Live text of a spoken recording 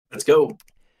Let's go.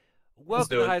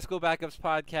 Welcome to High School Backups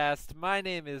Podcast. My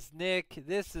name is Nick.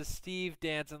 This is Steve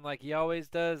dancing like he always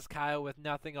does. Kyle with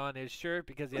nothing on his shirt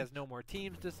because he has no more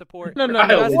teams to support. No.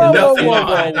 Justin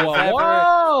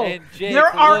Whoa. And Jake There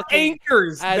are looking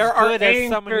anchors. as There are good anchors. as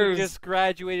someone who just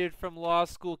graduated from law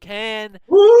school can.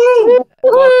 Woo!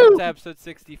 Welcome to episode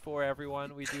 64,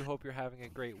 everyone. We do hope you're having a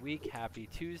great week. Happy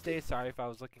Tuesday. Sorry if I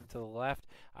was looking to the left.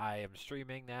 I am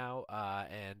streaming now,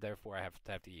 and therefore I have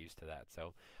to get used to that.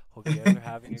 So hope you guys are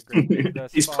having a great week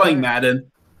thus He's far. playing Madden.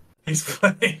 He's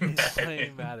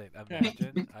playing Madden.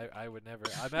 Imagine. I would never.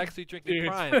 I'm actually drinking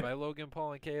Prime by Logan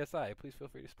Paul and KSI. Please feel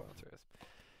free to sponsor us.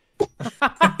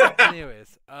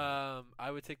 Anyways,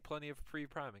 I would take plenty of free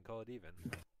Prime and call it even.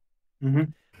 Mm-hmm.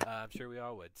 I'm sure we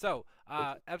all would. So,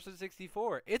 episode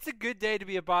 64. It's a good day to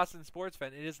be a Boston sports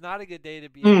fan. It is not a good day to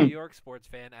be a New York sports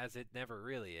fan, as it never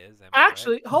really is.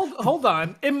 Actually, hold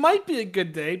on. It might be a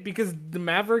good day because the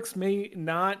Mavericks may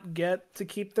not get to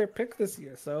keep their pick this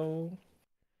year. So,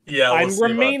 yeah, I'm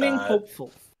remaining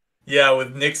hopeful. Yeah,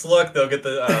 with Knicks' luck, they'll get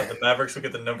the Mavericks will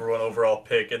get the number 1 overall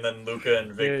pick, and then Luka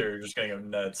and Victor are just gonna go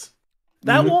nuts.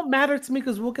 That won't matter to me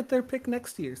because we'll get their pick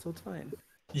next year, so it's fine.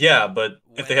 Yeah, but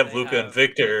if they have Luka and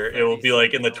Victor, it will be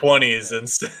like in the 20s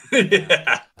instead.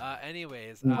 Yeah.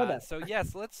 Anyways, so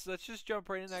yes, let's just jump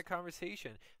right in that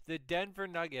conversation. The Denver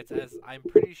Nuggets, as I'm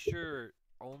pretty sure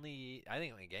I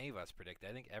think only any of us predicted.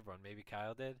 I think everyone, maybe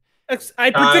Kyle did.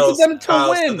 I predicted them to Kyle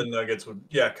win. Said the Nuggets would.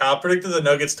 Yeah, Kyle predicted the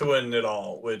Nuggets to win it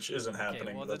all, which isn't happening.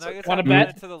 Okay, well, the Nuggets Want to bet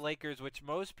bet to the Lakers, which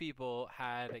most people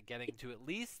had getting to at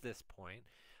least this point.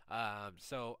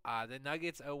 So the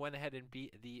Nuggets went ahead and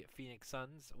beat the Phoenix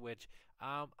Suns, which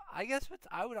I guess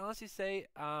I would honestly say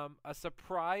a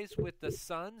surprise with the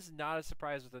Suns, not a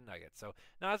surprise with the Nuggets. So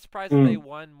not a surprise that they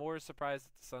won, more a surprise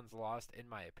that the Suns lost, in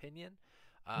my opinion.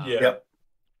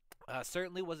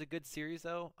 Certainly was a good series,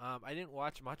 though. I didn't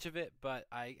watch much of it, but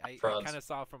I kind of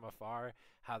saw from afar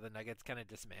how the Nuggets kind of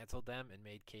dismantled them and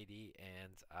made KD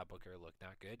and Booker look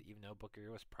not good, even though Booker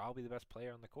was probably the best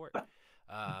player on the court.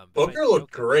 Booker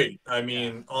looked great. I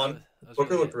mean,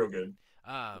 Booker looked real good.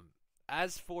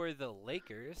 As for the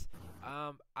Lakers,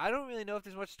 I don't really know if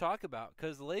there's much to talk about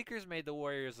because the Lakers made the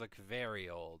Warriors look very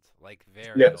old, old.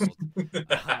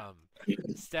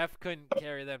 Steph couldn't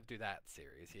carry them through that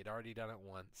series. He had already done it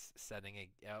once, setting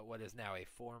what is now a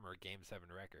former Game 7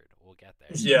 record. We'll get there.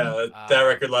 Yeah, that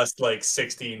record lasted like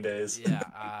 16 days. Yeah.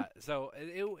 So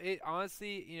it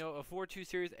honestly, a 4-2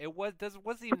 series. It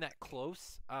wasn't even that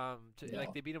close.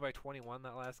 Like they beat them by 21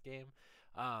 that last game.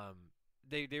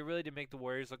 They really did make the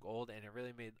Warriors look old, and it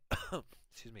really made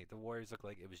the Warriors look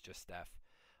like it was just Steph,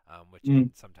 which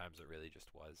sometimes it really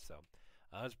just was. So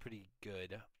that was pretty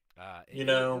good. I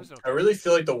really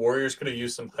feel like the Warriors could have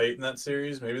used some height in that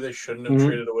series. Maybe they shouldn't have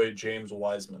traded away James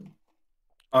Wiseman.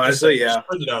 Honestly, just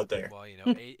put it out there. Well,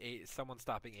 someone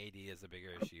stopping AD is a bigger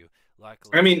issue.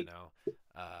 Luckily, I mean,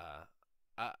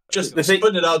 just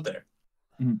putting it out there.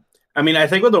 I mean, I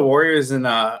think with the Warriors and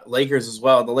Lakers as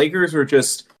well, the Lakers were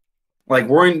just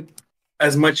weren't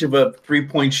as much of a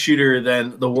 3-point shooter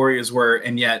than the Warriors were,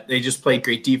 and yet they just played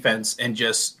great defense and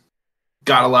just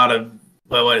got a lot of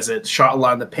shot a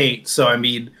lot in the paint. So I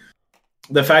mean,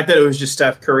 the fact that it was just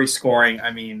Steph Curry scoring, I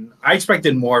mean, I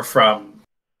expected more from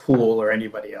Poole or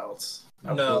anybody else.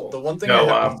 No, the one thing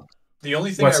the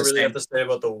only thing I really have to say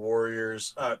about the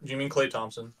Warriors, do you mean Klay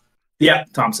Thompson? Yeah,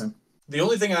 Thompson. The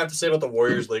only thing I have to say about the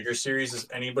Warriors-Lakers series is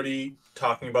anybody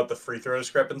talking about the free throw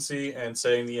discrepancy and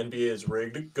saying the NBA is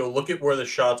rigged, go look at where the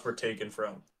shots were taken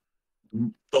from.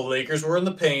 The Lakers were in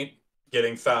the paint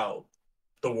getting fouled.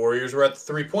 The Warriors were at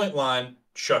the 3-point line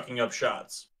chucking up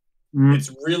shots. It's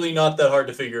really not that hard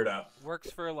to figure it out.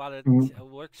 Works for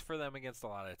works for them against a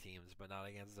lot of teams, but not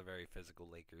against a very physical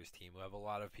Lakers team who have a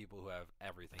lot of people who have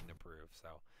everything to prove. So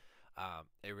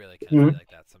it really can be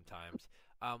like that sometimes.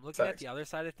 Looking at the other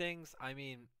side of things, I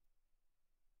mean,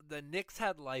 the Knicks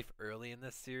had life early in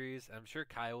this series. I'm sure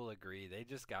Kyle will agree. They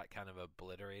just got kind of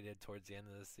obliterated towards the end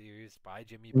of the series by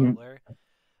Jimmy Butler.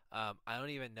 I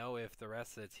don't even know if the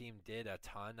rest of the team did a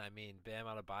ton. I mean, Bam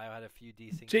Adebayo had a few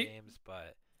decent games,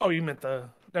 but... Oh, you meant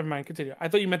never mind, continue. I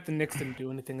thought you meant the Knicks didn't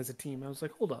do anything as a team. I was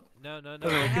like, hold up. No.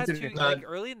 They had to,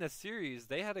 early in the series,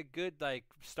 they had a good,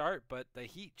 start, but the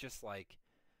Heat just,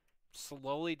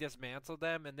 slowly dismantled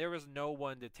them, and there was no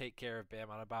one to take care of Bam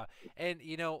Adebayo. And,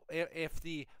 if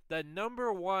the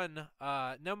number one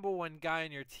guy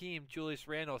on your team, Julius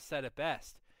Randle, said it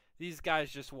best, these guys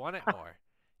just want it more.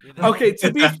 Okay,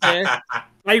 to be fair,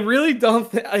 I really don't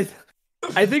think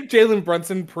I think Jalen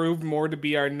Brunson proved more to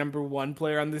be our number one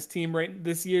player on this team right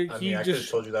this year. I mean, I could have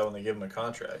told you that when they gave him a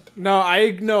contract. No,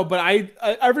 I know, but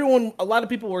a lot of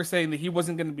people were saying that he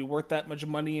wasn't going to be worth that much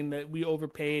money and that we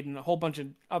overpaid and a whole bunch of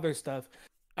other stuff.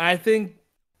 I think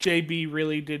JB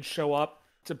really did show up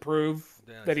to prove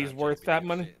that he's worth that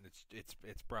money.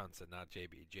 It's Brunson, not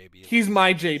JB. JB. He's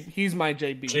my JB.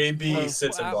 JB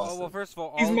sits in Boston. Well, first of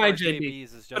all, he's all my of our JB.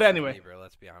 JBs is But anyway, Bieber,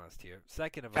 let's be honest here.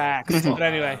 Second of all, facts. But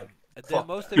anyway, the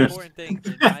most important thing,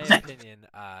 in my opinion,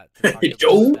 to talk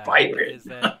Joe about Byron. is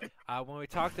that when we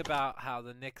talked about how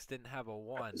the Knicks didn't have a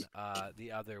 1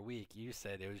 the other week, you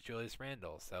said it was Julius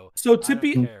Randle. So to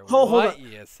be hold on.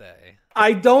 You say.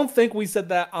 I don't think we said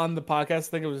that on the podcast.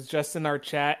 I think it was just in our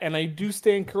chat, and I do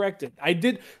stand corrected. I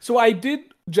did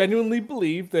genuinely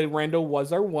believe that Randle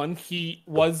was our 1. He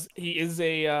is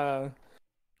a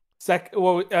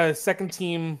second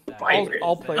team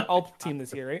all team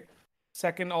this year, right?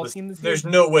 Second all team this year. There's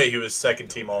no way he was second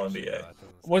team All NBA.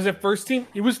 Was it first team?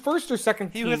 He was first or second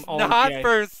team? He was all not NBA?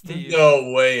 First team.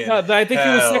 No way. No, I think he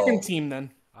was second team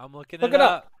then. I'm looking Look it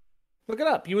up. Look it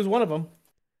up. He was one of them.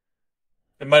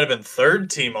 It might have been third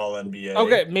team All NBA.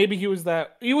 Okay, maybe he was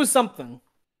that. He was something.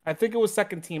 I think it was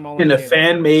second team All NBA. In a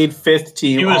fan-made fifth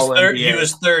team. He was All third. NBA. He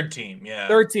was third team. Yeah.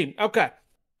 Third team. Okay.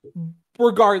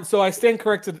 Regardless, so I stand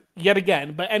corrected yet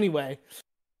again. But anyway,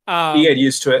 he get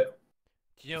used to it.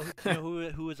 Do you know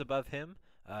who is above him?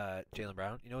 Jaylen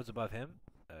Brown. You know who's above him?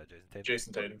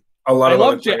 Jason Tatum. A lot I of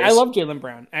love other players. I love Jaylen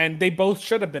Brown, and they both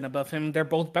should have been above him. They're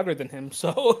both better than him,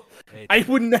 so I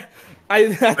wouldn't.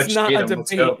 That's Let's not get a him.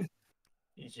 Let's go. debate.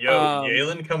 Yo,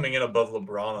 Jalen coming in above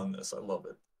LeBron on this. I love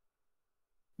it.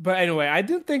 But anyway, I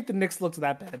didn't think the Knicks looked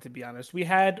that bad, to be honest. We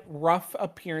had rough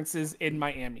appearances in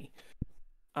Miami.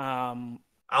 I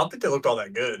don't think they looked all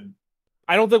that good.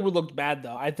 I don't think we looked bad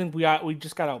though. I think we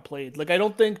just got outplayed. Like I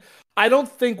don't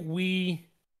think we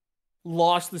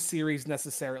lost the series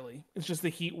necessarily. It's just the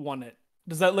Heat won it.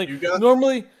 Does that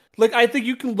normally I think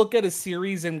you can look at a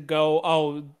series and go,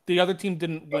 oh, the other team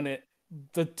didn't win it.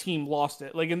 The team lost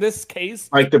it. Like in this case,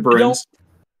 like the Bruins.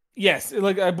 Yes,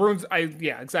 Bruins.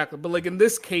 Exactly. But like in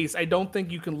this case, I don't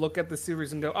think you can look at the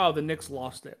series and go, oh, the Knicks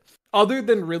lost it. Other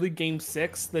than really Game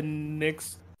 6, the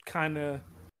Knicks kind of.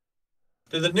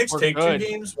 Did the Knicks take good. 2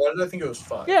 games? Why did I think it was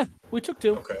 5? Yeah, we took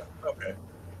 2. Okay.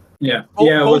 Yeah,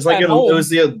 it was like it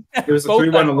was a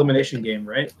 3-1 elimination game,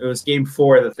 right? It was Game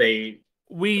 4 that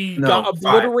we got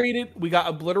obliterated. 5. We got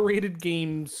obliterated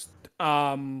games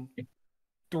 3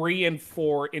 and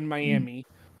 4 in Miami.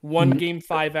 Won Game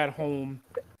 5 at home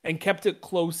and kept it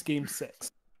close Game 6.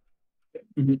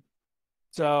 Mm-hmm.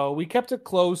 So we kept it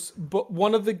close, but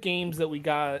one of the games that we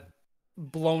got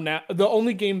blown out, the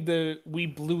only game that we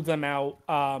blew them out,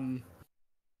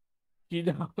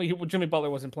 Jimmy Butler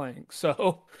wasn't playing,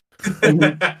 so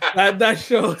that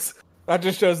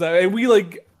just shows that, and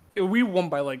we won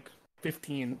by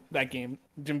 15 that game.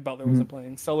 Jimmy Butler wasn't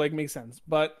playing, so makes sense.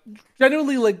 But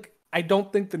generally, I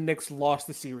don't think the Knicks lost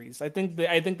the series. I think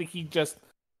that he just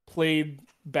played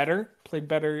better,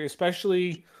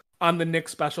 especially on the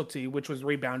Knicks specialty, which was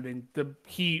rebounding. The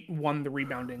Heat won the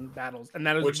rebounding battles, and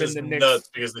that has been the Knicks. Nuts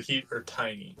because the Heat are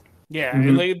tiny. Yeah,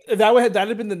 that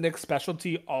had been the Knicks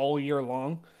specialty all year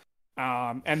long,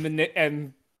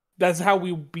 and that's how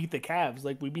we beat the Cavs.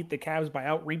 We beat the Cavs by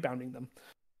out rebounding them.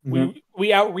 Mm-hmm.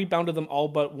 We out rebounded them all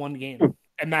but one game,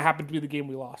 and that happened to be the game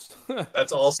we lost.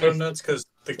 That's also nuts because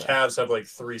the Cavs have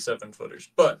 3 7-footers.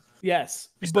 But yes,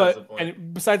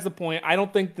 besides the point, I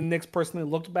don't think the Knicks personally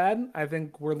looked bad. I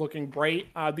think we're looking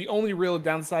great. The only real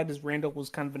downside is Randall was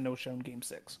kind of a no-show in Game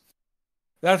 6.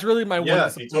 That's really my one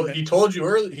disappointment. He told you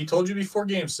early. He told you before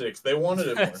Game 6. They wanted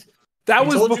it more. That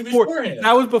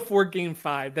was before Game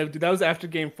 5. That was after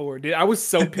Game 4, dude. I was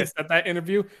so pissed at that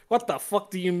interview. What the fuck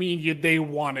do you mean they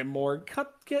wanted more?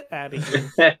 Get out of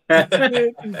here.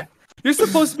 You're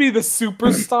supposed to be the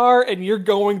superstar, and you're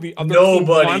going the other team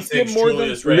wants it more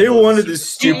than they wanted this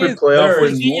stupid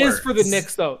playoff. He is for the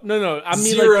Knicks, though. No. I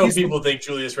mean, zero people think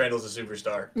Julius Randle's a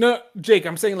superstar. No, Jake,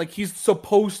 I'm saying he's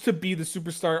supposed to be the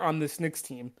superstar on this Knicks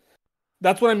team.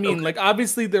 That's what I mean. Okay.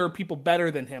 Obviously, there are people better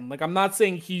than him. I'm not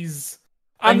saying he's.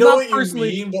 I know what you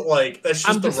mean, but that's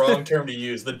just the wrong term to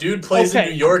use. The dude plays in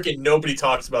New York, and nobody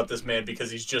talks about this man because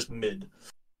he's just mid.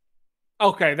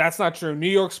 Okay, that's not true. New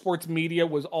York sports media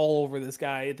was all over this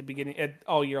guy at the beginning,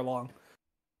 all year long.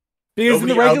 Because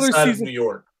nobody in the regular outside season, of New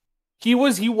York, he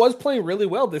was playing really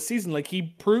well this season.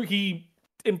 He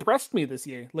impressed me this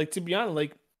year. To be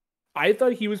honest, I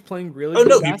thought he was playing really. Oh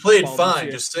no, he played fine.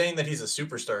 Just saying that he's a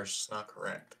superstar is just not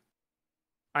correct.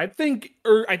 I think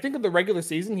in the regular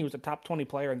season he was a top 20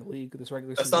 player in the league. This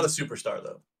regular season. That's not a superstar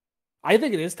though. I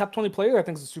think it is top 20 player. I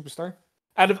think it's a superstar.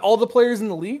 Out of all the players in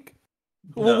the league,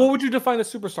 No. what would you define a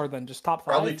superstar then? Just top 5?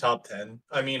 Probably top 10.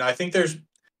 I mean, I think there's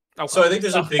Okay. So I think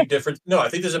there's a big difference. No, I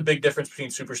think there's a big difference between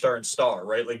superstar and star,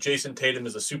 right? Like Jason Tatum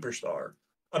is a superstar.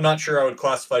 I'm not sure I would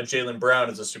classify Jaylen Brown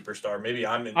as a superstar. Maybe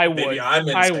I'm insane,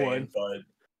 but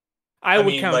I would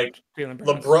mean, count like, Jaylen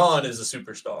Brown. LeBron is a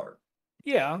superstar.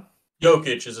 Yeah.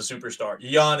 Jokic is a superstar.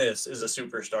 Giannis is a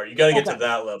superstar. You got to get to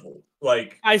that level.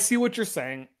 Like, I see what you're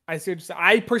saying.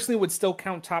 I personally would still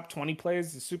count top 20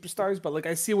 players as superstars, but like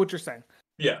I see what you're saying.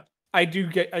 Yeah. I do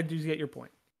get your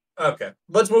point. Okay,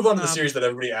 let's move on to the series that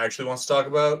everybody actually wants to talk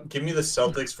about. Give me the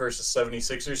Celtics versus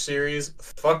 76ers series.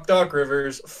 Fuck Doc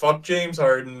Rivers. Fuck James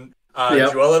Harden.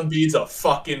 Joel Embiid's a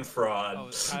fucking fraud. Oh,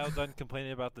 is Kyle done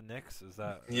complaining about the Knicks? Is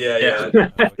that? Yeah.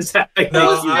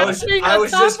 No, I was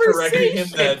just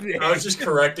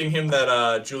correcting him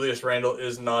that Julius Randle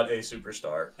is not a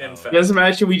superstar. In fact, just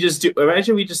imagine we just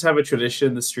have a tradition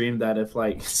in the stream that if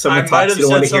like someone talks, you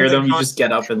don't want to hear them, you just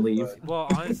get up and leave. Well,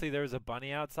 honestly, there was a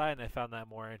bunny outside, and I found that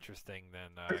more interesting than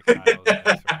Kyle's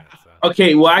answer. So.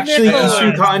 Okay, well, actually,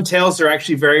 Eastern Cottontails are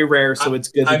actually very rare, so it's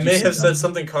good. I may have said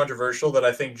something controversial that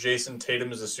I think Jason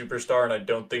Tatum is a superstar, and I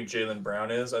don't think Jaylen Brown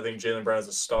is. I think Jaylen Brown is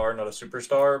a star, not a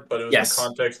superstar. But it was in the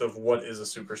context of what is a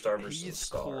superstar versus a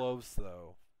star. He's close,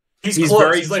 though. He's close.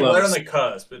 Very He's like close. right on the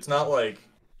cusp. It's not like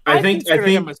I think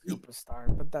him a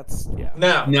superstar, but that's I don't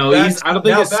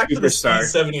think it's back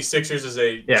superstar. To the 76ers is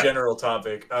a general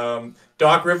topic.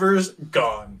 Doc Rivers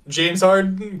gone. James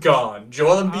Harden gone.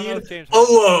 Joel Embiid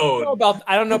alone.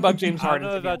 I don't know about James Harden.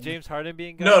 I don't know about James Harden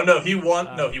being gone. No, he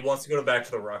wants to go back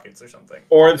to the Rockets or something.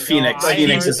 Or Phoenix.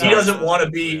 Phoenix he doesn't want to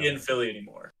be in Philly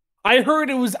anymore. I heard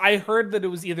that it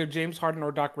was either James Harden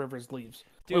or Doc Rivers leaves.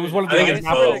 Dude, it was one of the I think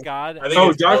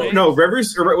it's both.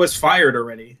 Rivers was fired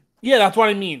already. Yeah, that's what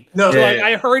I mean.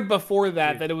 I heard before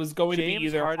that it was going James to be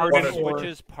either Harden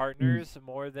switches partners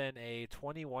more than a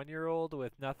 21-year-old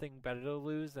with nothing better to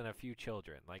lose than a few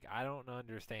children. Like, I don't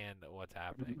understand what's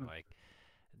happening. Like,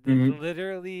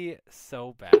 literally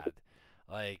so bad.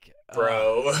 Like,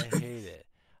 bro,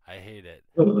 I hate it.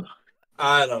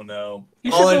 I don't know.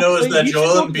 All I know is that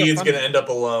Joel Embiid's going to end up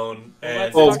alone.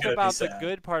 Let's talk about the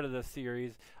good part of the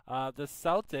series. The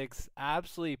Celtics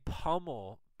absolutely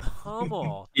pummel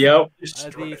Yep. the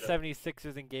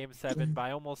 76ers in Game 7 by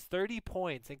almost 30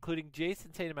 points, including Jason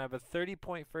Tatum have a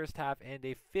 30-point first half and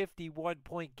a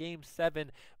 51-point Game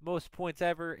 7, most points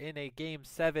ever in a Game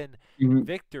 7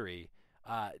 victory.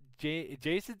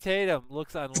 Jason Tatum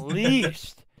looks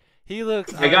unleashed. He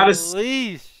looks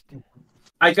unleashed.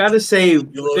 I gotta say,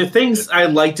 the things I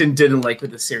liked and didn't like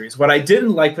with the series. What I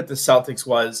didn't like with the Celtics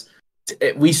was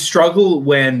we struggle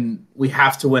when we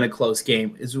have to win a close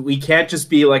game. We can't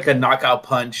just be like a knockout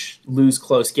punch, lose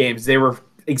close games. They were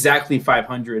exactly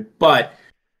 500, but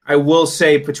I will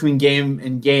say between game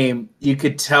and game, you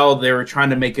could tell they were trying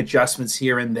to make adjustments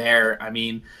here and there. I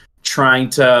mean,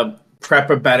 trying to prep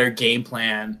a better game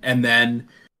plan. And then,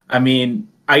 I mean,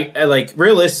 I like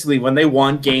realistically, when they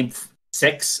won Game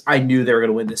 6, I knew they were going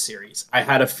to win this series. I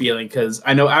had a feeling because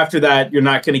I know after that, you're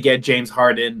not going to get James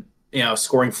Harden,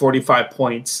 scoring 45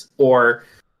 points, or,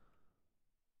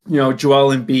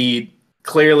 Joel Embiid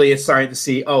clearly is starting to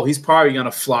see, he's probably going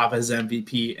to flop as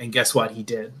MVP. And guess what? He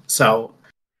did. So,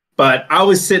 but I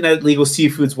was sitting at Legal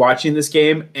Seafoods watching this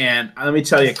game, and let me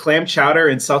tell you, clam chowder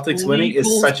and Celtics winning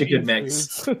is such a good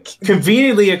mix.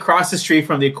 Conveniently across the street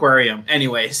from the aquarium.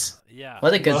 Anyways. Yeah.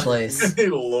 What a good place.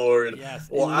 Lord. Yes,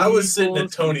 well, I was sitting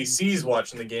at Tony C's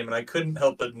watching the game, and I couldn't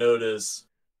help but notice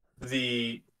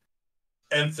the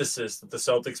emphasis that the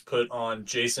Celtics put on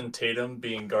Jason Tatum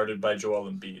being guarded by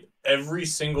Joel Embiid. Every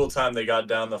single time they got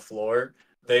down the floor,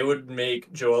 they would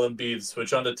make Joel Embiid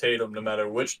switch onto Tatum no matter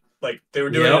which. Like, they were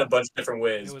doing it in a bunch of different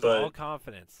ways. It was but all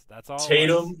confidence. That's all.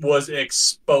 Tatum was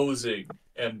exposing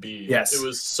Embiid. Yes. It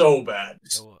was so bad.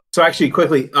 So actually,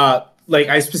 quickly,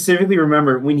 I specifically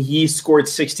remember when he scored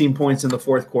 16 points in the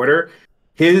fourth quarter,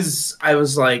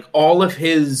 all of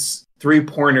his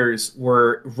 3-pointers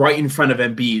were right in front of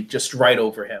Embiid, just right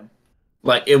over him.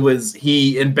 Like,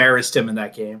 he embarrassed him in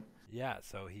that game. Yeah,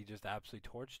 so he just absolutely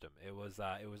torched him. It was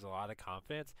a lot of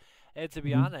confidence. And to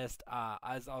be honest,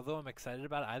 although I'm excited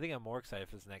about it, I think I'm more excited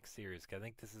for this next series because I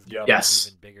think this is going to be an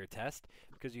even bigger test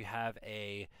because you have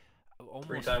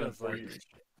almost 4 years.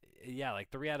 Yeah, like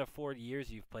 3 out of 4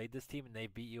 years you've played this team and they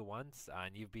beat you once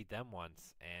and you've beat them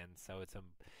once, and so it's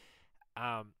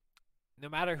no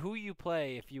matter who you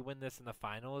play, if you win this in the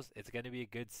finals, it's going to be a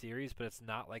good series, but it's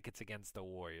not like it's against the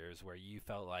Warriors where you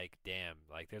felt like, damn,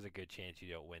 like there's a good chance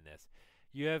you don't win this.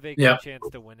 You have a good chance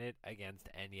to win it against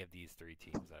any of these three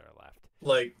teams that are left.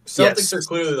 Like, Celtics are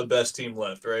clearly the best team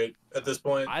left, right? At this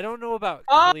point, I don't know about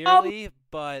clearly,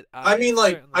 but I mean,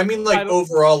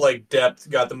 overall, like depth,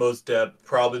 got the most depth,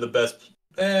 probably the best.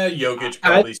 Jokic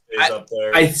probably stays up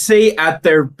there. I'd say at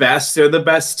their best, they're the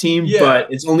best team,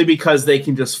 but it's only because they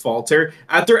can just falter.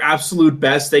 At their absolute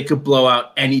best, they could blow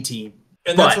out any team.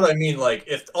 And that's what I mean. Like,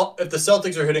 if the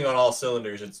Celtics are hitting on all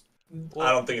cylinders,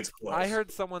 I don't think it's close. I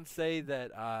heard someone say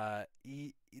that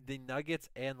the Nuggets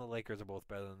and the Lakers are both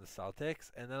better than the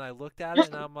Celtics, and then I looked at it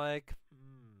and I'm like,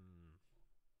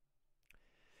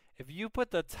 if you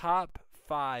put the top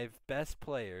 5 best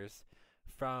players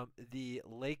from the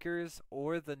Lakers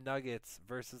or the Nuggets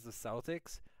versus the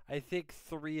Celtics, I think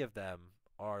 3 of them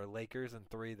are Lakers and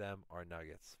 3 of them are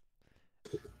Nuggets.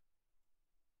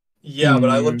 Yeah, but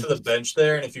I look to the bench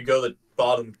there, and if you go the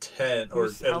bottom 10, or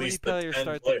at least the 10 players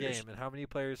start the game, and how many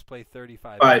players play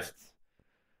 35 5 minutes?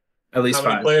 At least 5.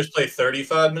 How many players play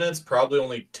 35 minutes? Probably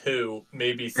only 2,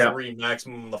 maybe 3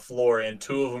 maximum on the floor, and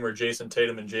 2 of them are Jason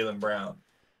Tatum and Jaylen Brown.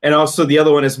 And also the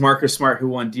other one is Marcus Smart, who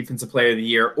won Defensive Player of the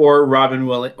Year, or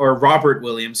Robert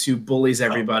Williams, who bullies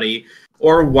everybody,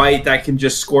 or White that can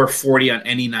just score 40 on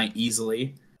any night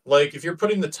easily. Like, if you're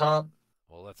putting the top...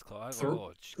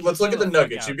 Let's look at the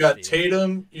Nuggets. You've got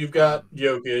Tatum, you've got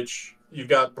Jokic, you've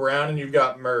got Brown, and you've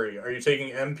got Murray. Are you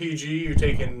taking MPG? You're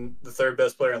taking the third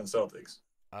best player on the Celtics?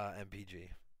 MPG.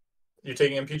 You're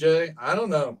taking MPJ? I don't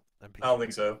know. MPG. I don't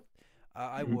think so.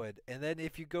 I would. And then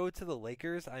if you go to the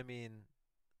Lakers, I mean,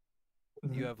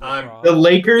 you have LeBron. The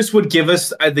Lakers would give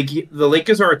us the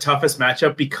Lakers are our toughest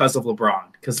matchup because of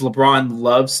LeBron. Because LeBron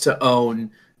loves to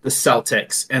own the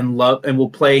Celtics and will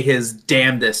play his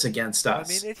damnedest against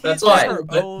us. I mean, that's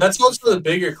also the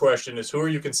bigger question: is who are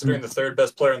you considering the third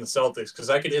best player in the Celtics?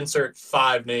 Because I could insert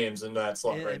 5 names in that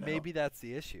slot right now. Maybe that's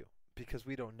the issue because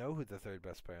we don't know who the third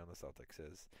best player on the Celtics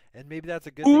is, and maybe that's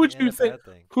a good thing and a bad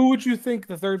thing. Who would you think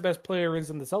the third best player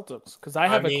is in the Celtics? Because I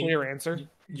have a clear answer.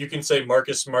 You can say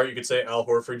Marcus Smart. You could say Al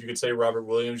Horford. You could say Robert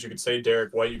Williams. You could say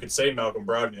Derek White. You could say Malcolm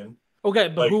Brogdon. Okay,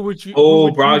 but who would you?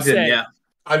 Brogdon, yeah.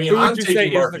 I mean, I'm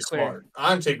taking Marcus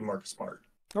Smart.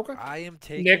 Okay. I am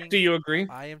taking Nick, do you agree?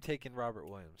 I am taking Robert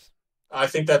Williams. I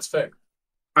think that's fair.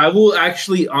 I will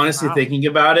actually, honestly, thinking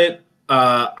about it,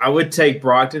 I would take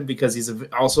Brogdon because he's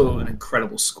also an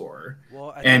incredible scorer.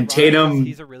 Well, and Tatum,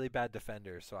 he's a really bad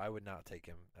defender, so I would not take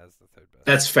him as the third best.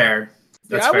 That's fair.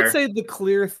 I would say the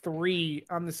clear 3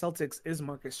 on the Celtics is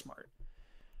Marcus Smart.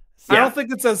 Yeah. I don't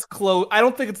think it's as close. I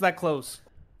don't think it's that close.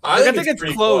 I think it's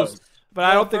close. But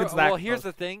I don't think it's that. Well, here's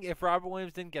the thing: if Robert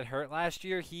Williams didn't get hurt last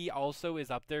year, he also is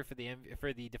up there for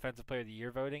the Defensive Player of the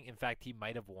Year voting. In fact, he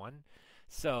might have won.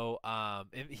 So,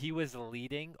 he was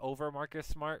leading over Marcus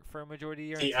Smart for a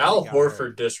majority of the year. The Al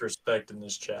Horford disrespect in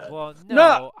this chat. Well,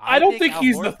 no, I don't think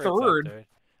he's the third.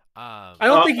 I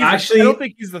don't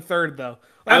think he's the third though.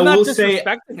 I'm not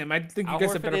disrespecting him. I think you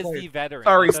guys have better players. The veteran.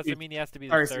 Sorry, it doesn't mean he has to be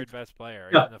the third best player.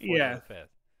 Or even the fourth or the fifth.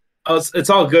 Oh, it's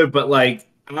all good, but like.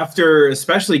 After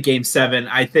especially Game 7,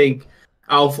 I think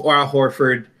Al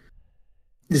Horford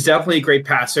is definitely a great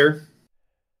passer.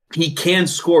 He can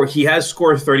score. He has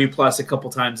scored 30+ a couple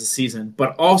times this season,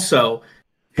 but also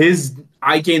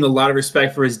I gained a lot of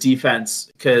respect for his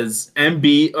defense because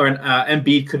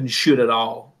Embiid couldn't shoot at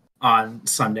all on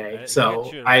Sunday.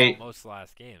 So most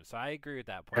last game. So I agree with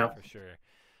that point for sure.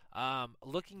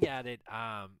 Looking at it,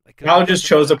 I just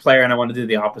chose a player, and I want to do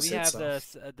the opposite. We have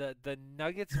the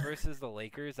Nuggets versus the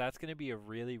Lakers. That's going to be a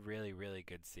really, really, really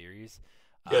good series.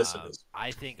 Yes, it is.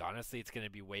 I think honestly, it's going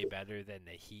to be way better than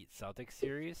the Heat Celtics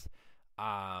series.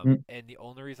 And the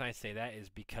only reason I say that is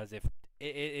because if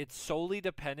it's solely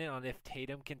dependent on if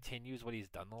Tatum continues what he's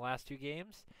done the last 2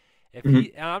 games.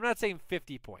 And I'm not saying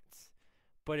 50 points.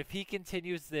 But if he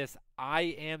continues this, I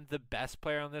am the best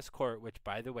player on this court, which,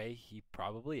 by the way, he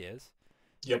probably is.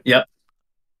 Yep.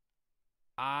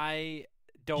 I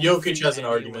don't. Jokic has an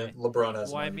argument. LeBron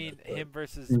has. Well, an argument, him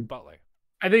versus Butler.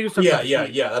 I think it's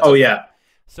yeah.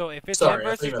 So if it's him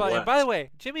versus Butler, and by the way,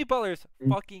 Jimmy Butler's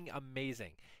fucking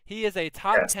amazing. He is a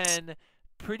top 10,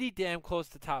 pretty damn close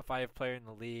to top 5 player in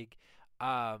the league.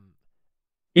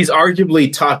 He's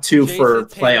arguably top 2 for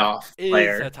playoff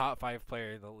player. He's a top 5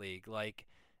 player in the league. Like,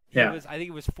 I think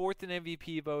he was 4th in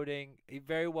MVP voting. He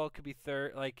very well could be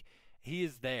 3rd. Like, he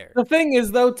is there. The thing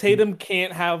is, though, Tatum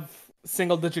can't have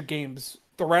single-digit games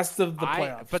the rest of the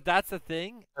playoffs. But that's the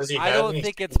thing. I don't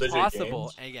think it's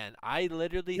possible. Games? Again, I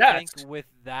literally think with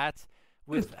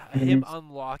him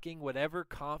unlocking whatever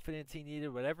confidence he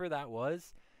needed, whatever that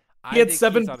was. He had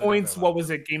 7 points. What was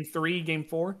it? Game 3, Game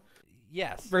 4?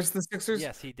 Yes. Versus the Sixers?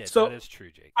 Yes, he did. So, that is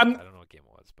true, Jake. I don't know what game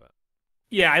it was, but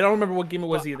Yeah, I don't remember what game it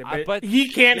was either. But he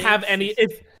can't have any.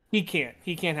 If he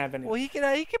can't have any. Well, he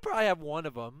can probably have one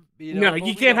of them. No,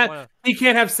 he can't have. He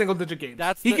can't have single-digit games.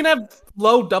 He can have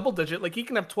low double-digit. Like he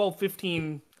can have 12,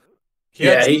 15.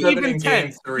 Yeah, even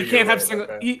 10. He can't have single.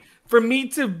 Okay. For me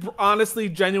to honestly,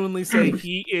 genuinely say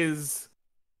he is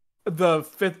the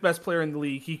 5th best player in the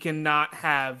league, he cannot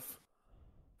have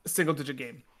a single-digit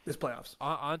game this playoffs.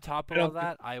 On top of all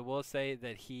that, I will say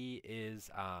that he is,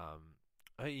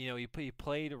 he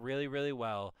played really, really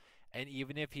well, and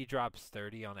even if he drops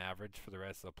 30 on average for the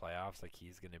rest of the playoffs, like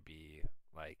he's gonna be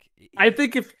like. I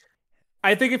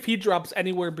think if he drops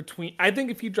anywhere between, I think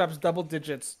if he drops double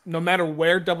digits, no matter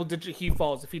where double digit he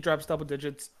falls, if he drops double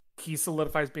digits, he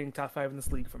solidifies being top 5 in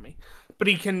this league for me. But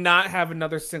he cannot have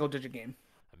another single digit game.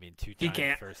 I mean,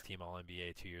 2-time first team All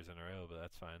NBA 2 years in a row, but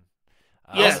that's fine.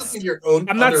 I also think you're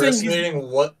underestimating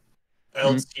what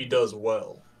else he does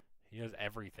well. He does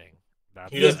everything.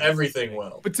 He does everything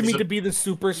well. But to me, to be the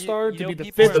superstar, to be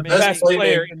the 5th best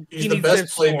player, he's the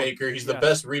best playmaker. He's the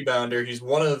best rebounder.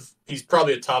 He's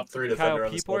probably a top 3 defender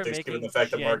on the Celtics, given the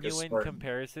fact that Marcus Smart. People are making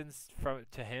comparisons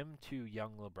to him to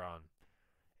young LeBron,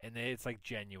 and it's like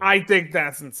genuine. I think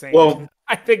that's insane. Well,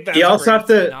 I think that's. You also have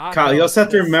to, Kyle. You also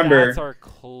have to remember. Stats are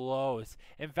close.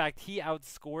 In fact, he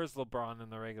outscores LeBron in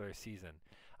the regular season,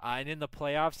 and in the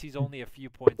playoffs, he's only a few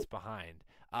points behind.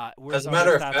 As a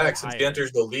matter of fact, since he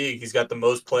enters the league, he's got the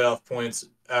most playoff points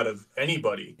out of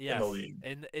anybody in the league.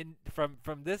 And from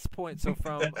this point, so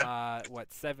from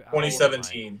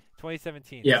 2017.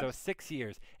 2017. Yeah. So 6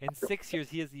 years. In 6 years,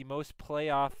 he has the most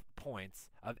playoff points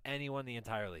of anyone in the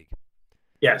entire league.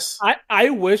 Yes. I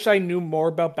wish I knew more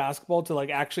about basketball to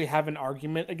like actually have an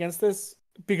argument against this,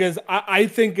 because I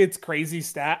think it's crazy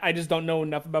stat. I just don't know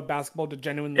enough about basketball to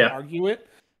genuinely argue it.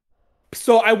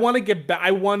 So I want to get back.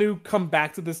 I want to come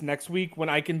back to this next week when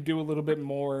I can do a little bit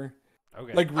more,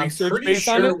 like research based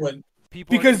on it. When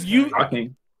because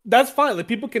that's fine. Like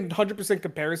people can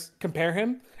 100% compare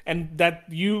him, and that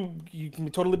you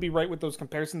can totally be right with those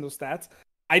comparisons, those stats.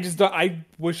 I just don't. I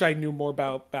wish I knew more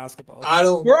about basketball.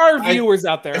 There are viewers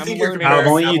out there.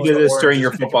 Only you did this during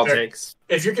your football takes.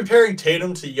 If you're comparing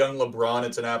Tatum to young LeBron,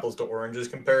 it's an apples to oranges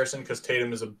comparison because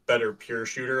Tatum is a better pure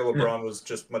shooter. LeBron was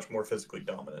just much more physically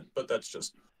dominant, but that's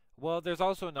just. Well, there's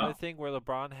also another thing where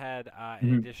LeBron had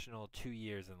an additional 2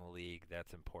 years in the league.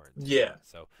 That's important. Yeah.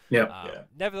 So,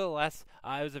 nevertheless,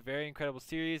 it was a very incredible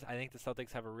series. I think the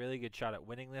Celtics have a really good shot at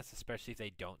winning this, especially if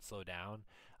they don't slow down.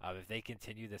 If they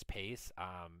continue this pace,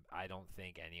 I don't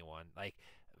think anyone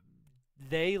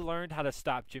they learned how to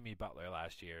stop Jimmy Butler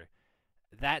last year.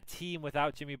 That team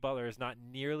without Jimmy Butler is not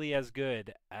nearly as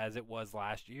good as it was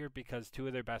last year because 2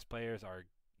 of their best players are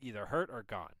either hurt or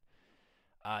gone.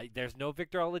 There's no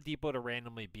Victor Oladipo to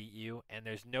randomly beat you, and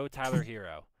there's no Tyler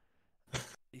Hero.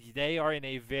 They are in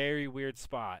a very weird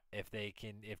spot if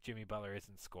Jimmy Butler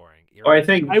isn't scoring. I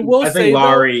think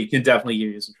Lowry can definitely give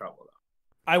you some trouble though.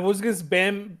 I was against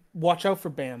Bam. Watch out for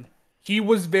Bam. He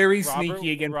was very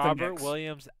sneaky against the Knicks. Robert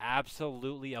Williams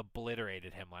absolutely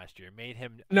obliterated him last year. Made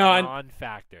him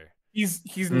non-factor.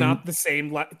 He's not the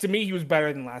same. To me, he was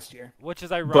better than last year. Which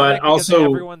is ironic because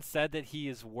everyone said that he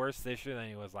is worse this year than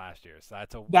he was last year. So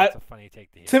that's a funny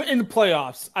take to hear. In the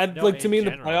playoffs, in the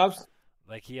playoffs,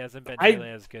 like he hasn't been nearly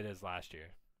as good as last year.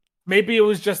 Maybe it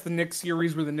was just the Knicks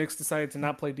series where the Knicks decided to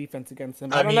not play defense against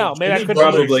him. I don't know. Maybe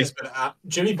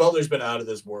Jimmy Butler's been out of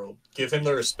this world. Give him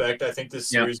the respect. I think this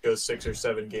series goes 6 or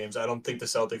 7 games. I don't think the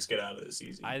Celtics get out of this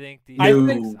easy. I think the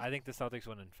Celtics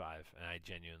win in 5, and I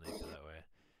genuinely feel that way.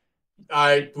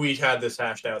 We had this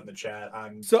hashed out in the chat. I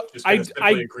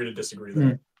agree to disagree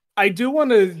there. I do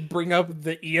want to bring up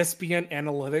the ESPN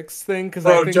analytics thing because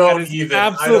I think that is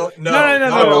absolutely no. I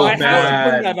have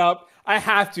to bring that up. I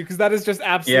have to because that is just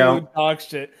absolute dog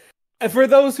shit. And for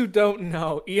those who don't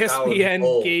know, ESPN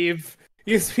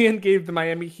gave the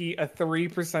Miami Heat a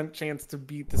 3% chance to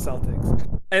beat the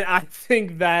Celtics, and I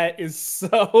think that is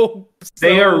so.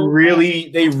 They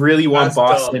really want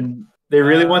Boston. Dumb. They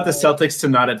really want the Celtics to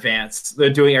not advance.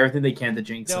 They're doing everything they can to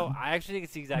jinx them. No, I actually think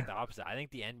it's the exact opposite. I think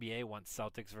the NBA wants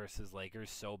Celtics versus Lakers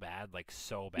so bad.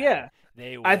 Yeah,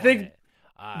 they. I think.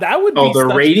 That would be the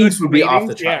ratings would be off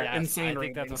the chart. Yeah, insane. I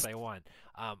think that's what they want.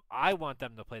 I want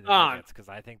them to play the Nuggets because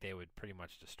I think they would pretty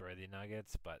much destroy the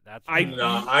Nuggets. But that's I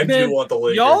do want the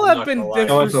Lakers. Y'all have been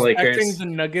disrespecting the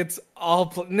Nuggets all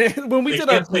when we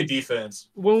did play defense.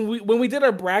 When we did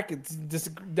our brackets.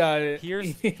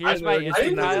 Here's my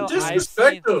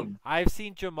issue. I've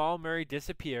seen Jamal Murray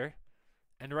disappear,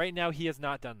 and right now he has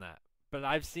not done that. But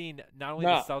I've seen not only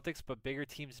the Celtics, but bigger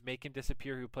teams make him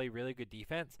disappear who play really good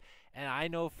defense. And I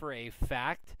know for a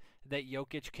fact that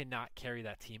Jokic cannot carry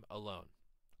that team alone.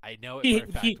 I know it for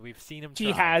a fact. We've seen him try.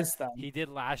 He has them. He did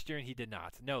last year, and he did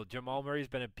not. No, Jamal Murray's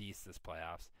been a beast this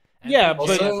playoffs. And Yeah, PG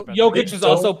but hasn't been Jokic great. has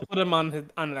also put him on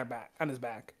his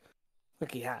back.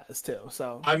 Like he has too.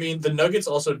 So I mean, the Nuggets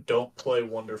also don't play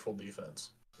wonderful defense.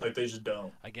 Like they just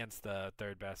don't. Against the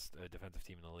third best defensive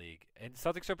team in the league, and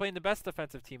Celtics are playing the best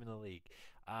defensive team in the league.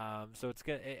 So it's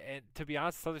good. And to be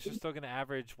honest, Celtics are still going to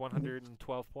average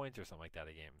 112 points or something like that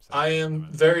a game. So I am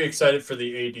very excited for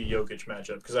the AD Jokic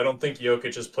matchup because I don't think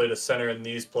Jokic has played a center in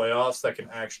these playoffs that can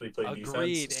actually play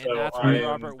Agreed, defense. and So that's I why am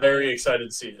Robert very Williams- excited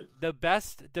to see it. The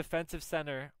best defensive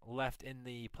center left in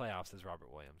the playoffs is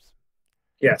Robert Williams.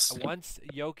 Yes. Once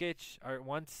Joel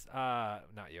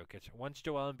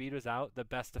Embiid was out, the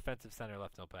best defensive center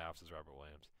left in the playoffs is Robert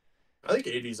Williams. I think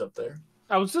AD's up there.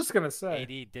 I was just gonna say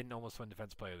AD didn't almost win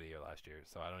Defensive Player of the Year last year,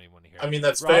 so I don't even want to hear. I mean,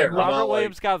 that's fair. I'm Robert not,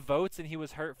 Williams got votes, and he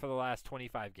was hurt for the last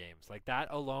 25 games. Like that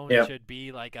alone should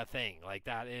be like a thing. Like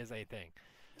that is a thing.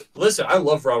 Listen, I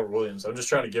love Robert Williams. I'm just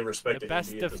trying to give respect The to best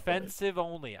AD at this point. defensive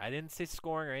only. I didn't say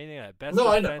scoring or anything like that. Best No,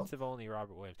 I know. defensive only,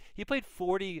 Robert Williams. He played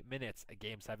 40 minutes at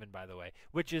Game 7, by the way,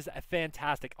 which is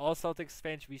fantastic. All Celtics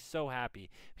fans should be so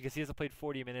happy because he hasn't played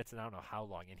 40 minutes in I don't know how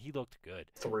long, and he looked good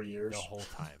 3 years. the whole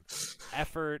time.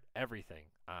 Effort, everything.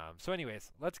 So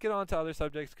anyways, let's get on to other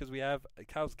subjects because we have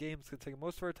Kyle's games going to take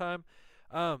most of our time.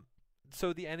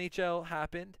 So the NHL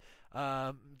happened.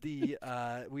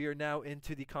 We are now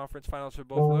into the conference finals for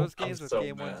both of those games, with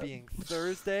game 1 being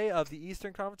Thursday of the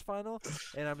Eastern Conference Final,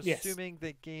 and I'm assuming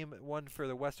that game 1 for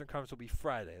the Western Conference will be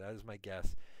Friday. That is my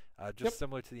guess.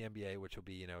 Similar to the NBA, which will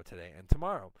be today and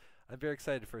tomorrow. I'm very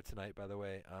excited for tonight, by the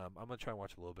way. I'm gonna try and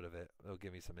watch a little bit of it. It'll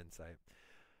give me some insight.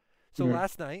 So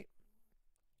last night,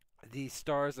 the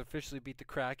Stars officially beat the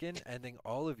Kraken, ending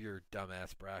all of your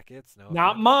dumbass brackets. No,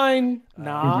 not mine.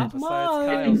 Not besides mine.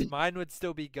 Kyle's, mine would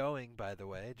still be going, by the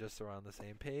way, just so we're on the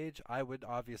same page. I would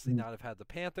obviously not have had the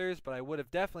Panthers, but I would have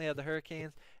definitely had the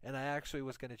Hurricanes, and I actually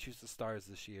was going to choose the Stars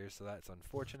this year, so that's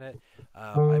unfortunate.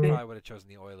 I probably would have chosen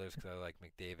the Oilers because I like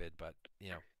McDavid, but,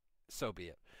 so be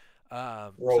it.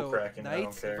 Kraken,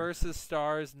 Knights versus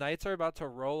Stars. Knights are about to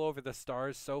roll over the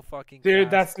Stars so fucking Dude,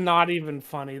 fast. that's not even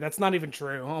funny. That's not even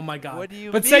true. Oh my god. What do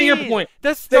you but mean? say your point.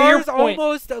 The Say your Stars point.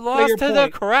 almost lost to the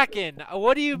point. Kraken.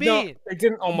 What do you mean? No, they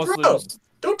didn't almost Bro, lose.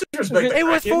 don't disrespect the It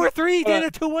was Kraken. 4-3. They had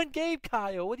a 2-1 game,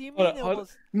 Kyle. What do you mean?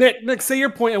 Nick, say your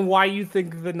point and why you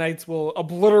think the Knights will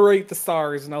obliterate the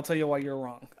Stars, and I'll tell you why you're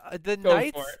wrong. The Go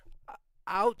Knights for it.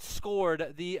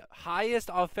 outscored the highest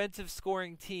offensive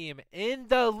scoring team in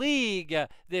the league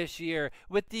this year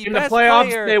with the In the best playoffs,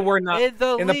 player they were not. in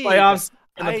the In league. the playoffs,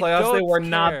 I they don't were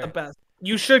not care. the best.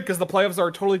 You should, because the playoffs are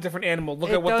a totally different animal. Look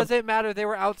It at what doesn't matter. They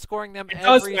were outscoring them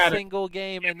does every matter. single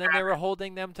game, and then they were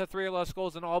holding them to 3 or less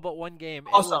goals in all but one game.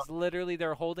 It Also- was literally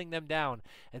they're holding them down,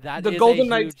 and that The is Golden a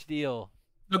Knights- huge deal.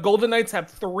 the Golden Knights have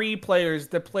 3 players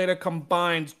that played a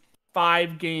combined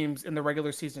 5 games in the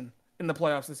regular season in the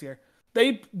playoffs this year.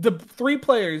 The 3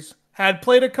 players had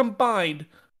played a combined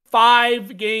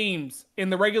 5 games in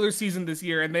the regular season this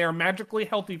year, and they are magically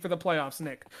healthy for the playoffs,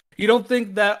 Nick. You don't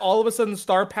think that all of a sudden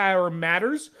star power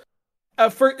matters?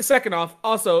 Second off,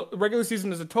 also, the regular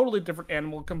season is a totally different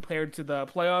animal compared to the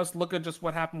playoffs. Look at just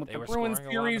what happened with They the were Bruins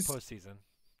scoring a lot in the series. postseason.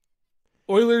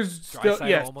 Oilers still, Draisaitl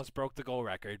yes, almost broke the goal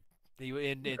record. He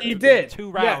He did,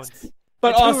 2 yes. rounds. but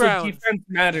in 2 also rounds. defense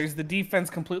matters. The defense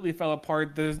completely fell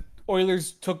apart. The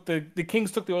Oilers took the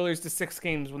Kings took the Oilers to 6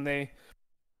 games when they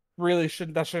really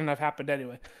shouldn't have happened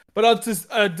anyway. But I'll just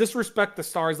disrespect the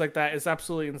Stars like that is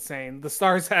absolutely insane. The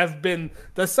Stars have been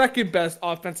the second best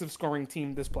offensive scoring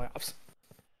team this playoffs.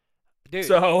 Dude,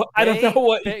 So I don't know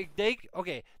what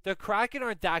okay. The Kraken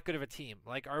aren't that good of a team.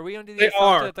 Like, are we under the They assumption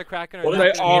are. that the Kraken are? What not they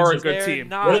a good? are a change good They're team.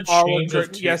 Not. What a Are change good-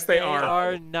 of team. yes, they They are.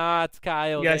 are not,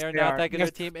 Kyle. Yes, they are they not are. that good Yes.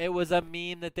 of a team. It was a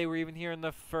meme that they were even here in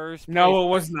the first place. No, it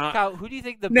was not. Kyle, who do you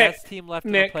think the Nick, best team left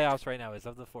in Nick. the playoffs right now is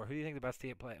of the 4? Who do you think the best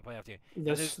team playoff team? The And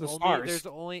there's Stars. There's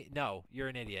only no. You're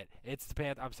an idiot. It's the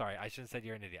Panthers. I'm sorry. I shouldn't have said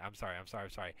you're an idiot. I'm sorry.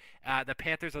 The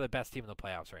Panthers are the best team in the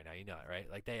playoffs right now. You know that, right?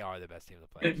 Like they are the best team in the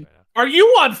playoffs right now. Are you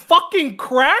on fucking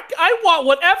crack? I want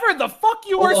whatever the fuck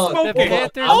you are Hold on, smoking.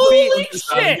 Panthers Holy beat-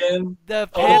 shit! The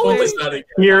Oh, Panthers.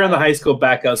 Here in the high school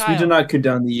backhouse, we Kyle. do not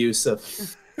condone the use of.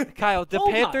 Kyle, the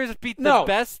Hold on. Panthers beat the No.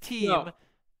 best team, No.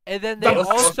 and then they The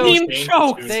also team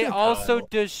choked. they also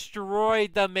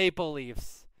destroyed the Maple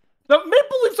Leafs. The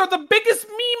Maple Leafs are the biggest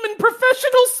meme in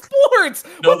professional sports.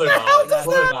 No, What they're the not. hell does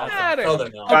No, they're that not. matter? No, they're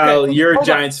not. Kyle, you're a hold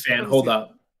on. Giants fan. Hold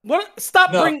up. What?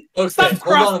 Stop No, bringing. okay, Stop hold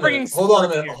cross on a bringing. minute. Hold on a sport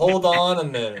minute. here. Hold on a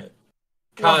minute.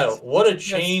 Kyle, Yes. what a Yes.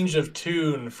 change of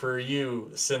tune for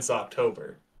you since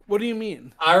October. What do you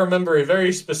mean? I remember a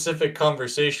very specific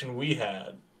conversation we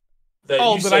had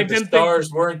that you said the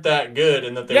Stars weren't that good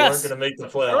and that they weren't going to make the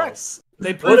playoffs. Correct.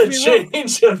 They what a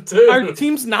change of tune. Our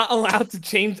team's not allowed to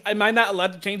change. Am I not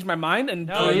allowed to change my mind? And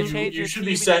no, you should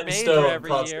be set in stone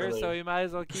every year, so you might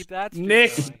as well keep that.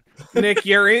 Nick,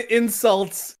 your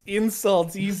insults,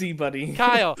 easy, buddy.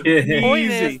 Kyle, the point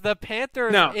is the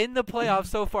Panthers in the playoffs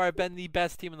so far have been the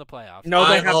best team in the playoffs. No,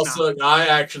 they have not. I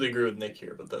actually agree with Nick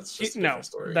here, but that's just a different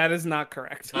story. That is not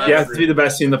correct. You have to be the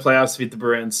best team in the playoffs to beat the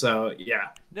Bruins, so yeah.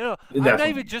 No, I'm not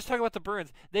even just talking about the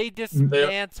Bruins. They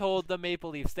dismantled the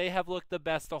Maple Leafs. They have looked the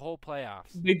best the whole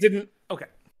playoffs. They didn't. Okay.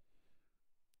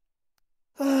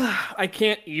 I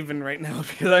can't even right now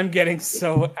because I'm getting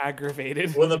so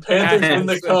aggravated. When the Panthers win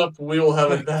the cup, we will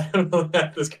have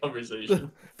this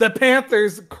conversation. The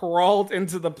Panthers crawled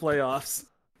into the playoffs.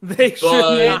 They should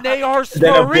not. And they are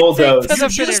sprinting to the finish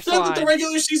line. You just said that the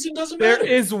regular season doesn't matter.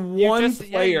 There is one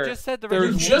player. You just said the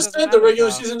regular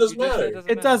season doesn't matter.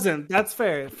 It doesn't. That's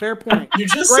fair. Fair point. You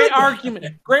just Great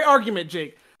argument. Great argument,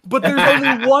 Jake. But there's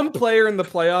only one player in the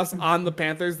playoffs on the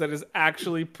Panthers that is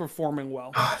actually performing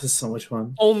well. This is so much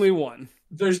fun. Only one.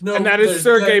 There's no, and that is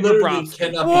Sergei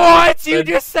Bobrovsky. What? You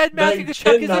just said Matthew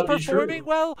Tkachuk isn't performing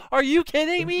well? Are you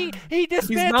kidding me? He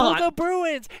dismantled the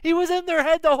Bruins. He was in their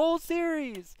head the whole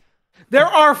series. There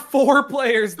are 4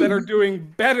 players that are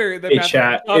doing better than Matthew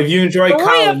Chat. If you enjoy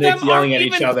Kyle and Nick yelling at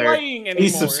each other,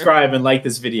 please subscribe and like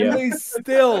this video. And they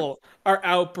still are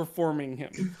outperforming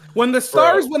him. When the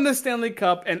Stars win the Stanley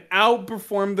Cup and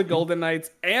outperform the Golden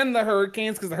Knights and the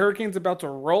Hurricanes, because the Hurricanes are about to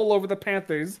roll over the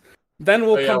Panthers, then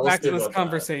we'll come back to this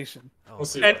conversation.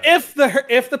 And if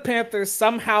the Panthers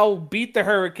somehow beat the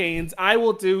Hurricanes, I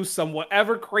will do some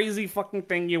whatever crazy fucking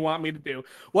thing you want me to do.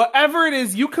 Whatever it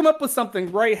is, you come up with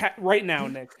something right now,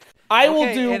 Nick. I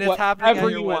will do whatever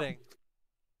you want.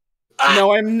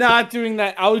 No, I'm not doing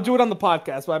that. I would do it on the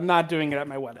podcast, but I'm not doing it at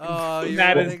my wedding. Oh,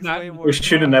 that is not. We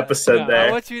shoot an episode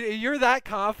there. You're that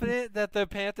confident that the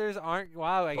Panthers aren't?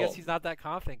 Wow, I guess he's not that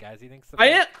confident, guys. He thinks. I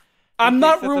am. I'm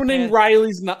not ruining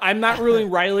Riley's. I'm not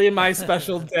ruining Riley and my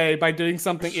special day by doing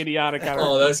something idiotic.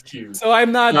 Oh, that's cute. So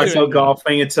I'm not go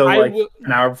golfing until an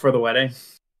hour before the wedding.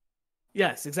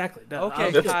 Yes, exactly. No,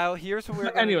 okay, Kyle. Here's what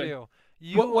we're going to do.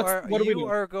 You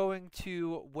are going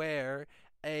to wear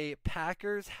a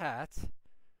Packers hat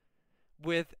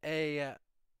with a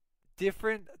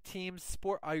different team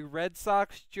sport, a Red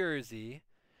Sox jersey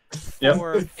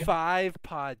for 5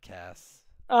 podcasts.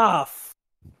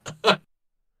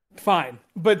 Fine,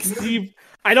 but Steve,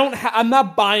 I'm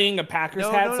not buying a Packers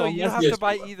hat. So you don't have to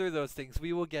buy either of those things.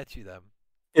 We will get you them.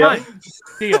 Fine,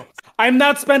 deal. I'm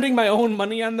not spending my own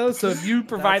money on those, so if you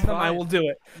provide them, I will do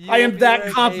it. I am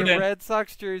that confident. A Red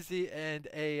Sox jersey and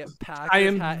a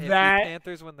Packers hat if the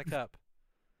Panthers win the cup.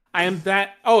 I am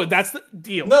that. Oh, that's the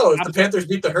deal. No, if the Panthers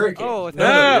beat the Hurricanes. Oh,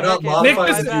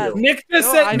 Nick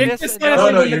just said.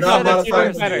 No, you're not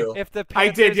modifying the deal. If the I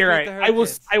did. You're right. I will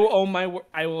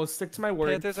stick to my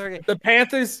word. The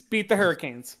Panthers beat the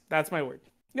Hurricanes. That's my word.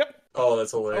 Yep. Oh,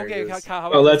 that's hilarious. Okay,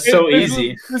 Kyle. Oh, that's so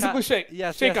easy. Shake.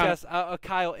 Yes.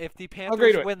 Kyle, if the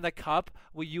Panthers win the cup,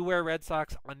 will you wear Red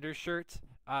Sox undershirt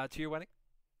to your wedding?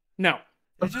 No.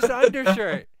 It's just an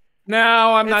undershirt.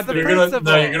 No, I'm not doing it. You're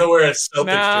gonna wear a Celtics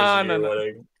jersey to your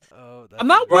wedding. Oh, I'm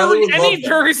not wearing any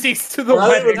jerseys to the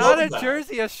wedding. Not a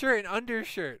jersey, a shirt, an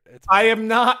undershirt. I am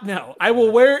not. No, I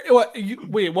will wear.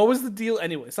 Wait, what was the deal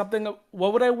anyway? Something.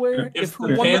 What would I wear if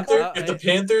the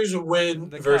Panthers win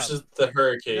versus the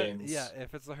Hurricanes? Yeah,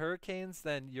 if it's the Hurricanes,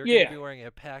 then you're going to be wearing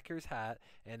a Packers hat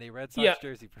and a Red Sox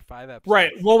jersey for 5 episodes.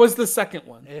 Right. What was the second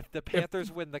one? If the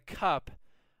Panthers win the cup.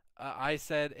 I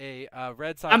said a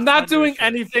Red Sox. I'm not doing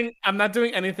anything. I'm not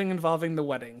doing anything involving the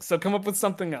wedding. So come up with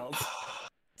something else.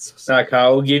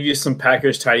 Kyle, we'll give you some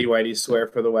Packers tidy whities to wear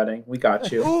for the wedding. We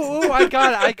got you. Ooh, I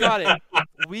got it.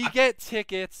 We get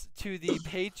tickets to the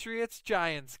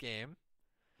Patriots-Giants game,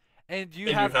 and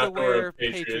you have to wear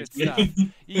Patriots stuff.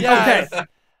 Yes. Okay.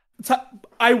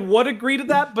 I would agree to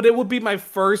that, but it would be my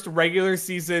first regular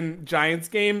season Giants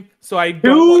game, so I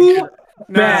don't.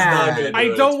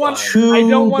 I don't want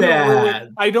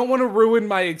to ruin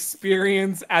my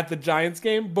experience at the Giants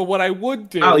game. But what I would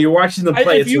do, you're watching them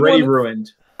play. It's already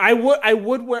ruined. I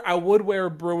would wear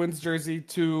a Bruins jersey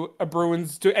to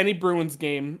any Bruins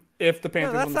game if the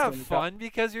Panthers. No, that's not fun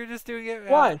because you're just doing it.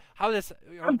 Why?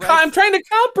 I'm trying to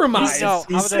compromise. How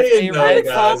does a Red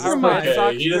Sox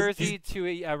jersey to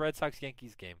a Red Sox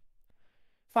Yankees game?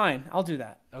 Fine, I'll do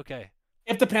that. Okay.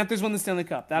 If the Panthers win the Stanley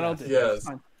Cup, I'll do. Yes.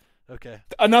 Fine. Okay.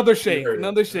 Another shake on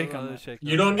that.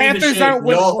 You don't need Panthers to shake.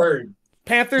 We all heard.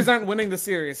 Panthers aren't winning the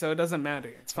series, so it doesn't matter.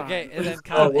 It's fine. Okay, and then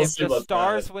Kyle, we'll if see the about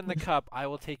Stars that. win the cup, I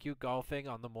will take you golfing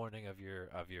on the morning of your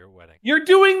wedding. You're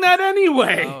doing that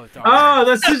anyway. Oh, darn. Oh,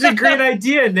 that's such a great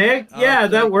idea, Nick. Oh, Yeah,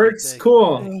 thank that you, works. thank you,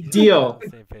 Cool. thank you. Deal. We're on the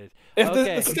same page. If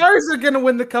Okay. the Stars are gonna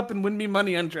win the cup and win me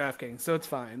money on DraftKings, so it's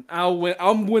fine. I'll win.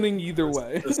 I'm winning either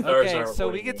way. The Stars Okay, aren't so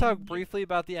we winning can it. talk briefly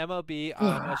about the MLB.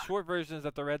 A short version is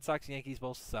that the Red Sox and Yankees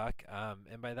both suck.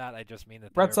 And by that I just mean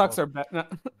that Red Sox both, are better.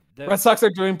 they're- Red Sox are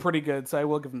doing pretty good, so I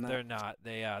will give them that. They're not.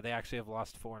 They actually have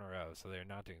lost 4 in a row, so they're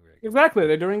not doing very good. Exactly,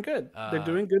 they're doing good. They're Uh,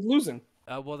 doing good losing.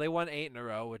 Well, they won 8 in a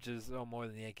row, which is more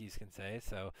than the Yankees can say.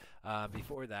 So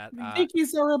before that, The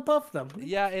Yankees are above them.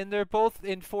 yeah, and they're both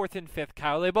in 4th and 5th,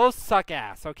 Kyle. They both suck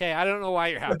ass. Okay, I don't know why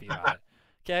you're happy about it.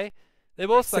 Okay, they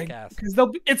both suck ass. Because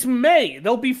it's May.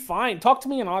 They'll be fine. Talk to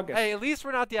me in August. Hey, at least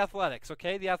we're not the Athletics,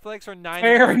 okay? The Athletics are 9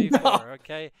 Fair and 34, enough.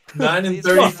 okay? 9 and At least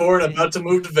we're not 34 and the- about to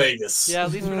move to Vegas. Yeah,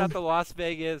 at least we're not the Las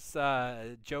Vegas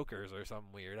Jokers or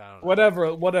something weird. I don't know.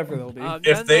 Whatever they'll be.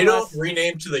 If they don't Nonetheless,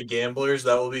 rename to the Gamblers,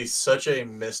 that will be such a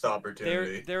missed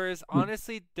opportunity. there is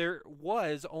honestly there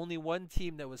was only one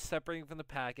team that was separating from the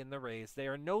pack in the Rays. They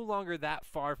are no longer that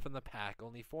far from the pack.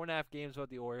 Only 4.5 games with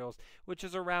the Orioles, which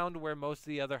is around where most of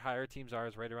the other higher teams are,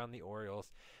 is right around the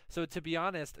Orioles. So to be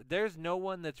honest, there's no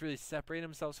one that's really separating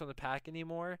themselves from the pack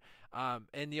anymore.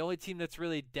 And the only team that's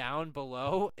really down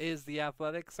below is the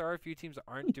Athletics. There are a few teams that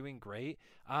aren't doing great,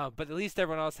 but at least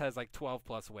everyone else has like 12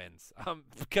 plus wins.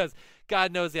 Because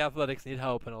God knows the Athletics need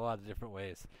help in a lot of different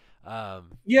ways.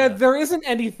 There isn't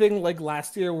anything like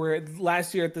last year, where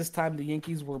last year at this time the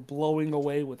Yankees were blowing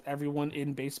away with everyone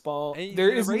in baseball. And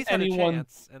There the isn't Rays had a anyone.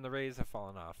 chance, and the Rays have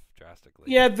fallen off drastically.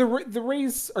 Yeah, the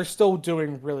Rays are still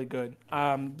doing really good.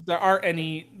 There aren't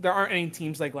any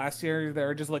teams like last year that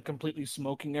are just like completely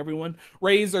smoking everyone.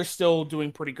 Rays are still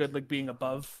doing pretty good, like being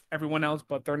above everyone else,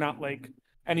 but they're not like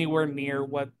anywhere near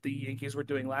what the Yankees were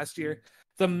doing last year.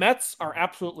 The Mets are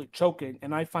absolutely choking,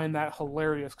 and I find that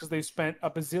hilarious because they spent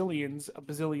a bazillions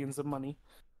of money.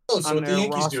 Oh, so on what the their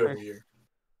Yankees do roster. every year.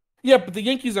 Yeah, but the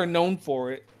Yankees are known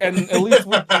for it, and at least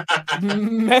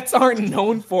Mets aren't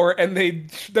known for it, and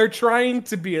they're trying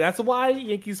to be. That's why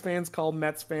Yankees fans call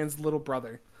Mets fans little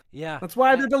brother. Yeah. That's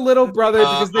why they're the little brother,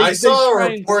 because I saw a try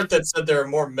and- report that said there are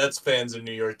more Mets fans in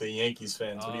New York than Yankees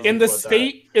fans. What do you in think the about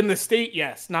state. In the state,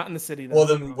 yes, not in the city. That? Though.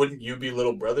 Well, then wouldn't you be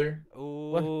little brother?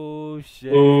 Oh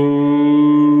shit.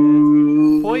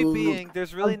 Ooh. Point being,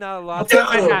 there's really not a I'll lot. take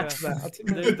my Oh. hat to that. I'll take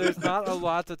my- There's not a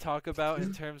lot to talk about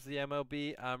in terms of the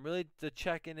MLB. Really, the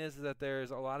check-in is that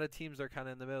there's a lot of teams that are kind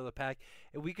of in the middle of the pack,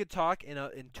 and we could talk in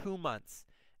 2 months,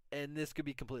 and this could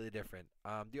be completely different.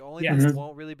 The only thing that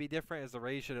won't really be different is the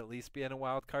Rays should at least be in a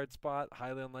wild card spot.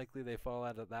 Highly unlikely they fall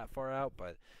out of that far out,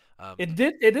 but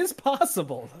It is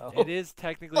possible though. it is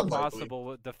technically Unlikely. possible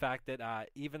with the fact that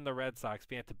even the Red Sox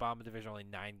being at the bottom of the division only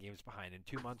 9 games behind. In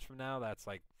 2 months from now, that's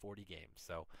like 40 games.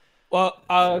 So. Well,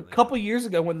 a Certainly couple years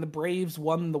ago when the Braves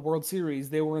won the World Series,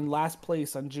 they were in last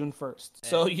place on June 1st.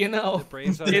 So The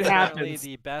Braves are it currently happens.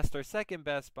 the best or second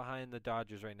best behind the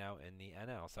Dodgers right now in the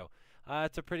NL. So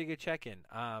it's a pretty good check-in.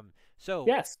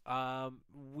 Yes.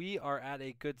 We are at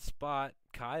a good spot.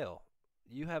 Kyle,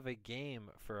 you have a game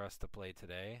for us to play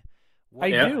today. What I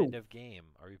do. kind of game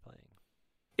are we playing?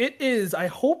 It is. I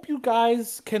hope you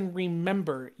guys can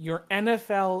remember your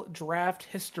NFL draft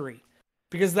history,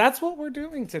 because that's what we're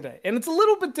doing today, and it's a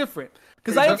little bit different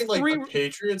because Are I you have talking three. like the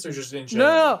Patriots or just in No,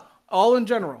 general? all in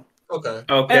general. Okay.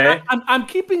 Okay. And I'm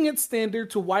keeping it standard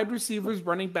to wide receivers,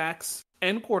 running backs,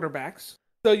 and quarterbacks.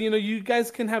 So you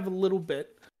guys can have a little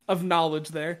bit of knowledge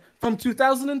there from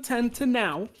 2010 to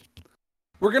now.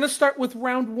 We're gonna start with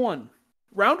round one.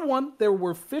 Round one, there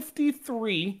were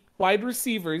 53 wide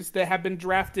receivers that have been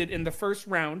drafted in the first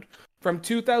round from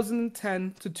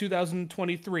 2010 to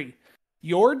 2023.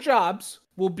 Your jobs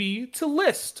will be to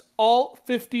list all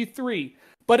 53,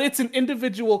 but it's an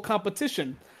individual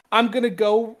competition. I'm going to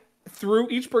go through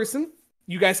each person.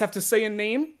 You guys have to say a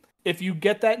name. If you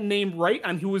get that name right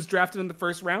on who was drafted in the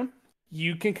first round,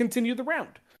 you can continue the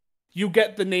round. You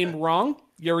get the name wrong,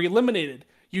 you're eliminated.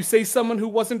 You say someone who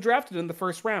wasn't drafted in the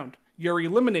first round, you're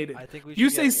eliminated. I think we should You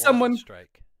get say one someone.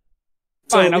 strike.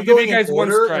 Fine, So I'll we give you going in guys one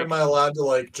order, or strike. am I allowed to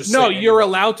like just? No, say you're anybody?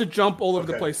 allowed to jump all over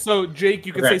the Okay. place. So, Jake,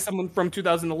 you can Okay. say someone from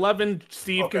 2011.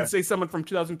 Steve can Okay. say someone from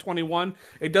 2021.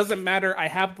 It doesn't matter. I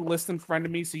have the list in front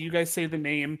of me, so you guys say the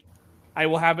name. I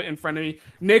will have it in front of me.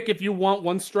 Nick, if you want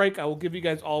one strike, I will give you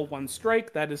guys all one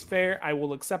strike. That is fair. I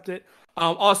will accept it.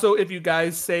 Also, if you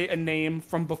guys say a name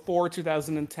from before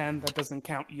 2010, that doesn't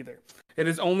count either. It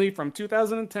is only from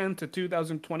 2010 to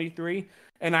 2023,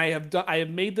 and I have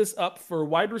made this up for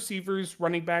wide receivers,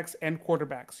 running backs, and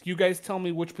quarterbacks. You guys tell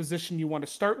me which position you want to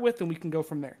start with, and we can go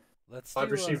from there. Let's Wide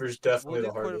do, receivers definitely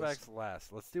we'll do the hardest. quarterbacks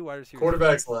last. Let's do wide receivers.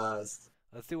 Quarterbacks first. last.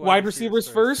 Let's do Wide receivers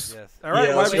first? Yes. All right,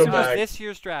 Yeah, wide let's go receivers. back. This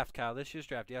year's draft, Kyle. This year's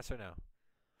draft. Yes or no?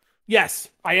 Yes,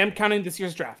 I am counting this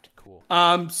year's draft. Cool.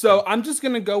 So I'm just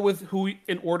gonna go with who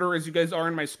in order as you guys are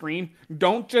in my screen.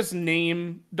 Don't just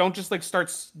like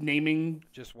start naming.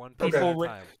 Just one Okay. person at a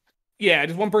time. Yeah,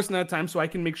 just one person at a time, so I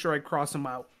can make sure I cross them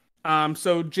out.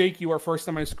 So Jake, you are first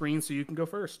on my screen, so you can go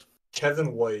first.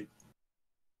 Kevin White.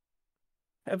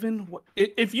 Evan,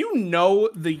 if you know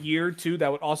the year too,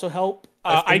 that would also help.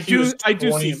 I do see him.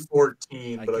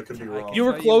 2014, but I could be wrong. You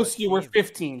were tell you close. what You were team.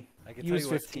 15. I can He tell was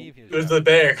you what 15. team he was It was on. the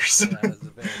Bears. Yeah, it was the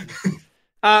Bears.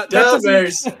 That Down doesn't-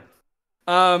 Bears.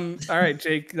 All right,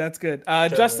 Jake, that's good.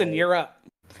 Justin, you're up.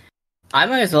 I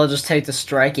might as well just take the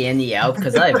strike Andy out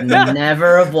because I've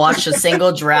never watched a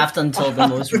single draft until the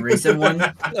most recent one.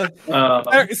 All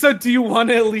right, so do you want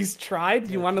to at least try?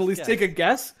 Do you want to at least Yes. take a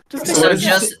guess? Just take So a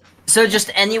guess. just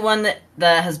anyone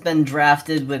that has been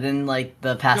drafted within like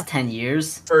the past 10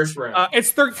 years. First round.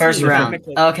 It's 13. First round.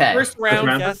 technically. Okay. First round.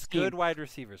 round. Guess 13. good wide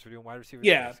receivers. We're doing wide receivers.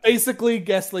 Yeah, first. basically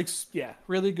guess like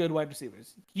really good wide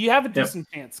receivers. You have a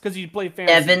decent chance because you play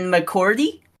fantasy. Evan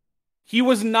McCourty? He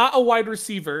was not a wide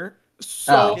receiver,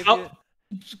 so Oh. Give I'll you-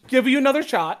 give you another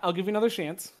shot. I'll give you another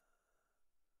chance.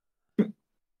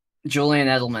 Julian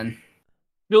Edelman.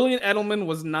 Julian Edelman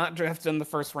was not drafted in the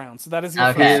first round, so that is your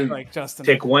Okay. first strike, Justin.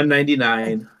 Pick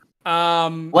 199.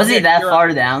 Was he Nick, that you're far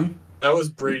up. down? That was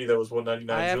Brady. That was I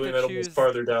 199. have Julian to Edelman was choose-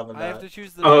 farther down than I have that. to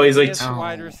choose the Oh, he's like- biggest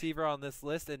wide Oh. receiver on this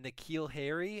list, and N'Keal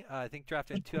Harry, I think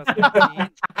drafted in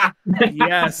 2015.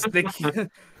 Yes,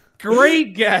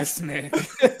 great guess, Nick.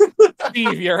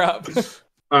 Steve, you're up.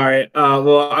 All right.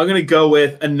 Well, I'm going to go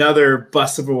with another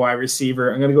bust of a wide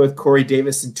receiver. I'm going to go with Corey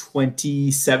Davis in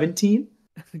 2017.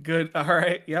 Good. All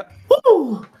right. Yep.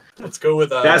 Woo! Let's go with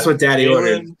That's what Daddy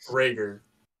ordered. Jalen Rager.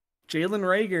 Jalen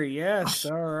Rager. Yes.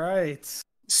 All right.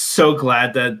 So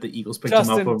glad that the Eagles picked him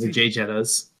Justin, up over Jay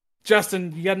Jettas.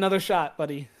 Justin, you got another shot,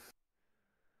 buddy.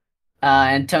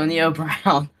 Antonio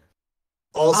Brown.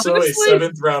 Also Honestly, a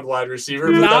 7th round wide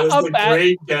receiver, but not that is a a bad-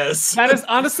 great guess. That is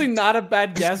honestly not a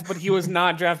bad guess, but he was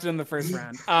not drafted in the first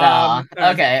round. Nah, all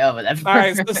right. okay, whatever. All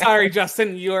right. So sorry,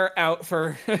 Justin. You are out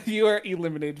for. You are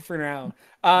eliminated for now.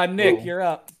 Nick, Cool. you're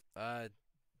up.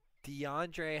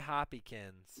 DeAndre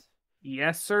Hopkins.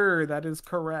 Yes, sir. That is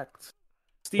correct.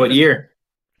 What Steven, year?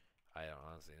 I don't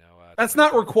honestly know. That's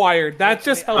not 2014. required. That's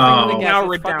just Oh. helping Oh.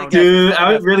 narrow It's it fun to down. guess. Dude,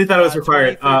 I really thought it was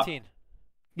required. 2013.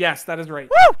 Yes, that is right.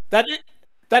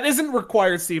 That isn't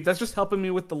required, Steve. That's just helping me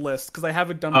with the list because I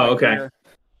have it done. Oh, right okay. here.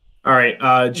 All right.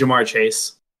 Jamar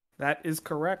Chase. That is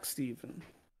correct, Steven.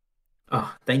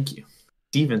 Oh, thank you.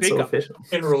 Steven's so Jacob. official.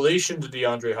 In relation to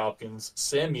DeAndre Hopkins,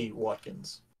 Sammy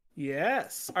Watkins.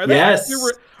 Yes. Are they Yes.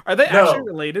 actually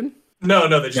related? No,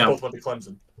 they just No. both went to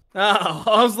Clemson. Oh,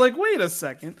 I was like, wait a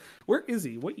second. Where is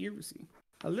he? What year was he?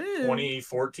 Hello.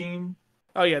 2014.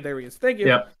 Oh yeah, there he is. Thank you.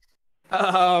 Yep.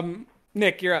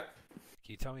 Nick, you're up.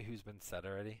 Can you tell me who's been said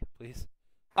already, please?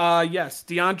 Yes,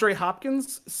 DeAndre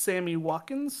Hopkins, Sammy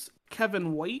Watkins,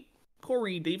 Kevin White,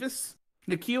 Corey Davis,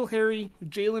 N'Keal Harry,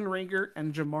 Jalen Rager,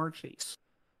 and Jamar Chase.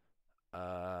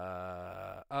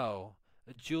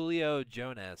 Julio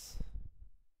Jones.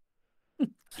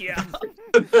 Yeah,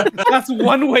 that's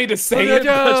one way to say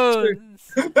Julio it.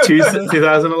 That's true. Jones.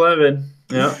 2011.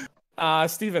 Yeah.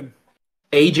 Steven.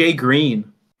 AJ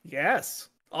Green. Yes,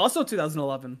 also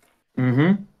 2011.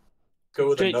 Mm-hmm. Go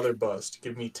with Jake. another bust.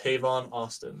 Give me Tavon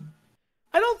Austin.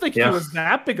 I don't think Yeah. he was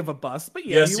that big of a bust, but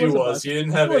yeah, Yes, he he was. was. A bust. He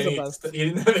didn't have He was a any. bust. He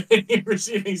didn't have any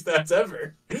receiving stats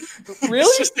ever. Really?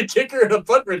 He's just a kicker and a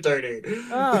punt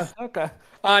returner. Okay.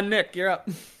 Nick, you're up.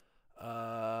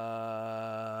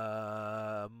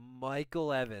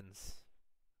 Michael Evans.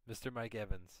 Mr. Mike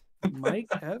Evans. Mike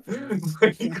Evans.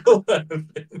 Michael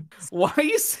Evans. Why are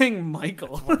you saying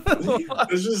Michael?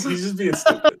 He's just being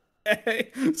stupid.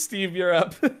 Hey, Steve, you're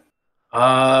up.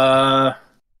 I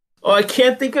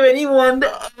can't think of anyone.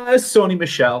 Sony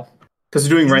Michelle. Because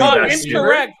we're doing running Oh, backs.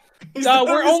 incorrect. He's not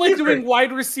We're a only receiver. doing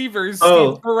wide receivers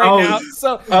Oh, Steve, for right oh, now.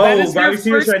 So oh, that is wide your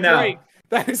receivers first right now. strike.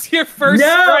 That is your first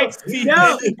No, strike, Steve.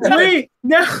 no, wait,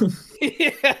 no.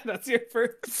 Yeah, that's your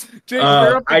first. Jake, Uh,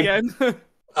 you're up again.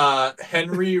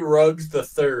 Henry Ruggs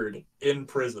III in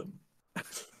prison.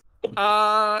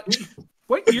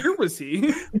 What year was he?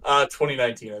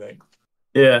 2019, I think.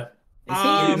 Yeah. Is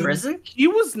he in Um, prison? He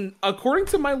was, according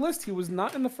to my list, he was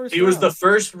not in the first. He was the round.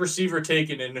 first receiver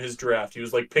taken in his draft. He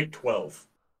was like pick 12.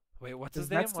 Wait, what's Is his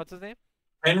that- name? What's his name?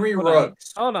 Henry Hold on.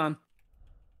 Ruggs. Hold on.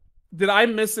 Did I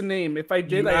miss a name? If I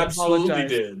did, You I absolutely apologize.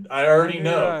 did. I already Henry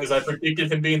know Ruggs. because I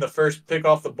predicted him being the first pick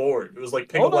off the board. It was like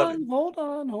pick Hold 11.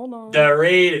 on. The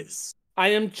Raiders. I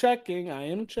am checking.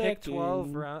 Pick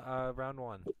 12, round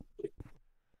 1.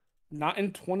 Not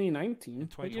in 2019. In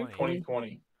 2020.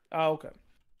 2020. Oh, okay.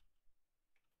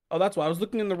 Oh, that's why I was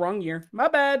looking in the wrong year. My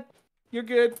bad. You're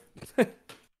good.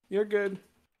 You're good.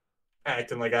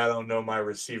 Acting like I don't know my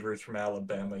receivers from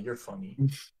Alabama. You're funny.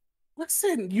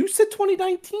 Listen, you said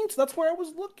 2019, so that's where I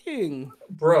was looking.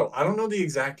 Bro, I don't know the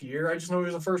exact year. I just know he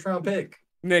was a first round pick.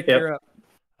 Nick, Yep. you're up.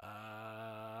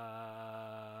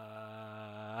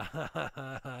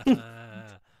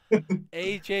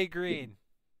 AJ Green.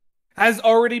 Has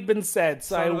already been said,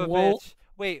 so Son I of a won't. bitch.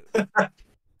 Wait,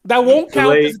 That won't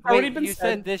count because it's wait, already been you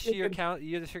said this You're year good. count.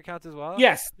 This year counts as well.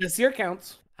 Yes, this year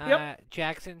counts. Yep.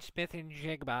 Jackson Smith and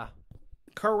Jigba.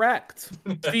 Correct.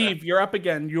 Steve, you're up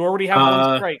again. You already have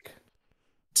one strike.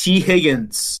 T.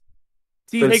 Higgins.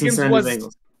 T. for the Higgins Cincinnati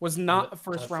Bengals. was not a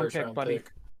first-round pick, buddy.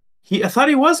 I thought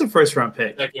he was a first round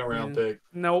pick. Second round pick.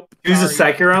 Nope. He was a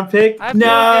sorry. second round pick? I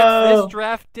No. this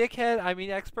draft dickhead. I mean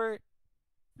expert.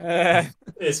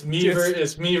 It's me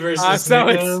versus so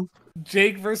Nick it's now.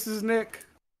 Jake versus Nick.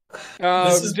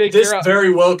 This Jake, you're up.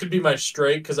 very well could be my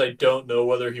strike because I don't know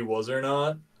whether he was or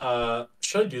not.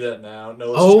 Should I do that now?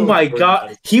 No. Let's just Oh go my with Jordan god.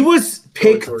 Addison. He was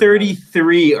pick Jordan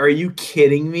 33. Are you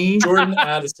kidding me? Jordan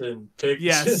Addison. Pick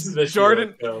Yes, this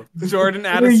Jordan- year. Let's go. Jordan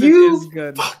Addison you is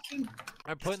good.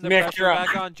 I'm putting the Nick, pressure you're up.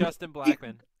 back on Justin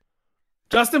Blackman.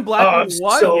 Justin Blackman Oh,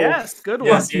 won? so Yes, good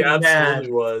Yes, one. he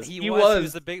absolutely was. He He was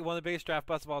was. one of the biggest draft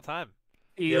busts of all time.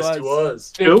 He Yes, he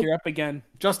was. Jake, Who? you're up again.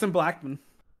 Justin Blackman.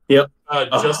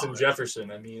 Justin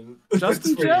Jefferson. I mean, Justin it's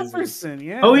pretty easy. Jefferson,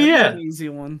 yeah. Oh, that's yeah. an easy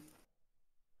one.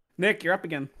 Nick, you're up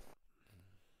again.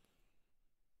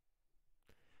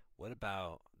 What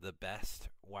about the best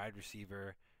wide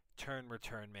receiver,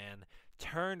 return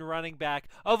man, running back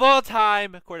of all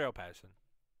time, Cordell Patterson?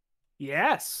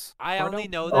 Yes. I Cordell- only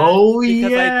know that Oh,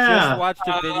 because I yeah. just watched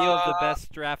a video of the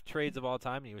best draft trades of all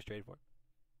time, and he was traded for.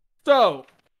 So,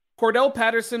 Cordell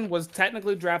Patterson was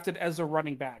technically drafted as a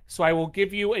running back, so I will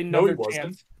give you another wasn't.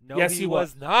 chance. No, Yes, he he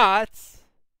was not.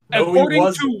 No, According he to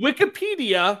wasn't.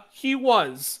 Wikipedia, he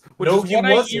was. Which No, is he what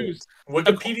wasn't. I used.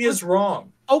 Wikipedia's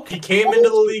wrong. Okay. He came into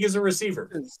the league as a receiver.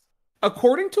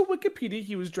 According to Wikipedia,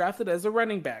 he was drafted as a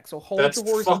running back. So hold That's your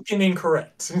horses. fucking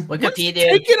incorrect. Wikipedia.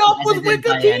 Take it up with edited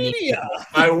by any- Wikipedia.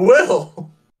 I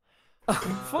will.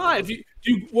 Fine.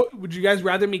 Would you guys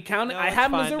rather me count it? No, I it's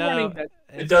have him as fine. a No, running no. back.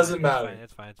 It doesn't It's matter. fine.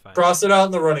 It's fine. It's fine. Cross it out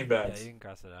in the running Yeah, backs. you can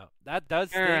cross it out. That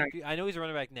does Alright. stink. I know he's a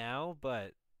running back now,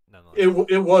 but nonetheless.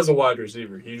 It was a wide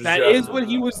receiver. He was That drafted. is what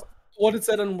he was. What it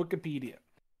said on Wikipedia.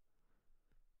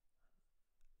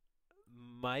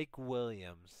 Mike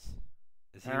Williams.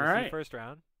 Was he Alright. first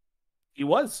round? He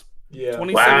was. Yeah.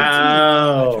 2017.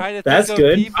 I'm Wow. trying to That's think of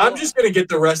good. people- I'm just gonna get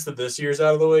the rest of this year's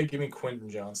out of the way. Give me Quentin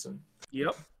Johnson.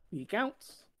 Yep. He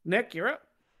counts. Nick, you're up.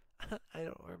 I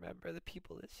don't remember the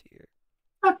people this year.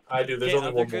 I do. There's Okay,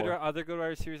 only one more. other good wide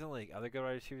receivers in the league.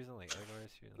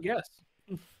 Yes.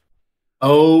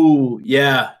 Oh,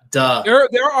 yeah. Duh.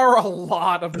 There are a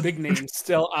lot of big names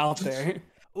still out there.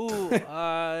 Ooh,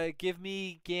 give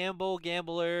me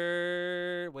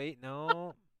Gambler. Wait,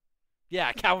 no.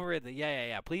 Yeah, Calvin Ridley.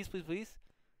 Yeah. Please.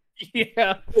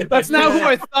 Yeah. That's not who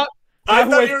I thought. I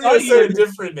who thought you were gonna say a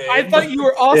different name. I thought you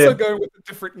were also Yeah. going with a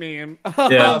different name.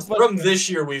 Yeah. But From this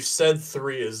year, we've said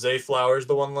 3. Is Zay Flowers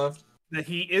the one left? that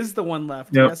he is the one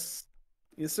left. Yep. Yes.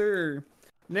 Yes, sir.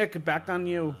 Nick, back on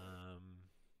you.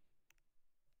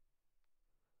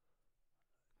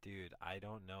 Dude, I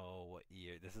don't know what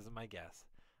year. This is my guess.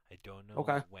 I don't know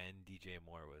Okay. when DJ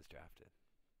Moore was drafted.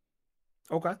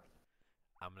 Okay.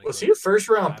 Was he a first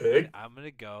round pick? I'm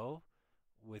gonna go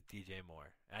with DJ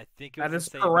Moore. I think That was is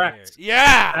the same correct. year.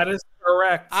 Yeah. That is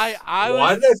correct. I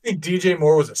Why was. did I think DJ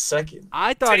Moore was a second?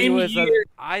 I thought he Same was. year.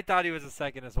 I thought he was a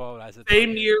second as well. When I said Same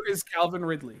third. year as Calvin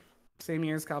Ridley.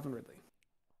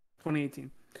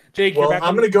 2018. Jake, Well, you're back I'm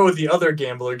on. going to go with the other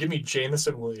gambler. Give me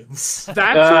Jamison Williams.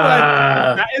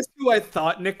 That is who I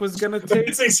thought Nick was gonna take.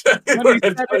 That's exactly When where he I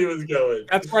said thought he was going.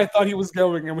 That's where I thought he was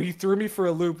going, and he threw me for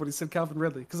a loop when he said Calvin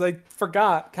Ridley because I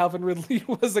forgot Calvin Ridley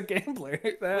was a gambler.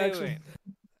 Wait.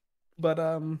 But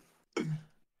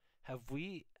Have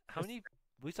we? How many?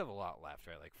 We still have a lot left,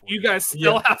 right? Like 40. you guys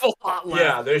still have a lot left.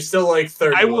 Yeah, there's still like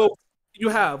 30. I will. left. You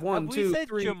have one, Have two, we said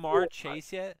three, Jamar four,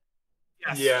 Chase yet?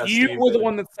 Yes. Yeah, you Steve were the did.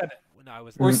 one that said it, No, I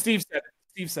was. or Steve said it.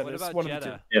 Steve said What it. It's about one of the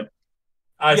two. Jetta?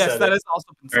 I Yes, said that it. is also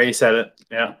been said. Already said it.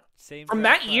 Yeah. Same From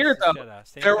draft that class year, as though, Jetta.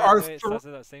 Same there draft are class-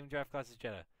 three- same draft class as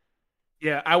Jetta.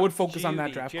 Yeah, I would focus on that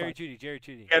Judy, draft. Jerry class.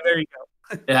 Judy. Yeah, there you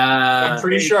go. I'm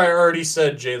pretty sure I already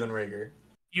said Jalen Rager,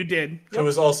 You did. who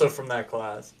was also from that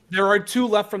class. There are 2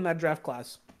 left from that draft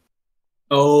class.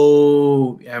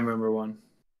 Oh, yeah, I remember one.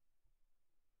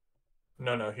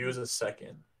 No, he was a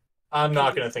second. I'm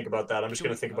not going to think about that. I'm just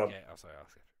going to think about... Okay, I'm sorry.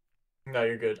 No,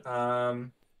 you're good.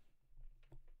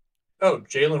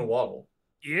 Jalen Waddle.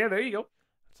 Yeah, there you go.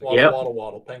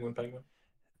 Waddle. Penguin.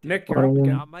 Nick, you're up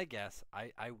again. My guess.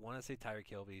 I want to say Tyreek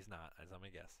Hill, but he's not. That's not my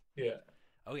guess. Yeah.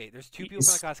 Okay, there's two people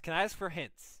from that class. Can I ask for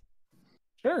hints?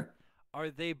 Sure. Are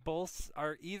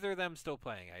either of them still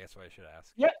playing? I guess what I should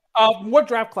ask. Yeah. What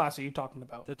draft class are you talking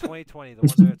about? The 2020, the one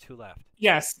that are two left.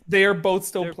 Yes, they are both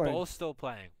still They're playing. both still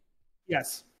playing.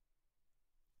 Yes.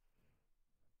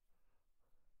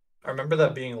 I remember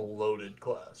that being a loaded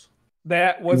class.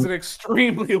 That was an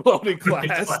extremely loaded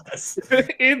class.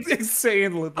 It's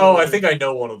insane. I think I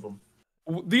know one of them.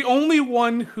 The only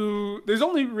one there's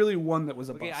only really one that was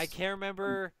a bust. Okay, I can't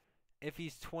remember if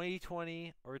he's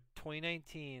 2020 or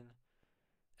 2019.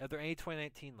 Are there any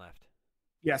 2019 left?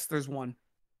 Yes, there's one.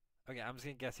 Okay, I'm just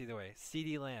gonna guess either way.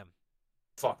 CD Lamb.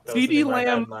 Fuck. CD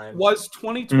Lamb was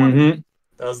 2020. Mm-hmm.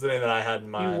 That was the name that I had in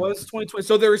mind. He was 2020.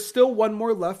 So there is still one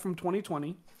more left from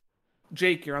 2020.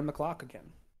 Jake, you're on the clock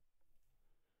again.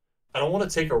 I don't want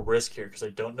to take a risk here because I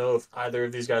don't know if either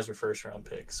of these guys are first round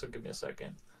picks. So give me a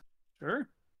second. Sure.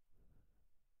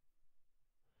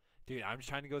 Dude, I'm just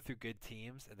trying to go through good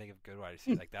teams and think of good wide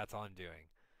receivers. Like that's all I'm doing.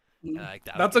 And, like,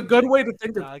 That's a good way to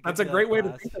think of it. That's a great way to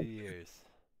think of it. Years.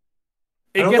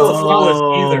 I don't know if it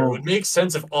was either. It would make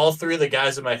sense if all three of the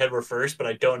guys in my head were first, but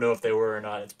I don't know if they were or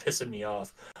not. It's pissing me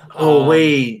off.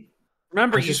 Wait.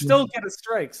 Remember, you still get a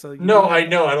strike. So no, I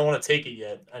know. I don't want to take it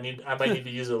yet. I might need to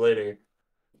use it later.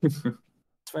 It's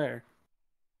fair.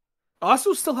 I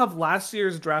also still have last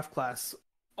year's draft class.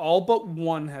 All but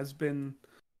one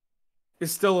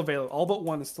is still available. All but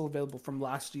one is still available from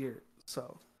last year.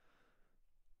 So.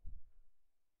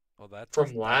 Well, that's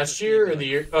from last year or the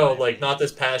year? Oh, like not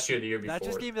this past year, the year before. That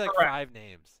just gave me like 5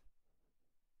 names.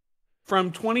 From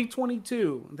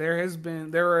 2022, there is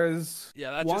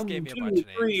that just gave me a bunch of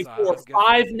names. 3, 4,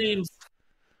 5 names.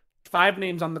 5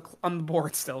 names on the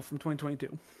board still from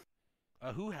 2022.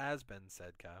 Who has been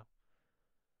said, Kyle?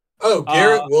 Oh,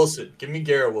 Garrett Wilson. Give me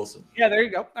Garrett Wilson. Yeah, there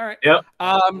you go. All right. Yep.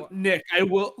 Nick,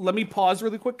 let me pause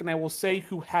really quick, and I will say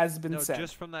who has been said.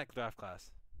 Just from that draft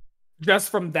class.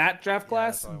 Just from that draft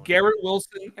class, Garrett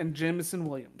Wilson and Jamison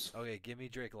Williams. Okay, give me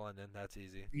Drake London. That's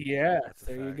easy. Yeah,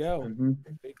 there you go. Mm-hmm.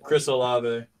 Chris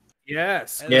Olave.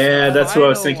 Yes. Yeah, that's what I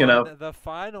was thinking of. The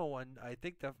final one, I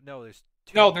think there's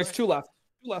 2. No, there's 2 left.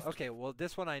 2 left. Okay, well,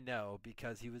 this one I know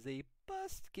because he was a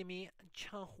bust. Give me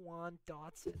Jahan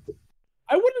Dotson.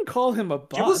 I wouldn't call him a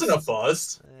bust. He wasn't a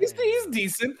bust. He's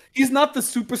decent. He's not the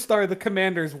superstar the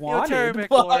Commanders wanted. Terry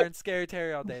McLaurin, Scary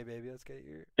Terry all day, baby. Let's get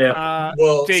your... Yeah.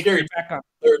 Jake, Scary back on.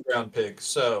 3rd round pick.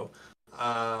 So,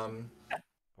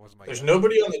 there's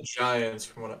nobody on the Giants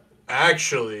from what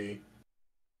actually.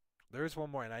 There's one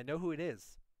more, and I know who it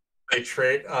is. They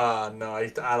trade. No, I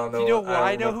don't know. Do you know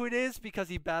why I know who it is? Because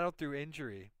he battled through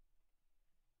injury.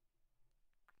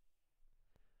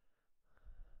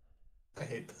 I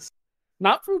hate this.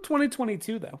 Not from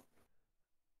 2022 though.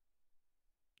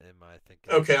 Am I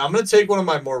thinking? Okay, I'm gonna take one of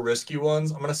my more risky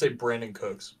ones. I'm gonna say Brandon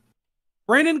Cooks.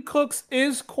 Brandon Cooks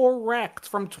is correct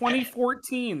from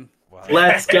 2014. Wow.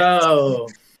 Let's go.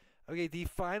 Okay, the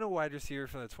final wide receiver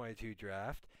from the 22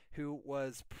 draft, who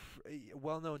was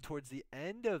well known towards the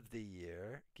end of the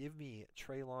year. Give me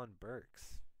Treylon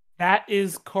Burks. That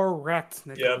is correct,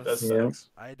 Nicholas. Yeah, that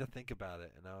sucks. I had to think about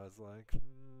it, and I was like,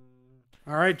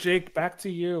 All right, Jake, back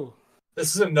to you.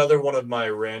 This is another one of my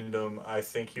random, I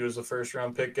think he was the 1st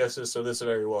round pick guesses, so this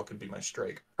very well could be my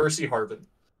strike. Percy Harvin.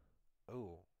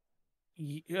 Oh.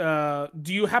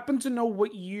 Do you happen to know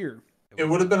what year? It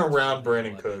would have been around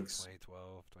Brandon Cooks.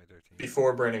 2012, 2013.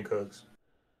 Before Brandon Cooks.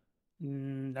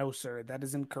 No, sir. That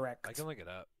is incorrect. I can look it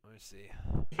up. Let me see.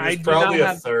 He was probably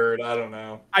a 3rd. I don't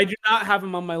know. I do not have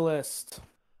him on my list.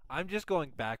 I'm just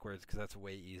going backwards because that's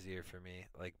way easier for me.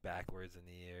 Like backwards in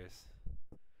the years.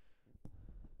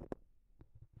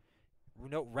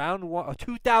 No, round 1,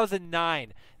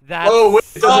 2009. That's wait,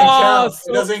 it doesn't count.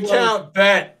 So it doesn't count.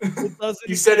 Bet.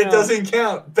 You said count. It doesn't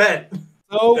count. Bet.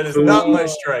 So that is not my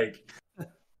strike.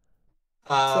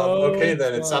 Okay,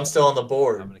 then I'm still on the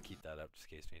board. I'm gonna keep that up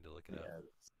just in case we need to look it up.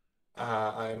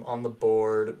 I'm on the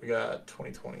board. We got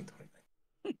 2020.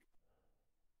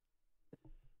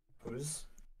 Who's?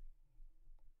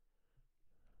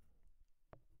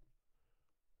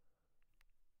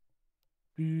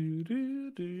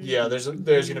 Yeah, there's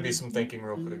gonna be some thinking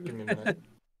real quick. Give me a minute.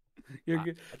 You're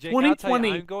good. Jake,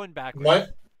 2020. I'm going backwards.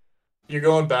 What? You're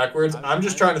going backwards? I'm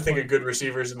just trying to think of good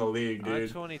receivers in the league, dude. I'm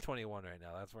 2021 right now.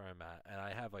 That's where I'm at, and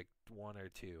I have like 1 or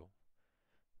 2.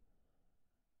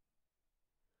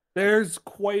 There's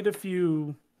quite a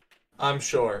few. I'm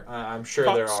sure. I'm sure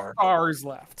there are. Stars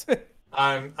left.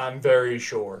 I'm very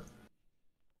sure.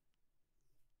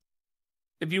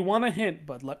 If you want a hint,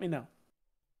 bud, let me know.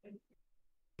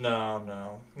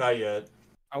 No, not yet.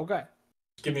 Okay.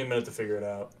 Give me a minute to figure it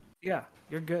out. Yeah,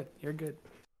 you're good. You're good.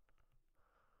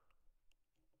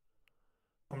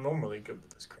 I'm normally good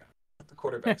with this crap. The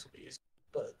quarterbacks will be easy,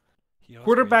 but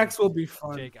Quarterbacks will be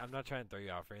fun. Jake, I'm not trying to throw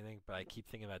you off or anything, but I keep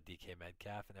thinking about DK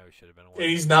Metcalf, and he should have been one.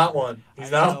 he's not one.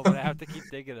 He's not. Know, but I have to keep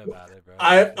thinking about it, bro.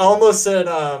 I almost said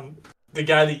the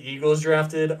guy the Eagles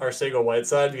drafted,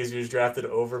 Arcega-Whiteside, because he was drafted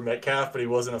over Metcalf, but he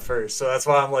wasn't a first. So that's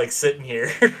why I'm like sitting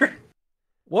here.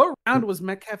 What round was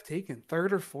Metcalf taken?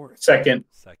 Third or fourth? Second.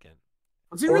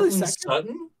 Was he really second?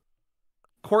 Sutton?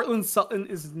 Cortland Sutton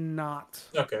is not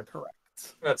Okay. correct.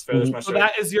 That's fair. That's my So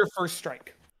strike. that is your first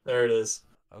strike. There it is.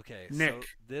 Okay, Nick. so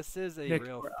this is a Nick,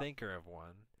 real we're up. thinker of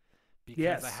one. Because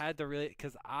Yes. I had to really,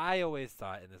 because I always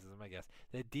thought, and this is my guess,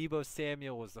 that Deebo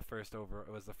Samuel was the first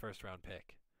round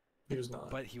pick. He was not.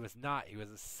 But he was not. He was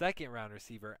a second round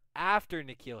receiver after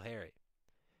N'Keal Harry.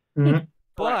 Mhm.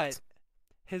 But Correct.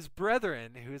 his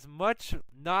brethren, who is much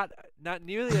not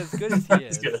nearly as good as he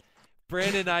He's is, good.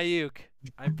 Brandon Ayuk,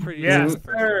 I'm pretty Yes, sure he's the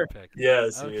first sir. round pick.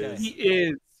 Yes, Okay. he He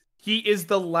is. is. He is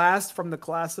the last from the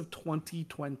class of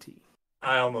 2020.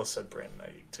 I almost said Brandon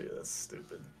Ayuk too. That's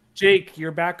stupid. Jake,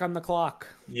 you're back on the clock.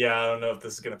 Yeah, I don't know if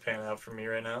this is gonna pan out for me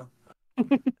right now.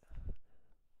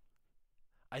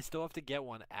 I still have to get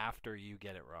one after you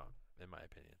get it wrong, in my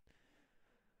opinion.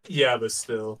 Yeah, but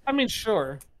still. I mean,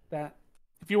 sure. That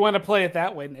if you want to play it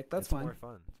that way, Nick, that's It's fine. more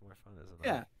fun. It's more fun, isn't it?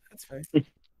 Yeah, that's fair.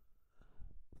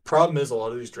 Problem is, a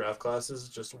lot of these draft classes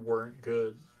just weren't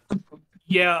good.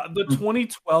 Yeah, the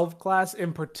 2012 class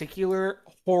in particular,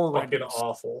 Fucking horrendous.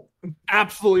 awful.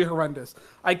 Absolutely horrendous.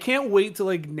 I can't wait to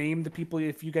like name the people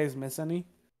if you guys miss any.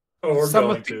 Oh, we're Some of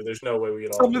going to. There's no way we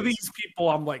get all Some of these people,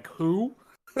 I'm like, who?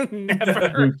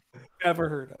 never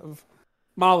heard of.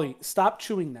 Molly, stop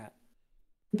chewing that.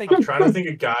 Thank I'm you. trying to think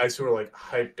of guys who are like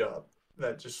hyped up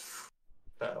that just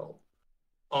fell.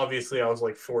 Obviously, I was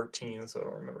like 14, so I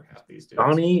don't remember half these dudes.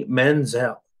 Donnie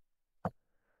Manziel.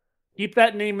 Keep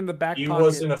that name in the back He pocket.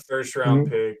 wasn't a first round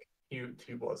pick. He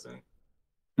wasn't.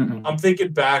 Mm-mm. I'm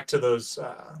thinking back to those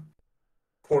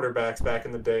quarterbacks back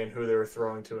in the day and who they were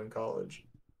throwing to in college.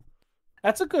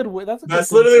 That's a good way. That's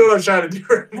Literally what I'm trying to do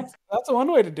right now. That's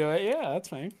one way to do it. Yeah, that's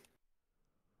fine.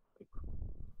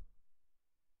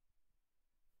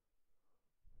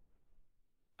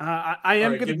 I am All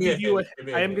right, going to give me a give you hint. Give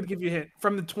me a I am hint. going to give you a hint.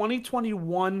 From the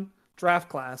 2021 draft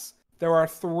class, there are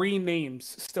 3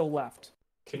 names still left.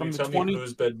 Can From you the tell 20 me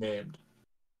who's been named?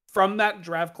 From that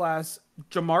draft class,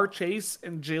 Jamar Chase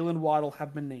and Jalen Waddle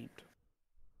have been named.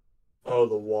 Oh,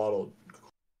 the Waddle.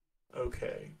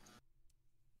 Okay.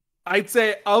 I'd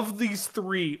say of these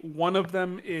 3, one of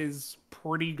them is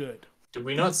pretty good. Did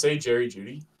we not say Jerry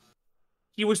Jeudy?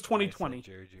 He was I said 2020.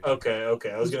 Jerry Judy. Okay.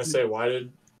 I was going to say, why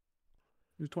did...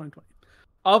 He was 2020.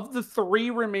 Of the 3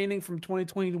 remaining from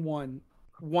 2021,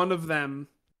 one of them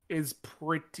is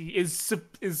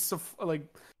like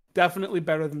definitely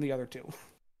better than the other 2.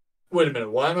 Wait a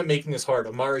minute. Why am I making this hard?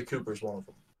 Amari Cooper's one of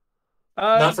them.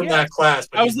 Not from that class,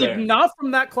 but I was he's like, there. not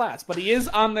from that class, but he is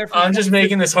on there. I'm just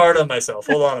making this hard on myself.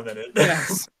 Hold on a minute.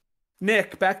 Yes.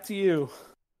 Nick, back to you.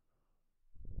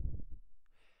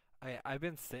 I've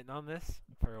been sitting on this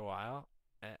for a while,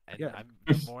 and Yeah.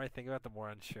 the more I think about it, the more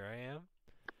unsure I am.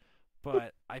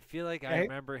 But I feel like I Okay.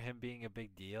 remember him being a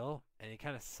big deal, and he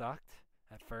kind of sucked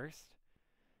at first,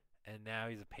 and now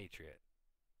he's a Patriot.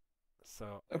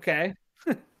 So Okay.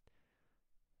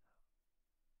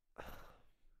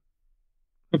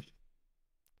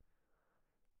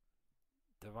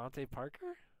 Devontae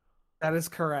Parker? That is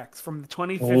correct. From the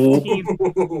 2015,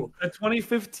 Ooh. the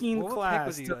 2015 What pick class.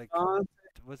 was he, like?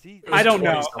 Was he? It was I don't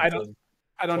know. 20-something.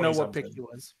 I don't know what pick 20-something. he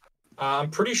was. I'm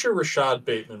pretty sure Rashad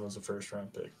Bateman was a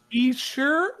first-round pick. He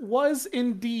sure was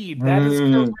indeed. That is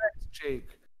correct, Jake.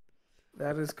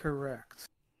 That is correct.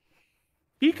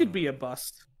 He could be a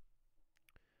bust.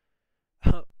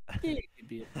 He could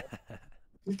be a bust.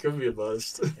 He could be a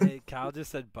bust. Hey, Kyle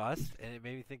just said bust, and it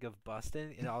made me think of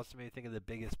busting. It also made me think of the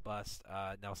biggest bust,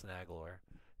 Nelson Aguilar,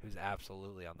 who's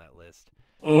absolutely on that list.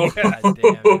 God damn,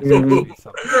 there's gotta be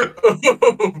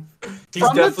something. He's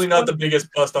From the definitely not the biggest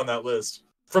bust on that list.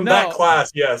 From No. that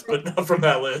class, yes, but not from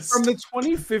that list. From the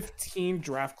 2015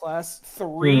 draft class,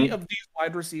 3 of these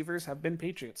wide receivers have been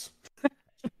Patriots,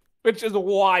 which is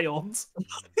wild.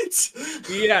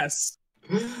 Yes,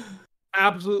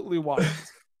 absolutely wild.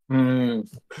 The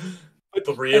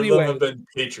 3 of them have been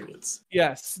Patriots.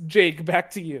 Yes, Jake,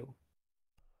 back to you.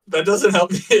 That doesn't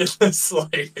help me in the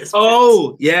slightest.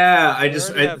 Oh, yeah. I We think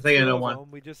already I have know two of one.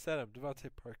 them. We just said them. Devontae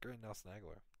Parker and Nelson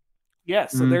Aguilar. Yeah,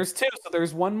 so there's two. So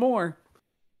there's one more.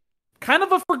 Kind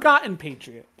of a forgotten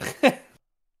Patriot.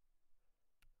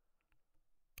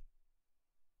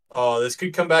 Oh, this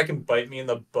could come back and bite me in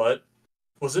the butt.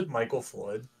 Was it Michael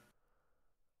Floyd?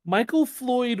 Michael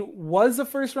Floyd was a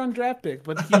first-round draft pick,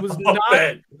 but he was Oh, not.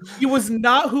 man. He was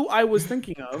not who I was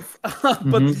thinking of.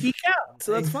 But he counts,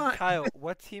 so that's fine. Kyle,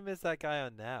 what team is that guy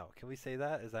on now? Can we say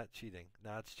that? Is that cheating?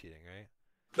 No, it's cheating, right?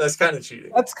 That's kind of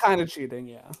cheating. That's kind of cheating,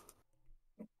 yeah.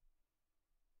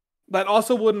 That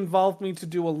also would involve me to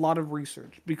do a lot of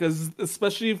research because,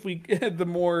 especially if we the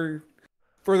more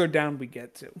further down we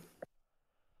get to.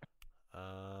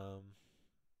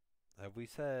 Have we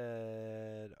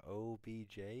said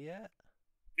OBJ yet?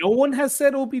 No one has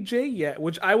said OBJ yet,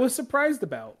 which I was surprised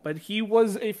about. But he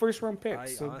was a first-round pick,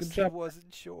 so good honestly job.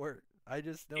 wasn't sure. I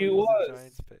just know He he was was. a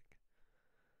Giants pick.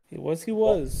 He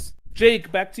was.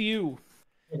 Jake, back to you.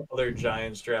 Other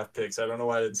Giants draft picks. I don't know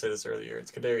why I didn't say this earlier.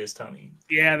 It's Kadarius Toney.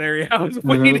 Yeah, there he was. He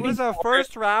Waiting. was a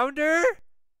first rounder?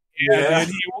 Yeah,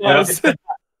 dude, he was.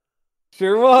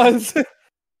 Sure was.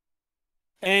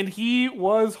 And he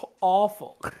was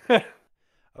awful.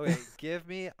 Okay, give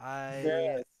me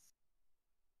Yes.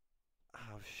 Oh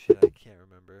shit, I can't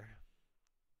remember.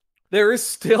 There is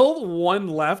still one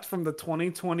left from the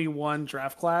 2021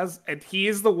 draft class, and he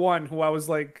is the one who I was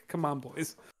like, come on,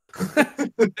 boys.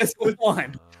 This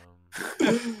one.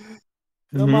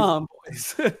 Come on,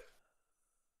 boys.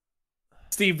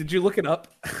 Steve, did you look it up?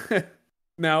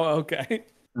 No? Okay.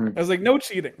 I was like, no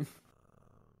cheating.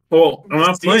 Well, I'm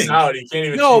not Steve's playing. out. He can't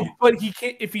even No, cheat. but he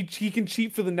can't. If he can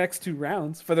cheat for the next two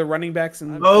rounds for the running backs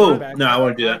and Oh, quarterbacks. no, I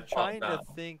won't do I'm that. trying no. to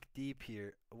think deep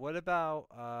here. What about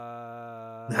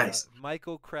Nice.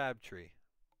 Michael Crabtree?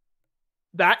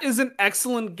 That is an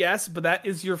excellent guess, but that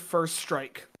is your first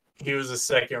strike. He was a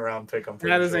second-round pick, I'm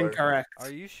pretty That is sure. incorrect.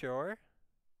 Are you sure?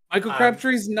 Michael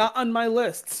Crabtree's not on my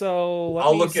list, so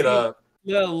I'll look it up.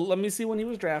 Yeah, let me see when he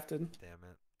was drafted. Damn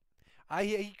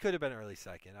it. He could have been early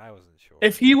second. I wasn't sure.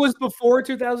 If he was before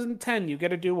 2010, you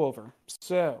get a do-over.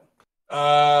 So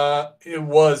It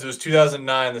was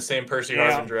 2009, the same Percy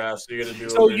Yeah. Harvin draft, so you got to do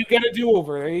so it. you get a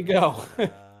do-over. There you go. Uh,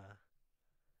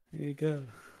 There you go.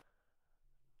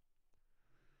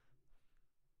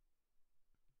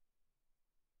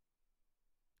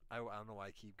 I don't know why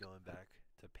I keep going back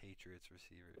to Patriots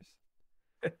receivers.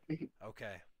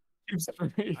 Okay.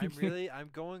 I'm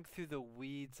going through the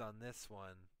weeds on this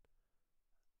one.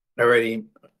 I already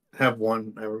have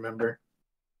one, I remember.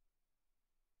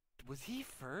 Was he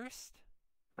first?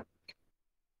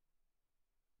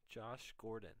 Josh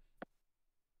Gordon.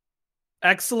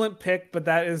 Excellent pick, but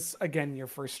that is again your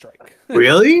first strike.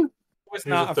 Really? He was He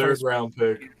not was a third-round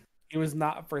pick. He was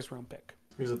not a first-round pick.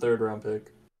 He was a third-round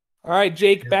pick. All right,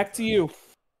 Jake, back to you.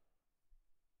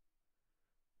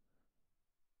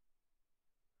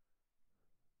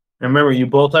 Remember, you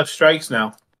both have strikes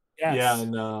now. Yes. Yeah, I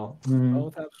know.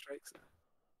 Both have strikes.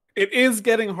 It is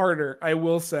getting harder, I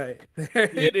will say.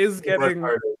 It is getting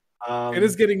it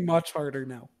is getting much harder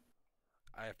now.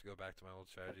 I have to go back to my old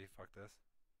strategy. Fuck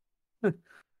this.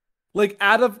 Like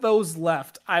out of those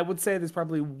left, I would say there's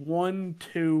probably 1,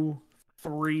 2,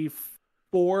 3,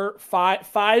 4,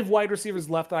 5 wide receivers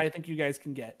left that I think you guys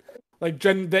can get. Like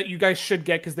that you guys should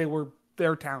get because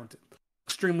they're talented,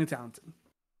 extremely talented.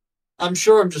 I'm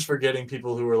sure I'm just forgetting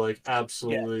people who were like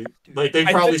absolutely Dude, like they're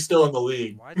probably still in the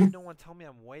league. Why did no one tell me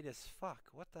I'm white as fuck?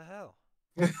 What the hell?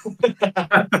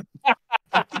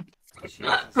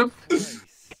 Jesus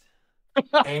Christ.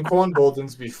 Anquan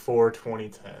Bolden's before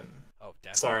 2010. Oh,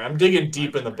 definitely. Sorry, I'm digging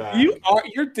deep in the bag.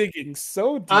 You're digging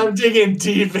so deep. I'm digging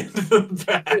deep into the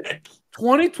bag.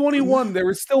 2021, there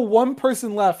was still one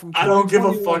person left from I don't give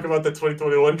a 2021. fuck about the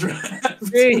 2021 draft.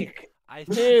 Jake,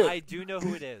 I do know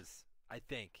who it is. I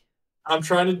think. I'm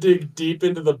trying to dig deep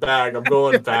into the bag. I'm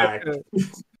going back.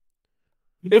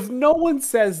 if no one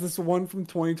says this one from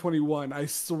 2021, I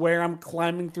swear I'm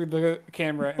climbing through the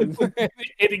camera and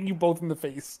hitting you both in the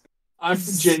face. I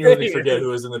genuinely forget who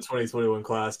was in the 2021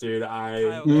 class, dude.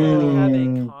 Kyle, we have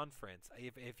a conference.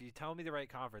 If you tell me the right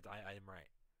conference, I am right.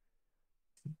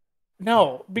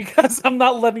 No, because I'm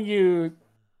not letting you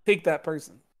take that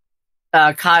person.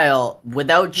 Kyle,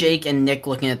 without Jake and Nick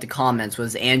looking at the comments,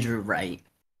 was Andrew right?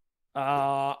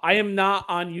 I am not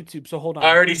on YouTube, so hold on. I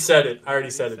already said it. Don't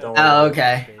worry. Oh,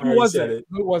 okay. I Who already was said it? it.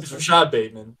 Who was It's it? Rashad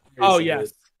Bateman. I Oh already said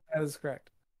yes, that is correct.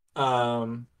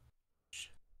 it.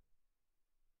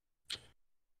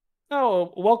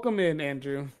 Oh, welcome in,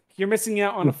 Andrew. You're missing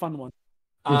out on a fun one.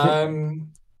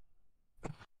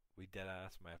 We dead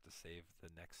ass might have to save the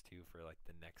next two for like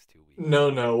the next 2 weeks.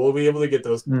 No, we'll be able to get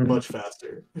those much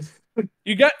faster.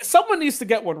 Someone needs to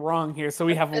get one wrong here, so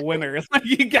we have a winner.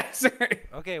 You guys are...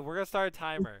 Okay, we're gonna start a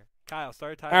timer. Kyle,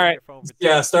 start a timer All on right. your phone.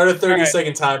 Yeah, start a 30 All right.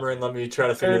 second timer and let me try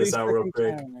to figure this out real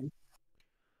quick.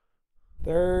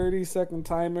 30-second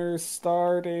timer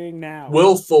starting now.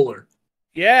 Will Fuller.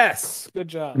 Yes, good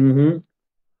job. Mm-hmm.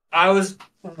 I was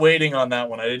waiting on that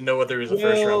one. I didn't know whether he was a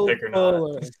first round pick or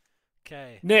not.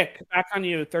 Okay. Nick, back on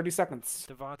you. 30 seconds.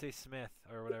 Devontae Smith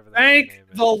or whatever that Thank name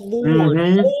the is. Lord.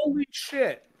 Mhm. Holy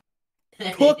shit.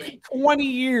 Took 20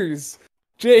 years.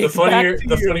 Jake, The funnier back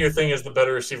to you. funnier thing is the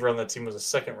better receiver on that team was a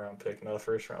second round pick, not a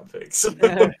first round pick. So,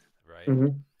 Right.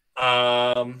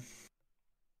 Mm-hmm.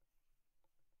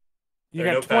 You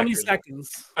There are got no 20 Packers.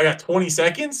 seconds. I got 20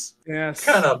 seconds? Yes.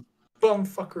 What kind of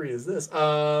bumfuckery is this?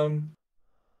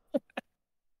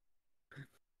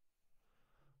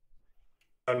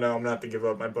 Oh no, I'm gonna have to give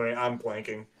up my brain. I'm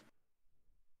blanking.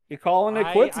 You calling it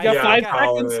quits? You got Yeah, 5 I'm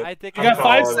calling seconds. it. I think You I'm got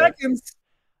 5 calling it. seconds.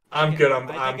 I'm good. I'm I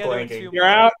think I know blanking. two You're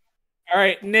out. All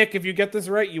right, Nick, if you get this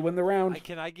right, you win the round.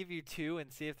 Can I give you 2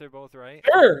 and see if they're both right?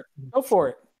 Sure. Go for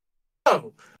it.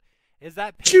 Oh, Is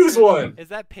that choose Patriots- one. Is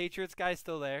that Patriots guy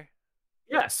still there?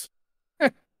 Yes.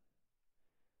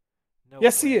 No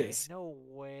Yes, he way. is. No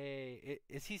way.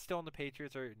 Is he still in the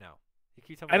Patriots or no? You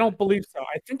keep telling I me don't that. believe so.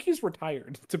 I think he's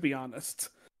retired, to be honest.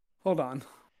 Hold on.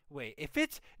 Wait, if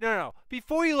it's no.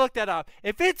 Before you look that up,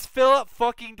 if it's Philip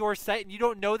fucking Dorsett and you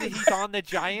don't know that he's on the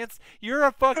Giants, you're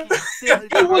a fucking silly.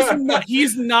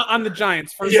 He's not on the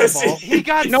Giants, first Yes, of all. He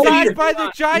got No, signed he's by the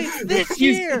not. Giants this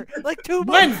He's- year, like 2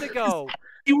 When? months ago.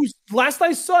 He was last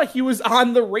I saw. He was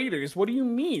on the Raiders. What do you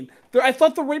mean? I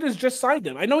thought the Raiders just signed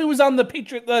him. I know he was on the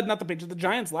the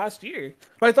Giants last year,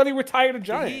 but I thought he retired a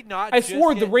Giant. he not I just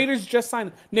swore the get- Raiders just signed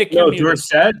him. Nick, No, you're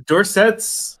muted.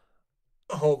 Dorsett's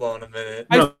Hold on a minute.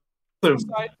 no, is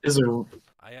a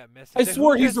I missed. I So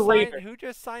swore who he's just a Raider. Who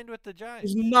just signed with the It's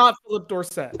Giants? not Philip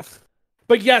Dorsett.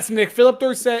 But yes, Nick, Philip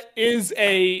Dorsett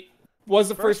was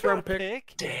a first round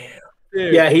pick. Damn.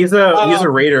 Dude. yeah. He's a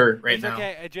Raider right It's now.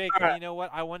 okay, Jake. Alright. You know what?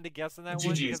 I wanted to guess on that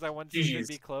one GG's. because I wanted to see if it'd GG's.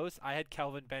 be close. I had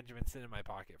Kelvin Benjamin sitting in my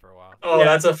pocket for a while. Oh, Yeah.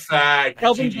 that's a fact.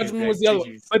 Kelvin GG's, Benjamin Nick, was the other one.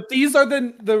 GG's. But these are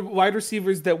the wide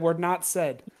receivers that were not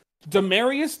said.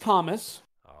 Demarius Thomas,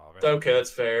 Oh, Okay, that's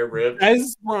fair. Rip.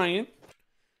 Dez Bryant.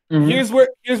 Mhm.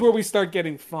 Here's where we start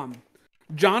getting fun.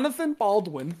 Jonathan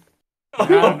Baldwin, I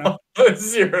don't know.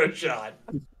 Zero shot.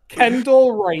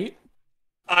 Kendall Wright,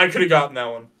 I could have gotten that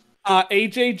one.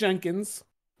 AJ Jenkins.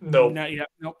 Nope.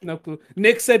 No clue.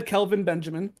 Nick said Kelvin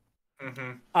Benjamin.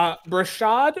 Mm-hmm.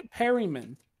 Brashad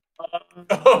Perryman.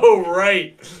 Oh,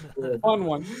 right. Fun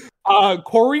one.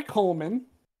 Corey Coleman.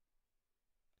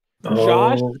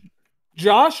 Oh.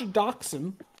 Josh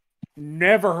Doxson.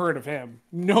 Never heard of him.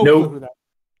 No Nope. clue who that.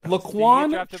 Did he get Laquan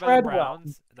drafted by the Treadwell.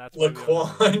 Browns? That's why we don't know.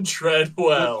 Laquan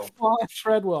Treadwell. Laquan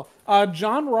Treadwell.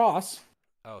 John Ross.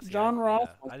 Oh, see, John Ross.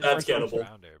 I didn't That's know he was a gettable.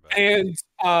 first-rounder, but- And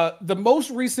the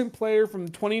most recent player from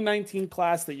the 2019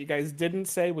 class that you guys didn't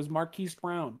say was Marquise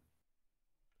Brown.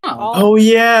 Oh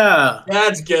yeah.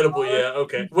 That's gettable, yeah.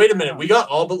 Okay. Wait a minute. We got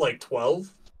all but like 12?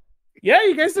 Yeah,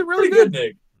 you guys did really Pretty good. good,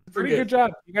 Nick. Pretty good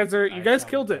job. You guys I had Kelvin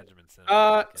killed it. Benjamin sitting in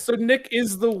my pocket. So Nick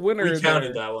is the winner. We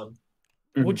counted there. that one.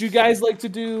 Would you guys like to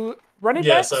do running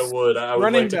Yes, backs? I would. I would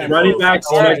Running like to do backs. Running both. backs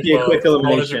I wanna might do be a quick both. I wanna do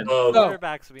elimination. both. No.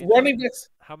 Quarterbacks would be Running backs.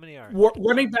 How many are?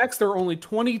 Running backs. There are only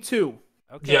 22.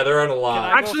 Okay. Yeah, there aren't a Can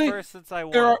lot. I Actually, go first since I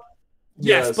won? There are.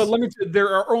 Yes, Yes. but let me. There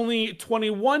are only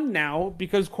 21 now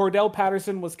because Cordell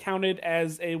Patterson was counted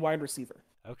as a wide receiver.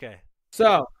 Okay.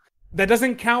 So that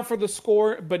doesn't count for the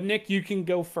score. But Nick, you can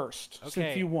go first since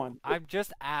Okay. you won. I'm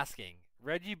just asking.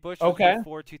 Reggie Bush was Okay.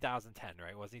 before 2010,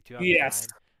 right? Wasn't he 2009? Yes.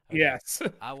 Okay. Yes.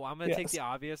 I'm going to take Yes. the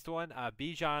obvious one.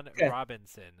 Bijan Okay.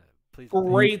 Robinson. Please.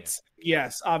 continue. Great.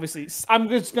 Yes, obviously. I'm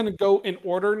just gonna go in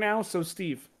order now. So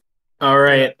Steve. All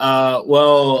right.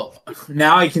 Well,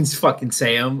 now I can fucking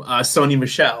say him. Sony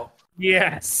Michelle.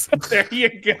 Yes. There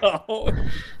you go. Talking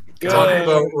Good.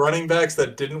 about running backs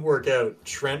that didn't work out.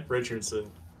 Trent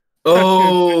Richardson.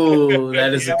 Oh,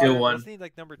 that is a good one. Wasn't he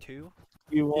like number 2?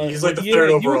 You won. He's like the Yeah, third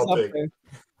he was overall up pick. there.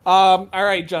 All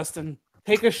right, Justin.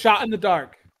 Take a shot in the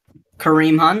dark.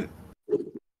 Kareem Hunt.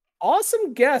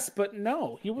 Awesome guess, but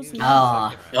no, he was He was not. Ah.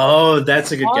 second round. Oh,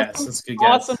 that's a good guess. That's a good guess.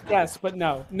 Awesome guess, but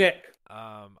no. Nick.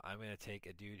 I'm going to take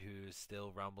a dude who's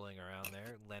still rumbling around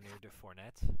there, Leonard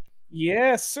Fournette.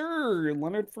 Yes, sir.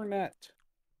 Leonard Fournette.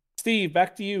 Steve,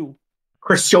 back to you.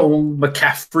 Christian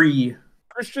McCaffrey.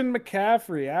 Christian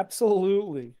McCaffrey,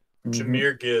 absolutely.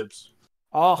 Jameer Gibbs.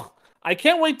 Oh, I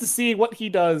can't wait to see what he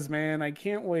does, man. I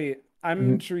can't wait. I'm Mhm.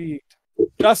 intrigued.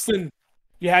 Justin,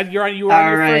 you were on your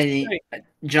first Alrighty. pick.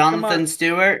 Jonathan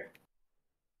Stewart.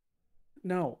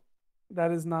 No,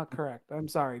 that is not correct. I'm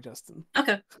sorry, Justin.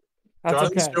 Okay. That's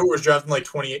Jonathan okay. Stewart was drafted in like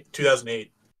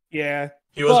 2008. Yeah.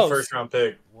 He was Close. a first round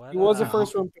pick. He was a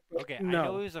first round pick. Okay, No. I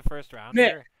know he was a first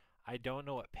rounder. I don't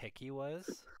know what pick he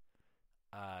was.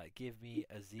 Give me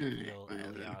Ezekiel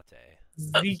Elliott.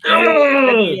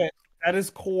 Ezekiel. That is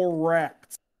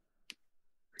correct.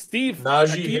 Steve,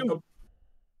 Najee.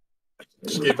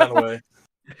 Just gave that away.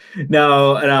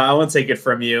 No, I won't take it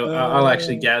from you. I'll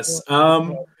actually guess.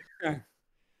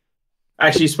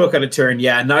 Actually, you spoke out of turn.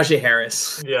 Yeah, Najee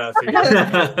Harris. Yeah, I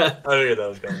figured that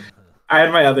was going. I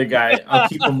had my other guy. I'll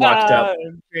keep him locked up.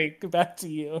 Great. Back to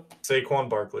you. Saquon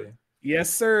Barkley. Yes,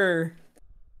 sir.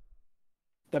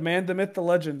 The man, the myth, the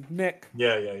legend, Nick.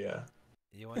 Yeah.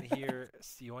 You want to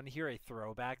hear a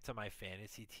throwback to my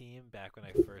fantasy team back when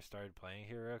I first started playing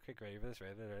here real quick? Ready for this?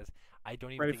 I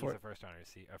don't even think he's a first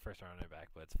rounder back,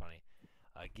 but it's funny.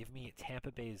 Give me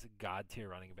Tampa Bay's god tier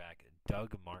running back,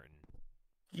 Doug Martin.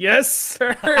 Yes,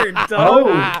 sir.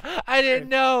 I didn't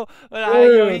know, but I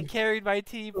know he carried my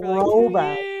team for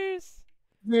like 2 years.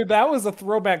 Dude, that was a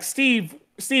throwback. Steve,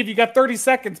 you got 30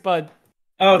 seconds, bud.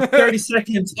 Oh, 30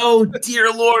 seconds. Oh,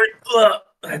 dear Lord. Ugh.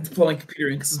 I had to pull my computer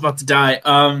in because it's about to die.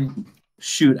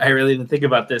 Shoot, I really didn't think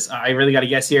about this. I really got to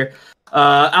guess here.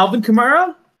 Alvin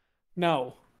Kamara?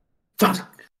 No.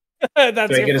 Fuck.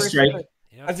 That's Do I get a strike?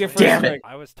 That's your first Damn strike. it.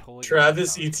 I was totally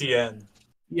Travis Etienne.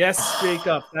 Yes,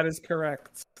 Jacob. That is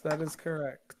correct.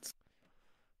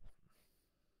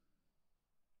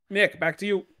 Nick, back to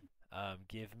you.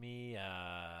 Give me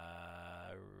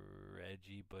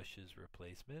Reggie Bush's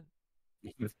replacement.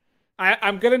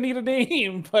 I'm gonna need a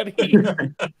name, buddy.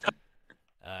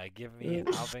 Give me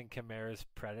Alvin Kamara's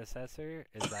predecessor.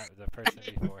 Is that the person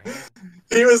before him?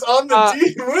 He was on the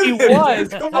team with He him. was.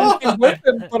 Come I'm on. with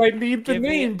him, but I need the Give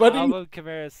name, me buddy. Alvin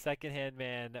Kamara's second-hand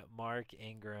man, Mark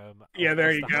Ingram. Yeah,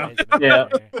 there you almost go. the Yeah.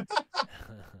 Heisman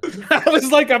winner. I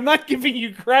was like, I'm not giving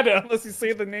you credit unless you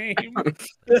say the name.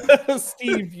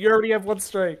 Steve, you already have one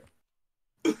strike.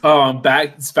 Oh, I'm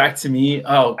back. It's back to me.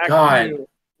 Oh, Back to God. you.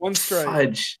 One strike.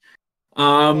 Fudge.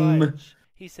 Fudge.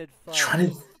 He said fudge.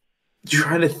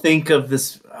 Trying to think of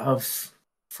a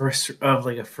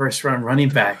first round running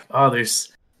back. Oh, this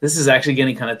is actually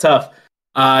getting kind of tough.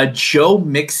 Joe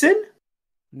Mixon?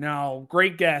 No,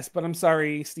 great guess, but I'm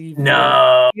sorry, Steve.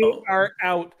 No. You are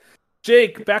out.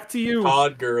 Jake, back to you.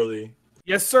 Todd Gurley.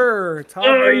 Yes, sir. Todd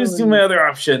Oh, Gurley. you see my other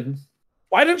option.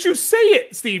 Why didn't you say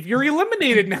it, Steve? You're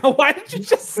eliminated now. Why didn't you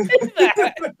just say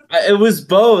that? It was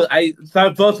both. I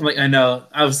thought both. I'm like, I know.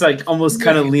 I was like almost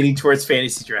kind of leaning towards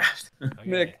fantasy draft. Okay.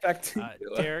 Nick, back to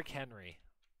you. Derrick Henry.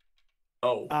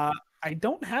 Oh. I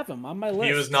don't have him on my list.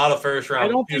 He was not a first round. I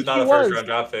don't He was think not he a first was. round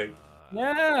draft pick.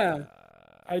 Yeah.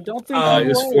 I don't think He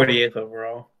was 48th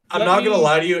overall. I'm not gonna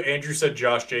lie to you. Andrew said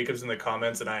Josh Jacobs in the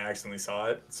comments, and I accidentally saw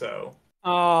it. So.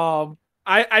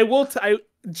 I will.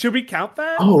 Should we count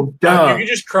that? Oh, duh. You can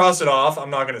just cross it off. I'm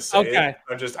not gonna say Okay. it.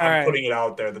 All I'm right. putting it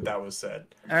out there that was said.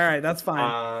 All right, that's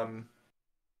fine.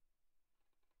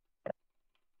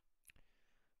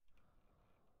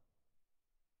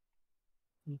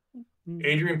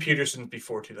 Adrian Peterson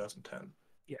before 2010.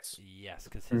 Yes. Yes,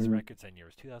 because his record tenure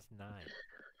was 2009.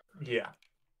 Yeah.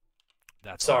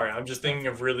 That's Sorry, all. I'm just thinking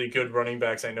of really good running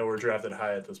backs I know were drafted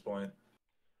high at this point.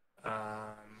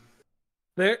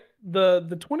 The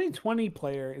 2020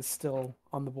 player is still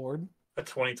on the board. A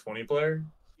 2020 player?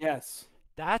 Yes.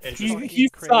 That's Interesting. fucking He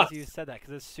crazy sucks. you said that,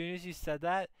 because as soon as you said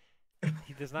that,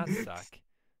 he does not suck.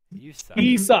 You suck.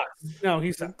 He sucks. No,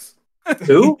 he sucks.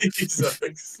 Who? He sucks.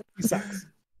 He sucks.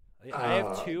 I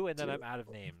have two, and then I'm out of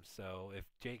names. So if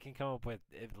Jake can come up with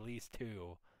at least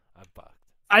two, I'm fucked.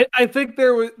 I think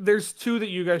there's two that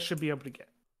you guys should be able to get.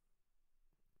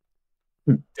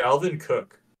 Dalvin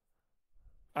Cook.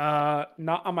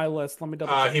 Not on my list. Let me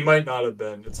double check. He might not have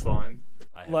been. It's fine.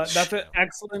 That's an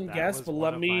excellent That guess, was but one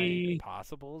let of me my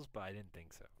possibles, but I didn't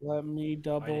think so. let me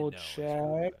double know it was check.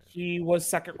 really He was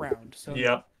second round. So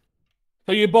Yep.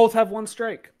 So you both have one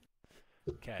strike.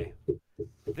 Okay.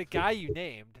 The guy you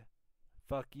named,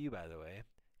 fuck you, by the way,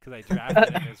 because I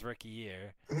drafted him his rookie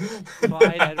year.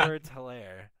 Clyde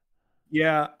Edwards-Helaire.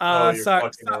 Yeah. You're Sorry,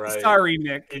 fucking right. sorry,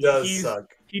 Nick. He does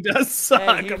suck. He does suck.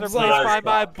 Hey, he's I'm replaced sorry. by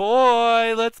my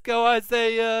boy. Let's go,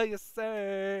 Isaiah. Yes,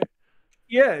 sir.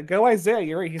 Yeah, go Isaiah.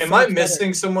 You're right. He's Am so I much better.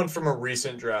 missing someone from a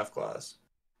recent draft class?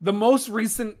 The most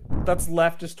recent that's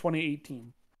left is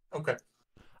 2018. Okay.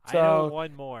 I know So-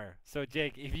 one more. So,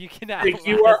 Jake, if you can Jake,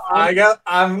 you are outlast-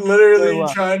 on- I'm literally Very well.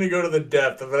 trying to go to the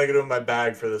depth. I'm gonna go to my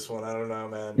bag for this one. I don't know,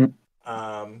 man.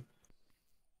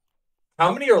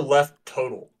 How many are left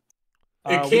total?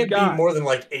 It we can't be got- more than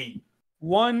like 8.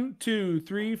 1, 2,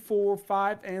 3, 4,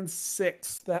 5, and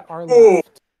 6 that are Ooh.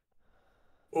 left.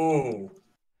 Ooh.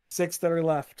 6 that are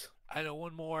left. I know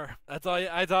one more. That's all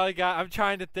I got. I'm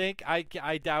trying to think. I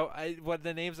doubt. What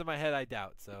the names in my head, I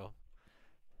doubt. So.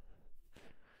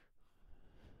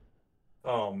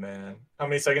 Oh man, how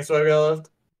many seconds do I got left?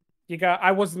 You got.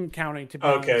 I wasn't counting to be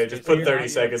Okay, honest. just So put 30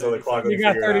 seconds on the clock. You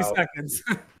got 30 seconds.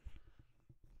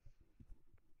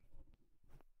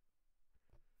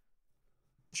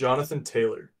 Jonathan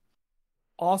Taylor.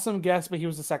 Awesome guess, but he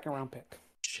was a second round pick.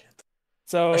 Shit.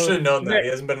 So I should have known that. Nick, He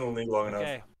hasn't been in the league long enough.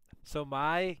 Okay, so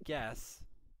my guess,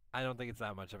 I don't think it's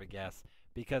that much of a guess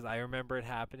because I remember it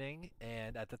happening,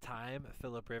 and at the time,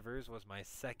 Phillip Rivers was my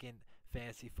second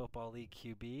fantasy football league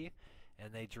QB,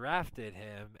 and they drafted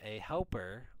him a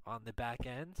helper on the back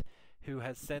end, who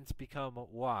has since become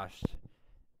washed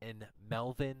in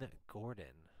Melvin Gordon.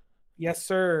 Yes,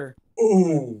 sir.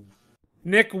 Ooh.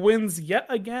 Nick wins yet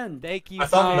again. Thank you. I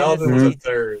thought fantasy Melvin was a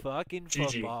third. Fucking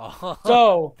GG. football.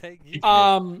 So, Thank you.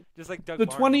 Just like Doug the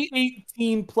Martin.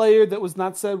 2018 player that was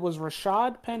not said was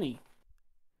Rashad Penny.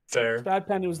 Fair. Rashad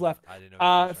Penny was left. I didn't know.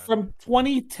 it was Rashad. From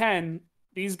 2010,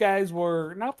 these guys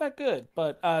were not that good,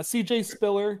 but CJ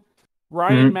Spiller,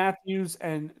 Ryan Matthews,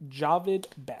 and Javid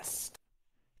Best.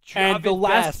 And the Javid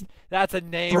last- Best. That's a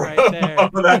name right there.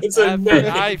 That's a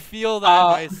name. I feel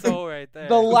that in my soul right there.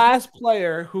 The last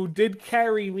player who did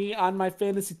carry me on my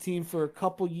fantasy team for a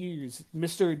couple years,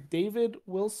 Mr. David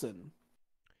Wilson.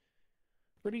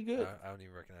 Pretty good. I don't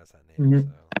even recognize that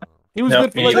name. So, He was No,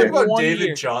 good for me like Talk either. about 1 David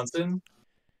year. Johnson.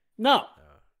 No.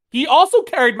 He also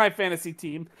carried my fantasy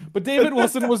team, but David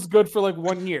Wilson was good for like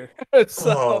 1 year.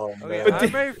 So, Oh, okay, man.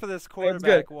 I'm ready for this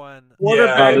quarterback one.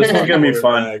 Quarterback. This one's gonna be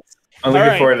fun. Quarterback. I'm looking All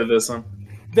right. forward to this one.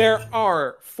 there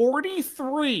are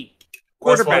 43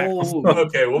 That's fine. quarterbacks.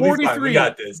 Okay, we'll be fine. We 43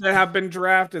 got this. that have been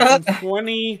drafted since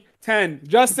 2010.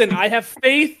 Justin, I have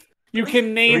faith. You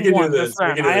can name We can do one this. this We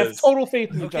round. can do I have this. total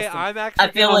faith in you, Okay, Justin. I'm actually.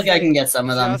 I feel like I can get some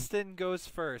of them. Justin goes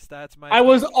first. That's my. I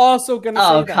was pick. also going to say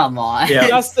Oh, that. come on. Yeah.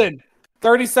 Justin,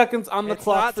 30 seconds on the It's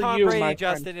clock not for Tom you, Brady, my friend.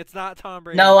 Justin. It's not Tom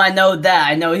Brady. No, I know that.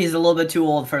 I know he's a little bit too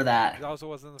old for that. He also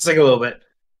wasn't. It's like a little bit.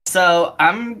 So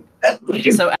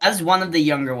as one of the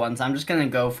younger ones, I'm just gonna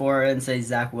go for it and say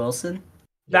Zach Wilson.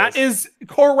 That Yes. is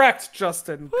correct,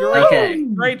 Justin. Great, Okay.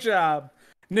 great job.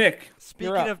 Nick, Speaking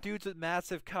you're up. of dudes with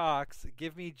massive cocks,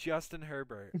 give me Justin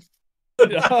Herbert.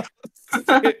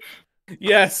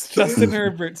 Yes, Justin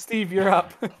Herbert. Steve, you're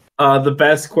up. The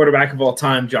best quarterback of all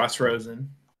time, Josh Rosen.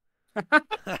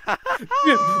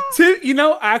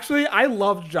 Actually, I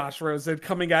loved Josh Rosen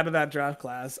coming out of that draft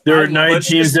class. There I are 9 let's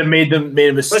teams just- that made a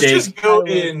Let's mistake. just go I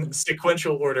in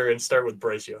sequential order and start with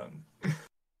Bryce Young.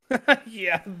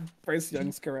 Yeah, Bryce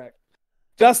Young's correct.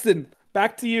 Justin,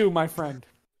 back to you, my friend.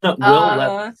 Will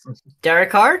Levis. Derek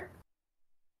Carr?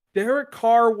 Derek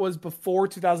Carr was before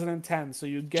 2010, so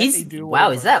you get a do.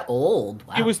 Wow, is that old?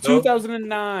 Wow. He was Nope.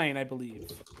 2009, I believe.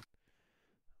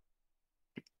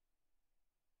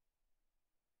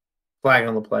 Flag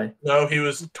on the play. No, he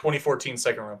was 2014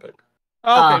 second round pick.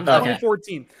 Oh, okay, it was okay.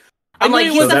 2014. I'm I like,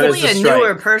 knew he he's So that definitely is a a strike.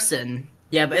 newer person.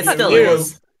 Yeah, but it Yeah, still he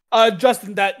is.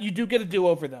 Justin, that you do get a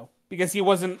do-over though, because he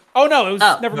wasn't. Oh no, it was.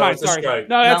 Oh. Never No, mind. it's a Sorry. strike.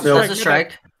 No, that's No, a it's a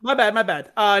strike. strike. My bad. My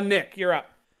bad. Nick, you're up.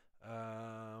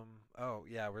 Oh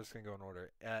yeah, we're just gonna go in order.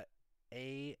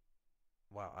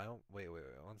 Wow, I don't. Wait.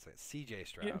 I want to say C.J.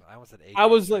 Stroud. Yeah. I almost said AJ I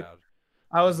was Stroud. like-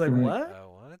 I was like, Mhm. what?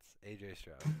 What? AJ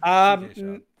Stroud. CJ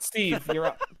Stroud. Steve, you're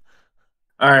up.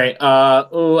 All right.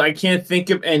 I can't think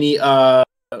of any. A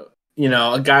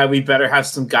guy we better have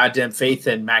some goddamn faith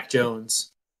in. Mac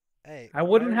Jones. Hey, I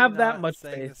wouldn't why are have we that not much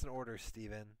saying faith. this in order,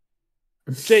 Steven?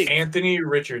 Jake, Anthony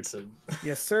Richardson.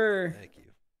 yes sir. Thank you.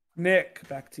 Nick,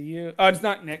 back to you. Oh, it's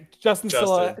not Nick. Justin's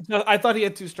still. I thought he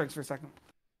had 2 strikes for a second.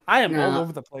 I am all No.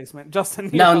 over the place, man. Justin,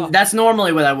 No, you're up. that's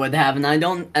normally what I would have, and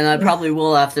I probably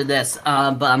will after this.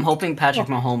 But I'm hoping Patrick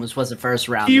Mahomes was the first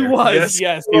rounder. He was.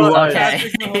 Yes, he was.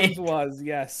 Patrick Mahomes was.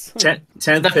 Yes.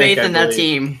 10th The pick, faith I in that believe.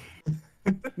 team.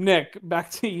 Nick,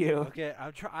 back to you. Okay,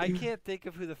 I can't think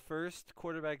of who the first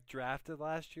quarterback drafted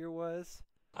last year was.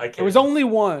 I can't. There was only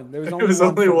one. There was It only was one.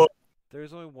 only one. There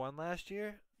was only one last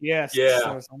year. Yes. Yeah.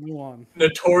 There was only one.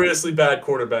 Notoriously bad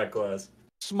quarterback class.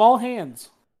 Small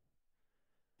hands.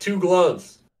 2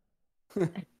 gloves.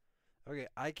 Okay,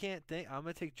 I can't think. I'm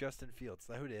gonna take Justin Fields. Is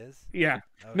that who it is? Yeah.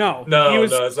 Okay. No. No, He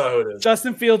was, no, that's not who it is.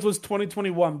 Justin Fields was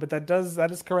 2021, but that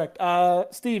is correct.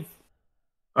 Steve.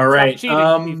 All right. cheating,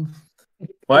 Steve. You're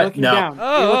What? looking No. down. You're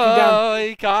looking down. Oh,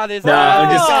 he caught his No, ass.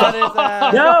 I'm just- He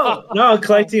caught his ass. No,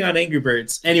 collecting on Angry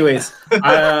Birds. Anyways,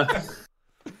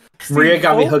 Maria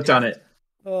got me hooked on it.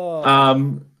 Oh.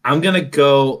 I'm gonna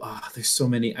go. Oh, there's so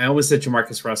many. I almost said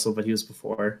Jamarcus Russell, but he was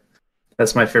before.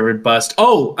 That's my favorite bust.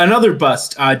 Oh, another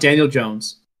bust. Daniel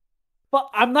Jones. But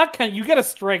I'm not kind. You get a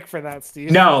strike for that, Steve.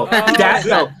 No, that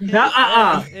no.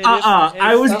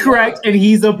 I was correct, and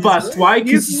he's a bust. Why?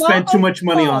 Because he spent too much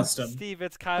money on him. Steve,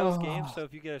 it's Kyle's game, so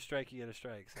if you get a strike, you get a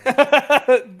strike.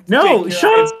 So. No,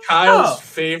 shut up. It's Kyle's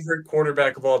favorite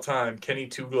quarterback of all time, Kenny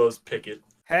Two Gloves Pickett.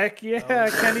 Heck yeah,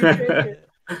 Kenny Pickett.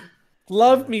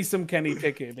 Love me some Kenny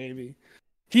Pickett, baby.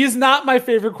 He is not my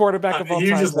favorite quarterback of all time.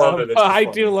 You just love it. I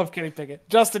do love Kenny Pickett.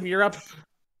 Justin, you're up.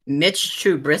 Mitch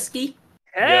Trubisky?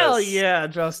 Hell yeah,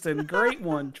 Justin. Great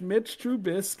one. Mitch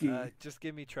Trubisky. Just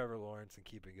give me Trevor Lawrence and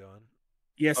keep it going.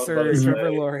 Yes, sir.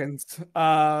 Trevor Lawrence.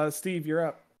 Steve, you're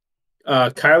up.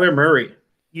 Kyler Murray.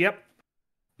 Yep.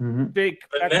 Mm-hmm. Big.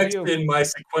 The next in my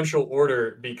sequential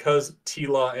order, because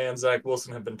T-Law and Zach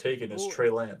Wilson have been taken, is Trey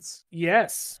Lance.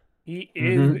 Yes, he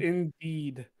is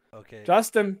indeed. Okay.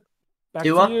 Justin, back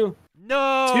Tua? to you.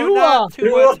 No, Tua. not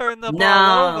Tua turned the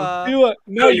ball over. Tua.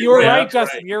 No, you were right,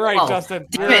 Justin. You're right, Justin.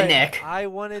 Damn it, Nick. I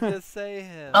wanted to say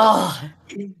him. Oh.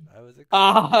 I was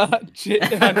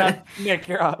Nick,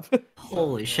 you're up.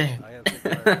 Holy shit. I gotta think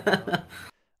about it now.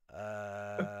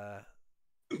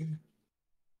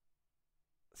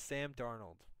 Sam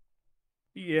Darnold.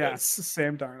 Yes,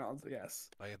 Sam Darnold.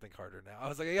 Yes. I gotta think harder now. I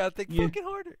was like, I gotta think fucking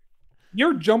harder.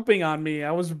 You're jumping on me.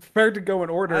 I was prepared to go in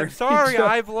order. I'm sorry,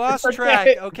 I've lost track.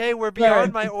 Okay, we're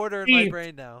beyond my order in my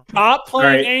brain now. Stop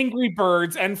playing Angry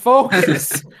Birds and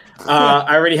focus.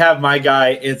 I already have my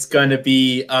guy. It's gonna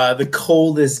be the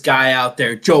coldest guy out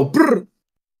there, Joe Burr.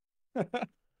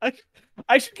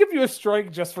 I should give you a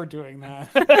strike just for doing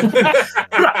that.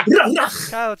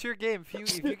 Kyle, it's your game. If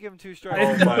you give him 2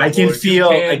 strikes, I can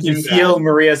feel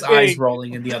Maria's eyes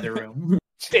rolling in the other room.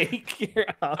 Jake, you're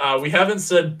up. We haven't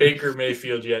said Baker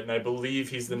Mayfield yet, and I believe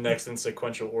he's the next in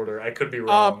sequential order. I could be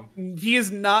wrong. He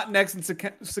is not next in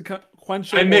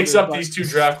sequential. I mix up these 2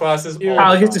 draft classes.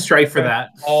 I'll get to strike for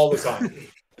that all the time.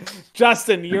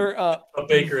 Justin, you're up. A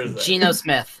Baker is there. Geno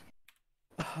Smith.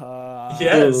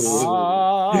 Yes.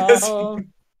 Yes.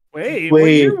 Wait, what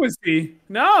year was he?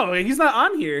 No, he's not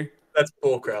on here. That's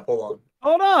bullcrap.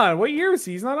 Hold on. What year is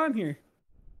he? He's not on here.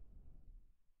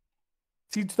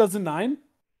 Is he 2009?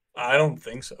 I don't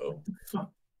think so.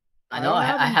 I know. I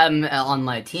had him on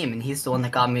my team, and he's the one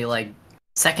that got me like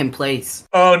second place.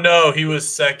 Oh no, he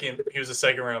was second. He was a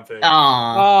second round pick.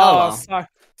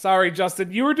 Sorry,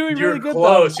 Justin. You were doing really good.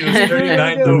 Close. He was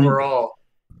 39th overall.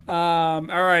 All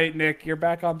right, Nick, you're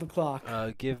back on the clock.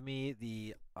 Give me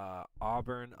the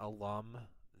Auburn alum,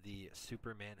 the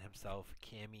Superman himself,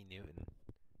 Cammy Newton.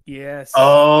 Yes.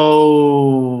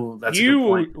 Oh, that's a good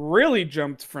point. Really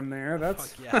jumped from there.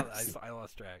 That's yeah. I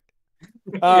lost track.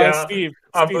 Steve.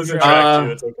 I'm losing track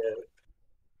too. It's okay.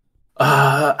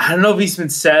 I don't know if he's been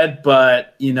said,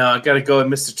 but I got to go with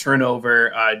Mr.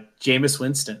 Turnover, Jameis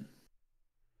Winston.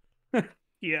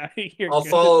 Yeah, I'll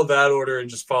follow that order and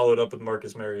just follow it up with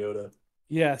Marcus Mariota.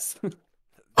 Yes.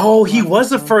 Oh, he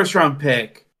was a first-round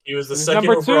pick. He was the second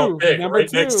overall pick,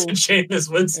 right next to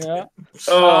Jameis Winston. Yeah.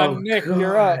 Oh, Nick, God.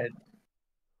 you're up.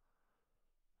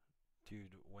 Dude,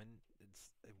 when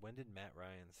did Matt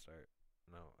Ryan start?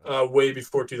 No. Way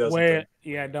before 2010.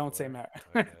 Yeah, don't say Matt.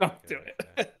 Don't do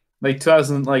it. Like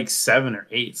 2007 or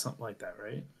 8, something like that,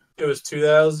 right? It was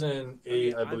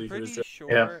 2008, I believe. I'm pretty he was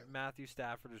sure Matthew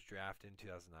Stafford was drafted in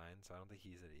 2009, so I don't think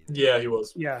he's it either. Yeah, he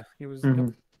was. Yeah, he was. Mm-hmm.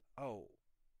 Oh,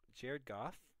 Jared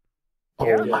Goff?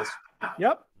 Oh, yes.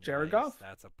 Yep, Jared Goff.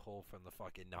 That's a pull from the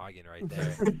fucking noggin right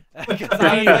there. Because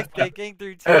I was like thinking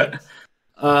through teams.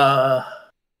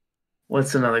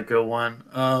 What's another good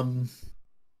one?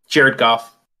 Jared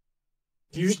Goff.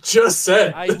 You just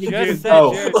said. I just said Jared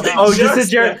Goff. Oh, just said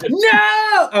Jared.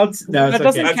 No, that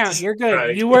doesn't count. You're good.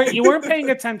 Right. You weren't paying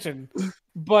attention.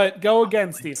 But go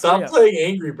again, Steve. Stop playing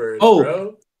Angry Birds,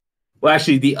 bro. Well,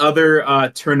 actually, the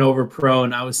other turnover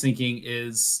prone I was thinking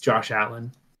is Josh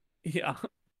Allen. Yeah.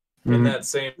 In that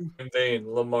same vein,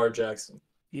 Lamar Jackson.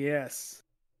 Yes.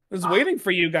 I was waiting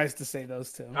for you guys to say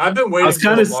those two. I've been waiting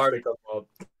for Lamar to come up.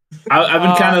 I've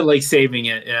been kind of like saving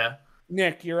it, yeah.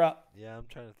 Nick, you're up. Yeah, I'm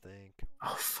trying to think.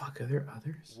 Oh, fuck. Are there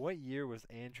others? What year was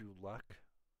Andrew Luck?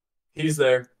 He's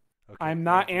there. Okay, I'm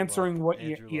not answering what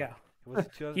year. Yeah.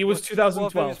 He was 2012. Well,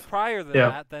 if it was prior than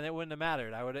that, then it wouldn't have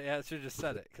mattered. I should have just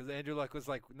said it because Andrew Luck was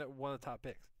like one of the top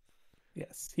picks.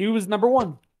 Yes, he was number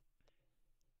 1.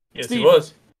 Yes, Steve. He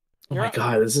was. Oh my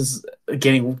God, this is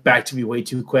getting back to me way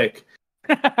too quick.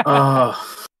 Some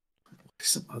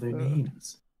other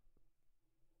names.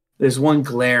 There's one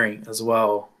glaring as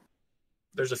well.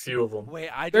 There's a few of them. Wait,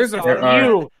 there's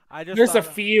a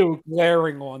few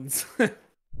glaring ones.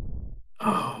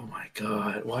 Oh my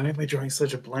God, why am I drawing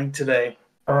such a blank today?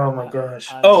 Oh my gosh.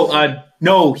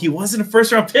 No, he wasn't a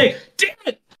first round pick. Damn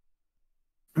it.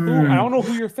 I don't know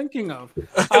who you're thinking of.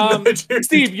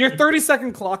 Steve, your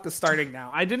 30-second clock is starting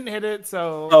now. I didn't hit it,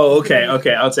 so. Oh, okay.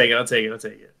 I'll take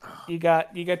it. You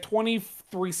got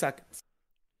 23 seconds.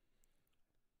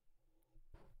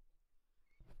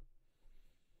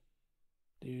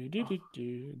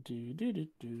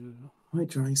 Why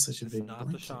drawing such a It's big not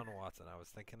blank Deshaun here? Watson. I was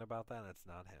thinking about that, and it's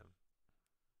not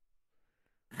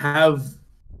him.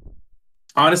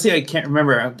 Honestly, I can't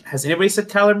remember. Has anybody said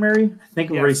Kyler Murray? I think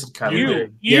we already said Kyler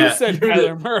Murray. You said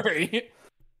Kyler Murray.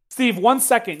 Steve, 1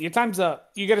 second. Your time's up.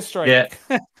 You get a strike. Yeah.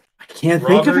 I can't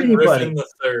think of anybody. Griffin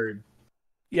III.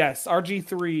 Yes,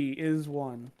 RG3 is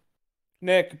one.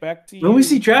 Nick, back to you. When was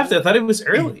he drafted? I thought it was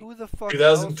early. Who the fuck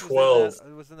 2012. else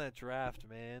was in that draft,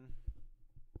 man?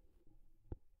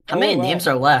 How many names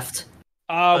are left?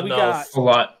 We got A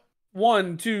lot.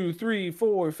 1, 2, 3,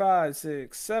 4, 5,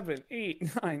 6, 7, 8,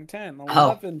 9, 10,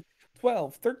 11,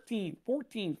 12, 13,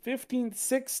 14, 15,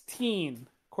 16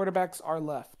 quarterbacks are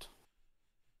left.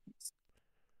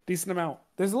 Decent amount.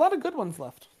 There's a lot of good ones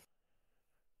left.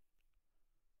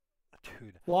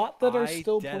 Dude, A lot that are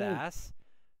still playing. ass.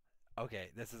 Okay,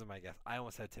 this isn't my guess. I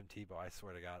almost said Tim Tebow. I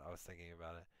swear to God, I was thinking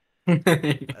about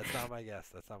it. That's not my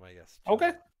guess.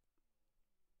 Okay.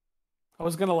 I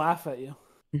was gonna laugh at you.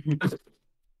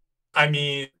 I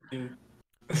mean,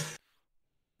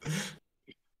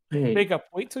 Makeup,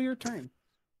 wait till your turn.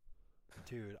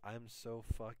 Dude, I'm so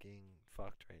fucking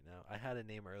fucked right now. I had a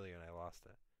name earlier and I lost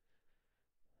it.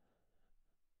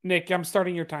 Nick, I'm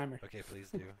starting your timer. Okay, please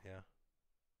do.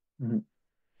 Yeah. Mhm.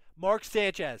 Mark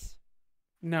Sanchez.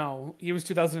 No, he was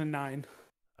 2009.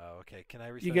 Oh, okay. Can I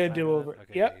reset You get a the timer do-over. then?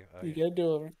 Okay, Yep, thank you Okay. get a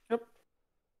do-over. Yep.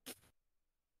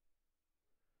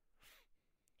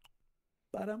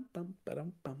 Ba-dum-bum,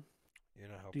 ba-dum-bum. You're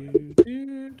not helping.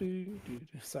 Do.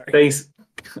 Sorry.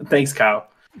 Thanks, Kyle.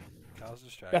 Kyle's I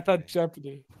distracting thought me.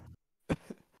 Jeopardy.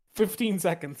 15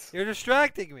 seconds. You're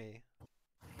distracting me.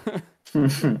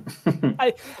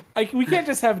 We can't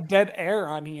just have dead air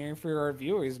on here for our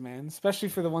viewers, man. Especially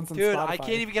for the ones on Dude, Spotify. I can't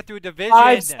even get through a division.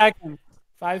 5 seconds.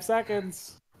 5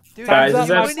 seconds. Dude, Guys, you is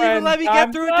that- wouldn't even let me get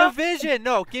Time's through a up. division.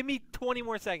 No, give me 20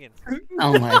 more seconds.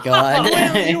 Oh my god.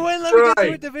 You wouldn't let me get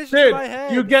through a division in my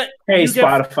head. You get Hey, you get-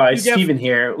 Spotify, you get- Steven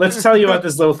here. Let's tell you about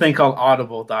this little thing called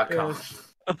audible.com.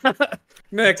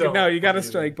 Nick, Don't no, you got a believe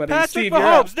strike, buddy. Patrick Steve, you're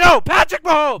up. Mahomes. No, Patrick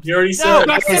Mahomes. you already No, said.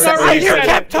 Already you said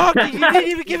kept it. talking. You didn't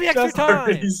even give me extra Just time.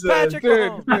 already said. Patrick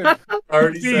Dude, Mahomes.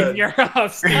 Already Steve, said. you're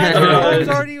up. Steve, Patrick you're up. Mahomes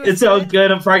already was It's all said.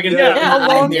 good. I'm fucking Yeah, I a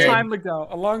long did. time ago.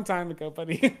 A long time ago,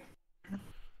 buddy.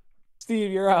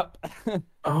 Steve, you're up.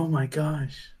 Oh my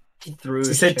gosh. He threw He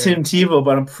his said chair. Tim Tebow,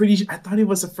 but I'm pretty sure I thought he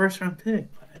was a first round pick,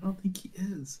 but I don't think he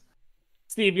is.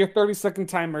 Steve, your 30-second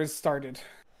timer has started.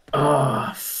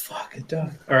 Oh, fuck it,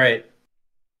 dog. All right.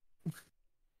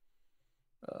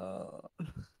 Oh,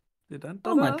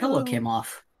 my pillow came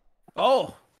off.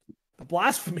 Oh, the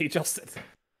blasphemy, Justin.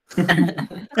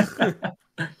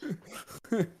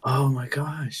 Oh my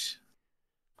gosh.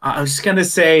 I was just gonna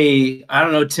say, I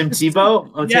don't know, Tim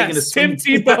Tebow. I'm taking a Yes, swing.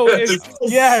 Tim Tebow is.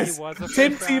 Yes, He was a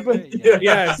Tim first round Tebow. pick, yeah.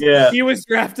 Yes, Yeah. he was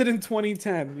drafted in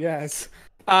 2010. Yes.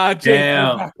 Jake, Damn.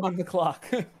 we're back on the clock.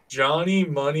 Johnny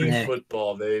Money Yeah.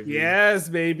 Football, baby. Yes,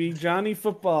 baby. Johnny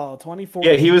Football,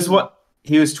 2014. Yeah, he was what?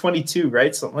 He was 22,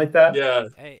 right? Something like that. Yeah.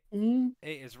 Hey, Mm.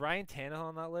 hey, is Ryan Tannehill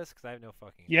on that list? Because I have no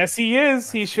fucking. Yes, he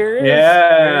is. He sure is.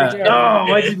 Yeah. There you go. Oh,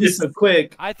 why'd you be so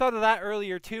quick? I thought of that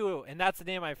earlier too, and that's the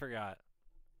name I forgot.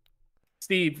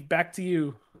 Steve, back to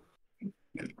you.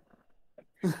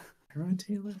 Aaron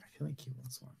Taylor? I feel like he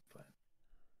was one, but.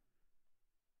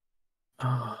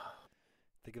 Oh,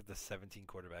 Think of the 17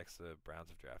 quarterbacks the Browns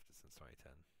have drafted since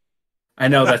 2010. I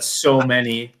know that's so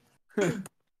many.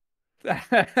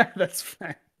 That's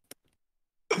fine.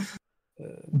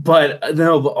 But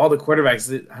no, but all the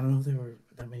quarterbacks, I don't know if there were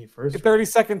that many first.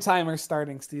 30-second timer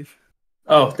starting, Steve.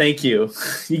 Oh, thank you.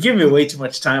 You give me way too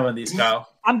much time on these, Kyle.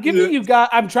 I'm giving you guys.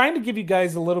 I'm trying to give you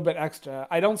guys a little bit extra.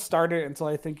 I don't start it until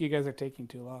I think you guys are taking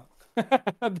too long.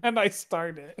 Then I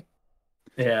start it.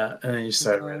 Yeah, and then you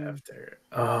start right after.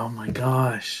 Oh my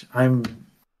gosh, I'm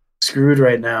screwed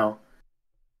right now.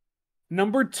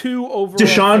 Number 2 overall.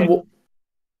 Deshaun.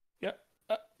 Yep.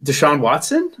 Deshaun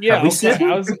Watson? Yeah, Have we okay. said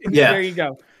him? Yeah. There you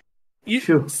go.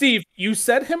 Phew. Steve, you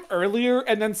said him earlier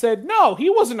and then said, no, he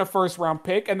wasn't a first round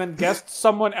pick, and then guessed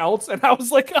someone else. And I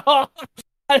was like, oh,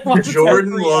 I want to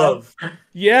Jordan say Love.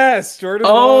 Yes, Jordan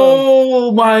Love.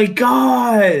 Oh my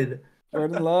god.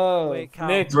 Jordan Love. Wait, Kyle,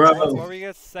 Nick, Bro. what were you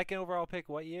guys' second overall pick?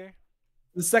 What year?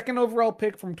 the second overall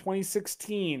pick from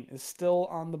 2016 is still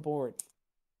on the board.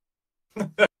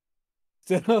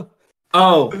 Still.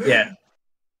 Oh, yeah.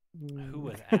 Who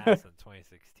was ass in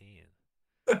 2016?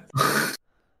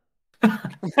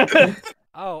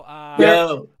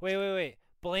 Wait.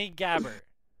 Blaine Gabbert.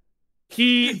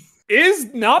 He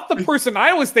is not the person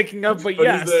I was thinking of, but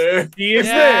yes, he is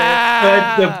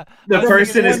there. But the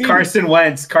person is Carson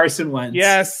Wentz. Carson Wentz.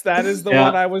 Yes, that is the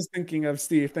one I was thinking of,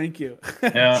 Steve. Thank you.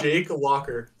 Jake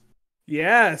Locker.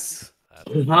 Yes.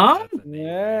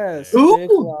 Yes. Jake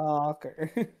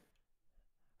Locker.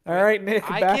 All right, Nick.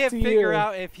 I can't figure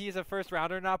out if he's a first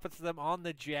rounder or not, but to them on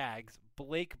the Jags,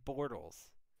 Blake Bortles.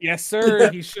 Yes,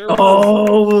 sir. He sure was.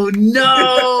 Oh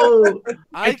no!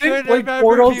 I couldn't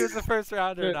remember if he was the first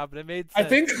rounder or not, but it made sense. I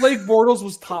think Blake Bortles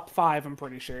was top 5. I'm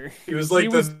pretty sure he was like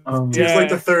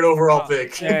the third overall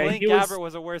pick. Yeah, Blaine Gabbert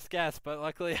was a worse guess, but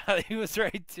luckily he was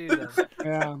right too. Then.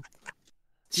 Yeah.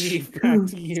 Steve, back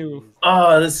to you.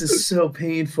 Oh, this is so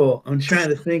painful. I'm trying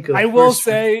to think of. I will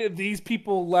say these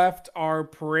people left are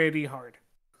pretty hard.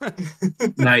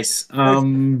 Nice.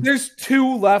 There's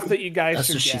 2 left that you guys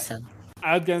should what get. she said.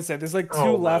 I was gonna say there's like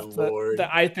 2 left that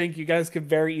I think you guys could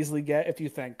very easily get if you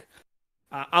think.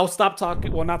 I'll stop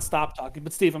talking. Well, not stop talking,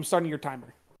 but Steve, I'm starting your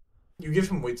timer. You give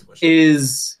him way too much.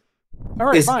 All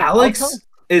right, fine.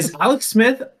 Is Alex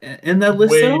Smith in that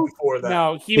list? Way though? before that.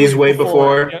 No, he's way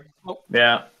before. Yep. Oh.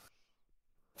 Yeah.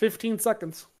 15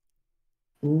 seconds.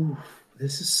 Ooh,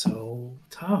 this is so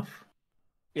tough.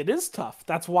 It is tough.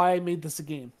 That's why I made this a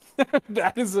game.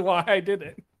 That is why I did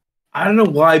it. I don't know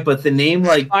why, but the name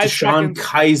like 5 Deshaun seconds.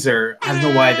 Kaiser. I don't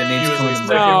know why the name's coming to mind.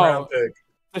 No,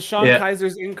 Deshaun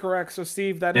Kaiser's incorrect. So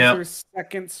Steve, that is your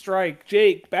second strike.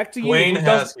 Jake, back to you. Dwayne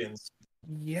Haskins.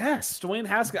 Yes, Dwayne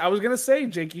Haskins. I was gonna say,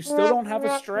 Jake, you still don't have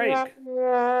a strike.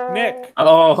 Nick.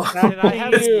 Oh, can I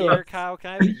have a year, Kyle? Can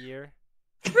I have a year?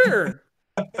 Sure.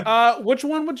 Which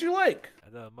one would you like?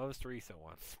 The most recent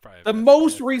one. The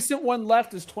most recent one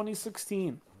left is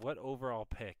 2016. What overall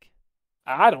pick?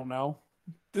 I don't know.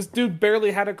 This dude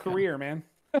barely had a career, man.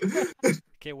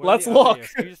 Okay, let's look.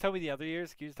 Can you just tell me the other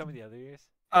years?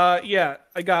 Yeah,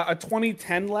 I got a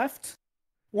 2010 left,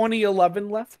 2011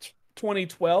 left,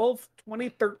 2012,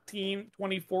 2013,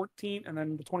 2014, and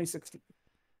then 2016.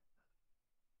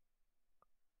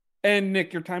 And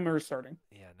Nick, your timer is starting.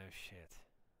 Yeah, no shit.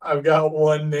 I've got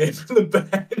one name in the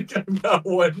bag. I've got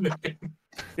one name.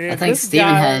 I think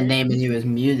Steven had a name and he was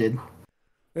muted.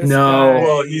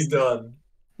 Well, he's done.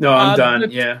 No, I'm done.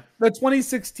 The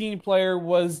 2016 player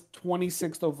was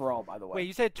 26th overall, by the way. Wait,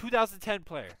 you said 2010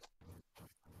 player?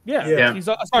 Yeah. He's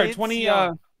sorry, 20.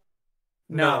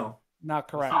 No, not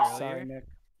correct. Sorry, Nick.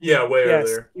 Yeah, way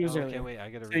earlier. He was okay, wait, I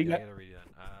gotta read that.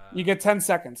 You get 10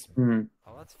 seconds. Mm-hmm.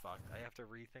 Oh, that's fucked. I have to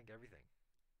rethink everything.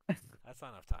 That's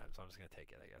not enough time, so I'm just gonna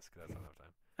take it, I guess, because that's not enough time.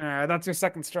 All right, that's your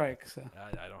second strike. So.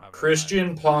 I don't have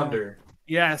Christian Ponder.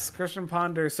 Yes, Christian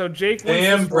Ponder. So Jake.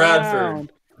 Sam Bradford.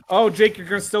 Round. Oh, Jake, you're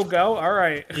gonna still go? All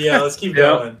right. Yeah, let's keep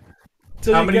going.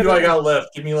 How many do I got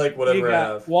left? Give me like whatever I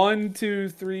have. 1, 2,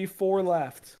 3, 4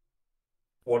 left.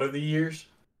 What are the years?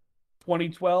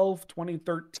 2012,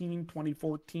 2013,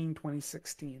 2014,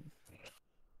 2016.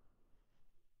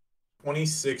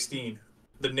 2016.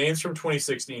 The names from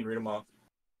 2016. Read them off.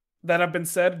 That have been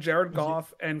said: Jared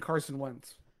Goff and Carson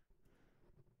Wentz.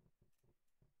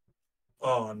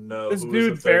 Oh no! This Who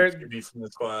dude was the third QB from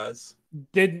this class?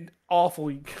 Did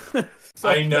awfully.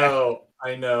 I know.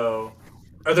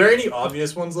 Are there any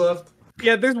obvious ones left?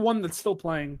 Yeah, there's one that's still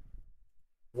playing.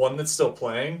 One that's still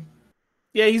playing?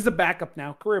 Yeah, he's the backup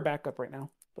now, career backup right now.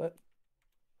 But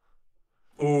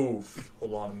oof,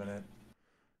 hold on a minute.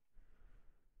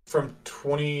 From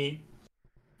 2012?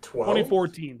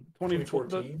 2014.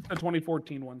 2014? The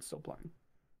 2014 one's still playing.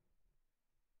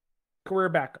 Career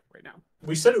backup right now.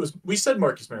 We said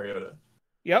Marcus Mariota.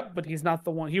 Yep, but he's not the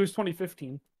one. He was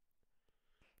 2015.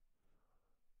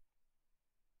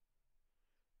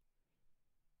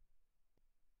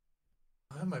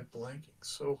 Why am I blanking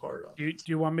so hard on Do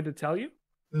you want me to tell you?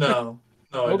 No,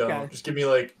 I don't. Just give me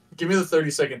the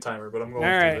 30-second timer, but I'm going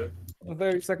through it.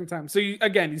 30-second time. So you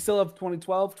still have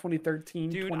 2012, 2013,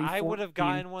 dude, I would have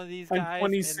gotten one of these guys,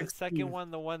 and the second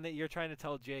one, the one that you're trying to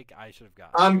tell Jake, I should have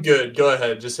gotten. I'm good. Go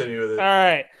ahead. Just hit me with it. All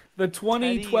right. The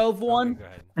 2012 one.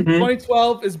 Okay,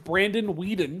 2012 is Brandon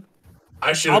Whedon.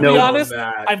 I should have known honest,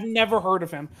 that. I've never heard of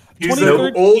him. He's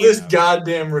the oldest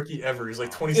goddamn rookie ever. He's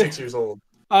like 26 years old.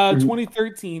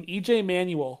 2013, EJ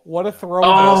Manuel. What a throw!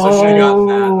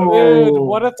 Oh, dude,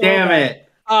 what a throwback. damn it!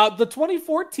 The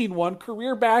 2014 one,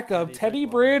 career backup, Teddy Teddy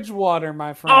Bridgewater. Bridgewater,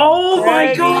 my friend. Oh my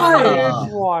Teddy God!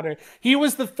 Bridgewater. He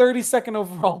was the 32nd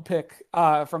overall pick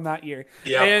from that year.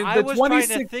 Yeah. And I the was trying to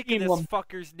 2016 think of this one,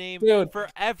 fucker's name dude.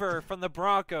 forever from the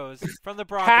Broncos.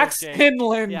 Paxton Jake.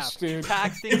 Lynch, Yeah, dude.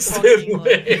 Paxton fucking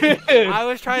Lynch. I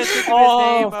was trying to think of his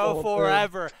name Awful,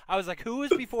 forever. I was like, who was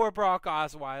before Brock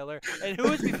Osweiler and who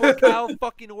was before Kyle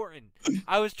fucking Orton?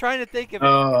 I was trying to think of it.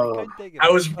 I couldn't think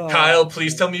of it. Kyle,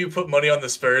 please tell me you put money on the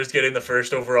Spurs getting the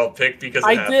first overall pick because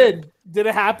it happened. did. Did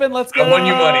it happen? Let's go. I won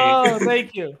you money. Oh,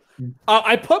 thank you.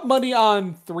 I put money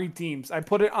on 3 teams. I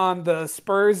put it on the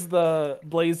Spurs, the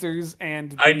Blazers,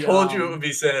 and I told you it would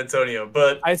be San Antonio,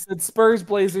 but I said Spurs,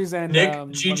 Blazers, and Nick,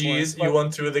 one GG's. more. You won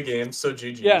 2 of the games, so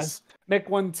GG's. Yes. Nick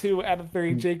won 2 out of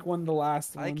 3. Jake won the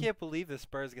last one. I can't believe the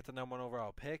Spurs get the number 1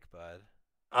 overall pick, bud.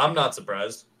 I'm not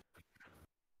surprised.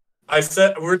 I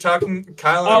said we were talking.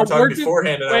 Kyle and I were talking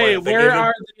beforehand. And wait, where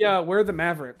are where are the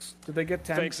Mavericks? Did they get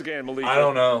 10? Thanks again, Malik. I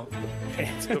don't know.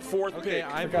 The 4th Okay,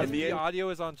 pick in the audio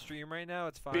is on stream right now.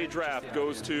 It's fine. NBA draft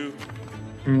goes to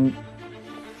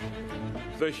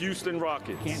the Houston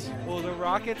Rockets. Well, the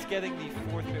Rockets getting the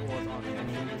 4th pick was on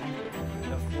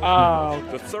the Oh.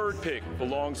 The 3rd pick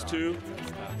belongs to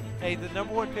Hey, the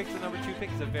number 1 pick to the number 2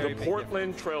 pick is a very the big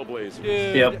Portland Trailblazers.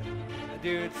 difference. Yep.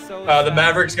 Dude, so The sad.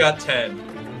 Mavericks got 10.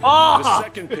 The Oh,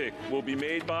 2nd pick will be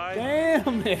made by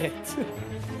damn it.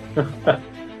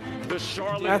 the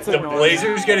Charlotte. That's The annoying.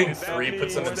 Blazers getting 3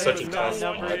 puts them in such a tough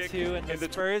Number spot. 2, and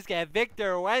the Spurs get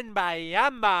Victor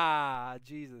Wembanyama.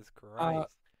 Jesus Christ.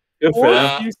 Good for Or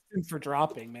them. Houston for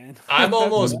dropping, man. I'm That's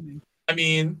almost- funny. I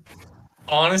mean,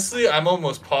 honestly, I'm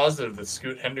almost positive that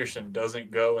Scoot Henderson doesn't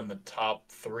go in the top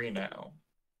 3 now,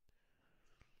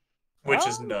 which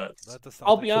is nuts. Let the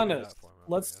I'll Celtics be do honest. that for him,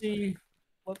 Let's I guess. see.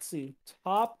 Let's see.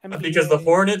 Top NBA. Because the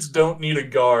Hornets don't need a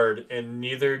guard, and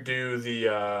neither do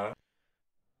the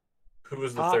who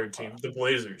was the 3rd team? The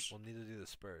Blazers. We'll need to do the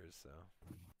Spurs, so.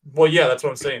 Well, yeah, that's what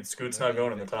I'm saying. Scoot's not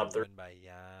going in the top 3.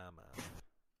 Wembanyama.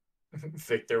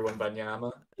 Victor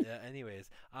Wembanyama. Yeah, anyways,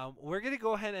 we're going to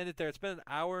go ahead and end it there. It's been an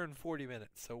hour and 40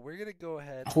 minutes, so we're going to go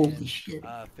ahead Holy and shit.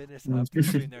 finish up the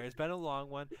stream there. It's been a long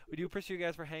one. We do appreciate you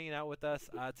guys for hanging out with us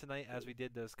tonight as we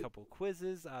did those couple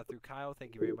quizzes through Kyle.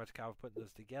 Thank you very much, Kyle, for putting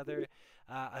those together.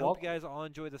 I hope you guys all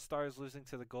enjoy the Stars losing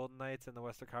to the Golden Knights in the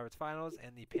Western Conference Finals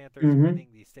and the Panthers winning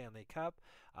the Stanley Cup.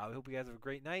 We hope you guys have a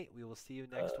great night. We will see you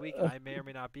next week. I may or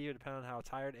may not be here, depending on how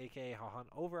tired, a.k.a. how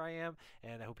hungover I am,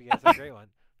 and I hope you guys have a great one.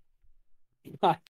 Bye.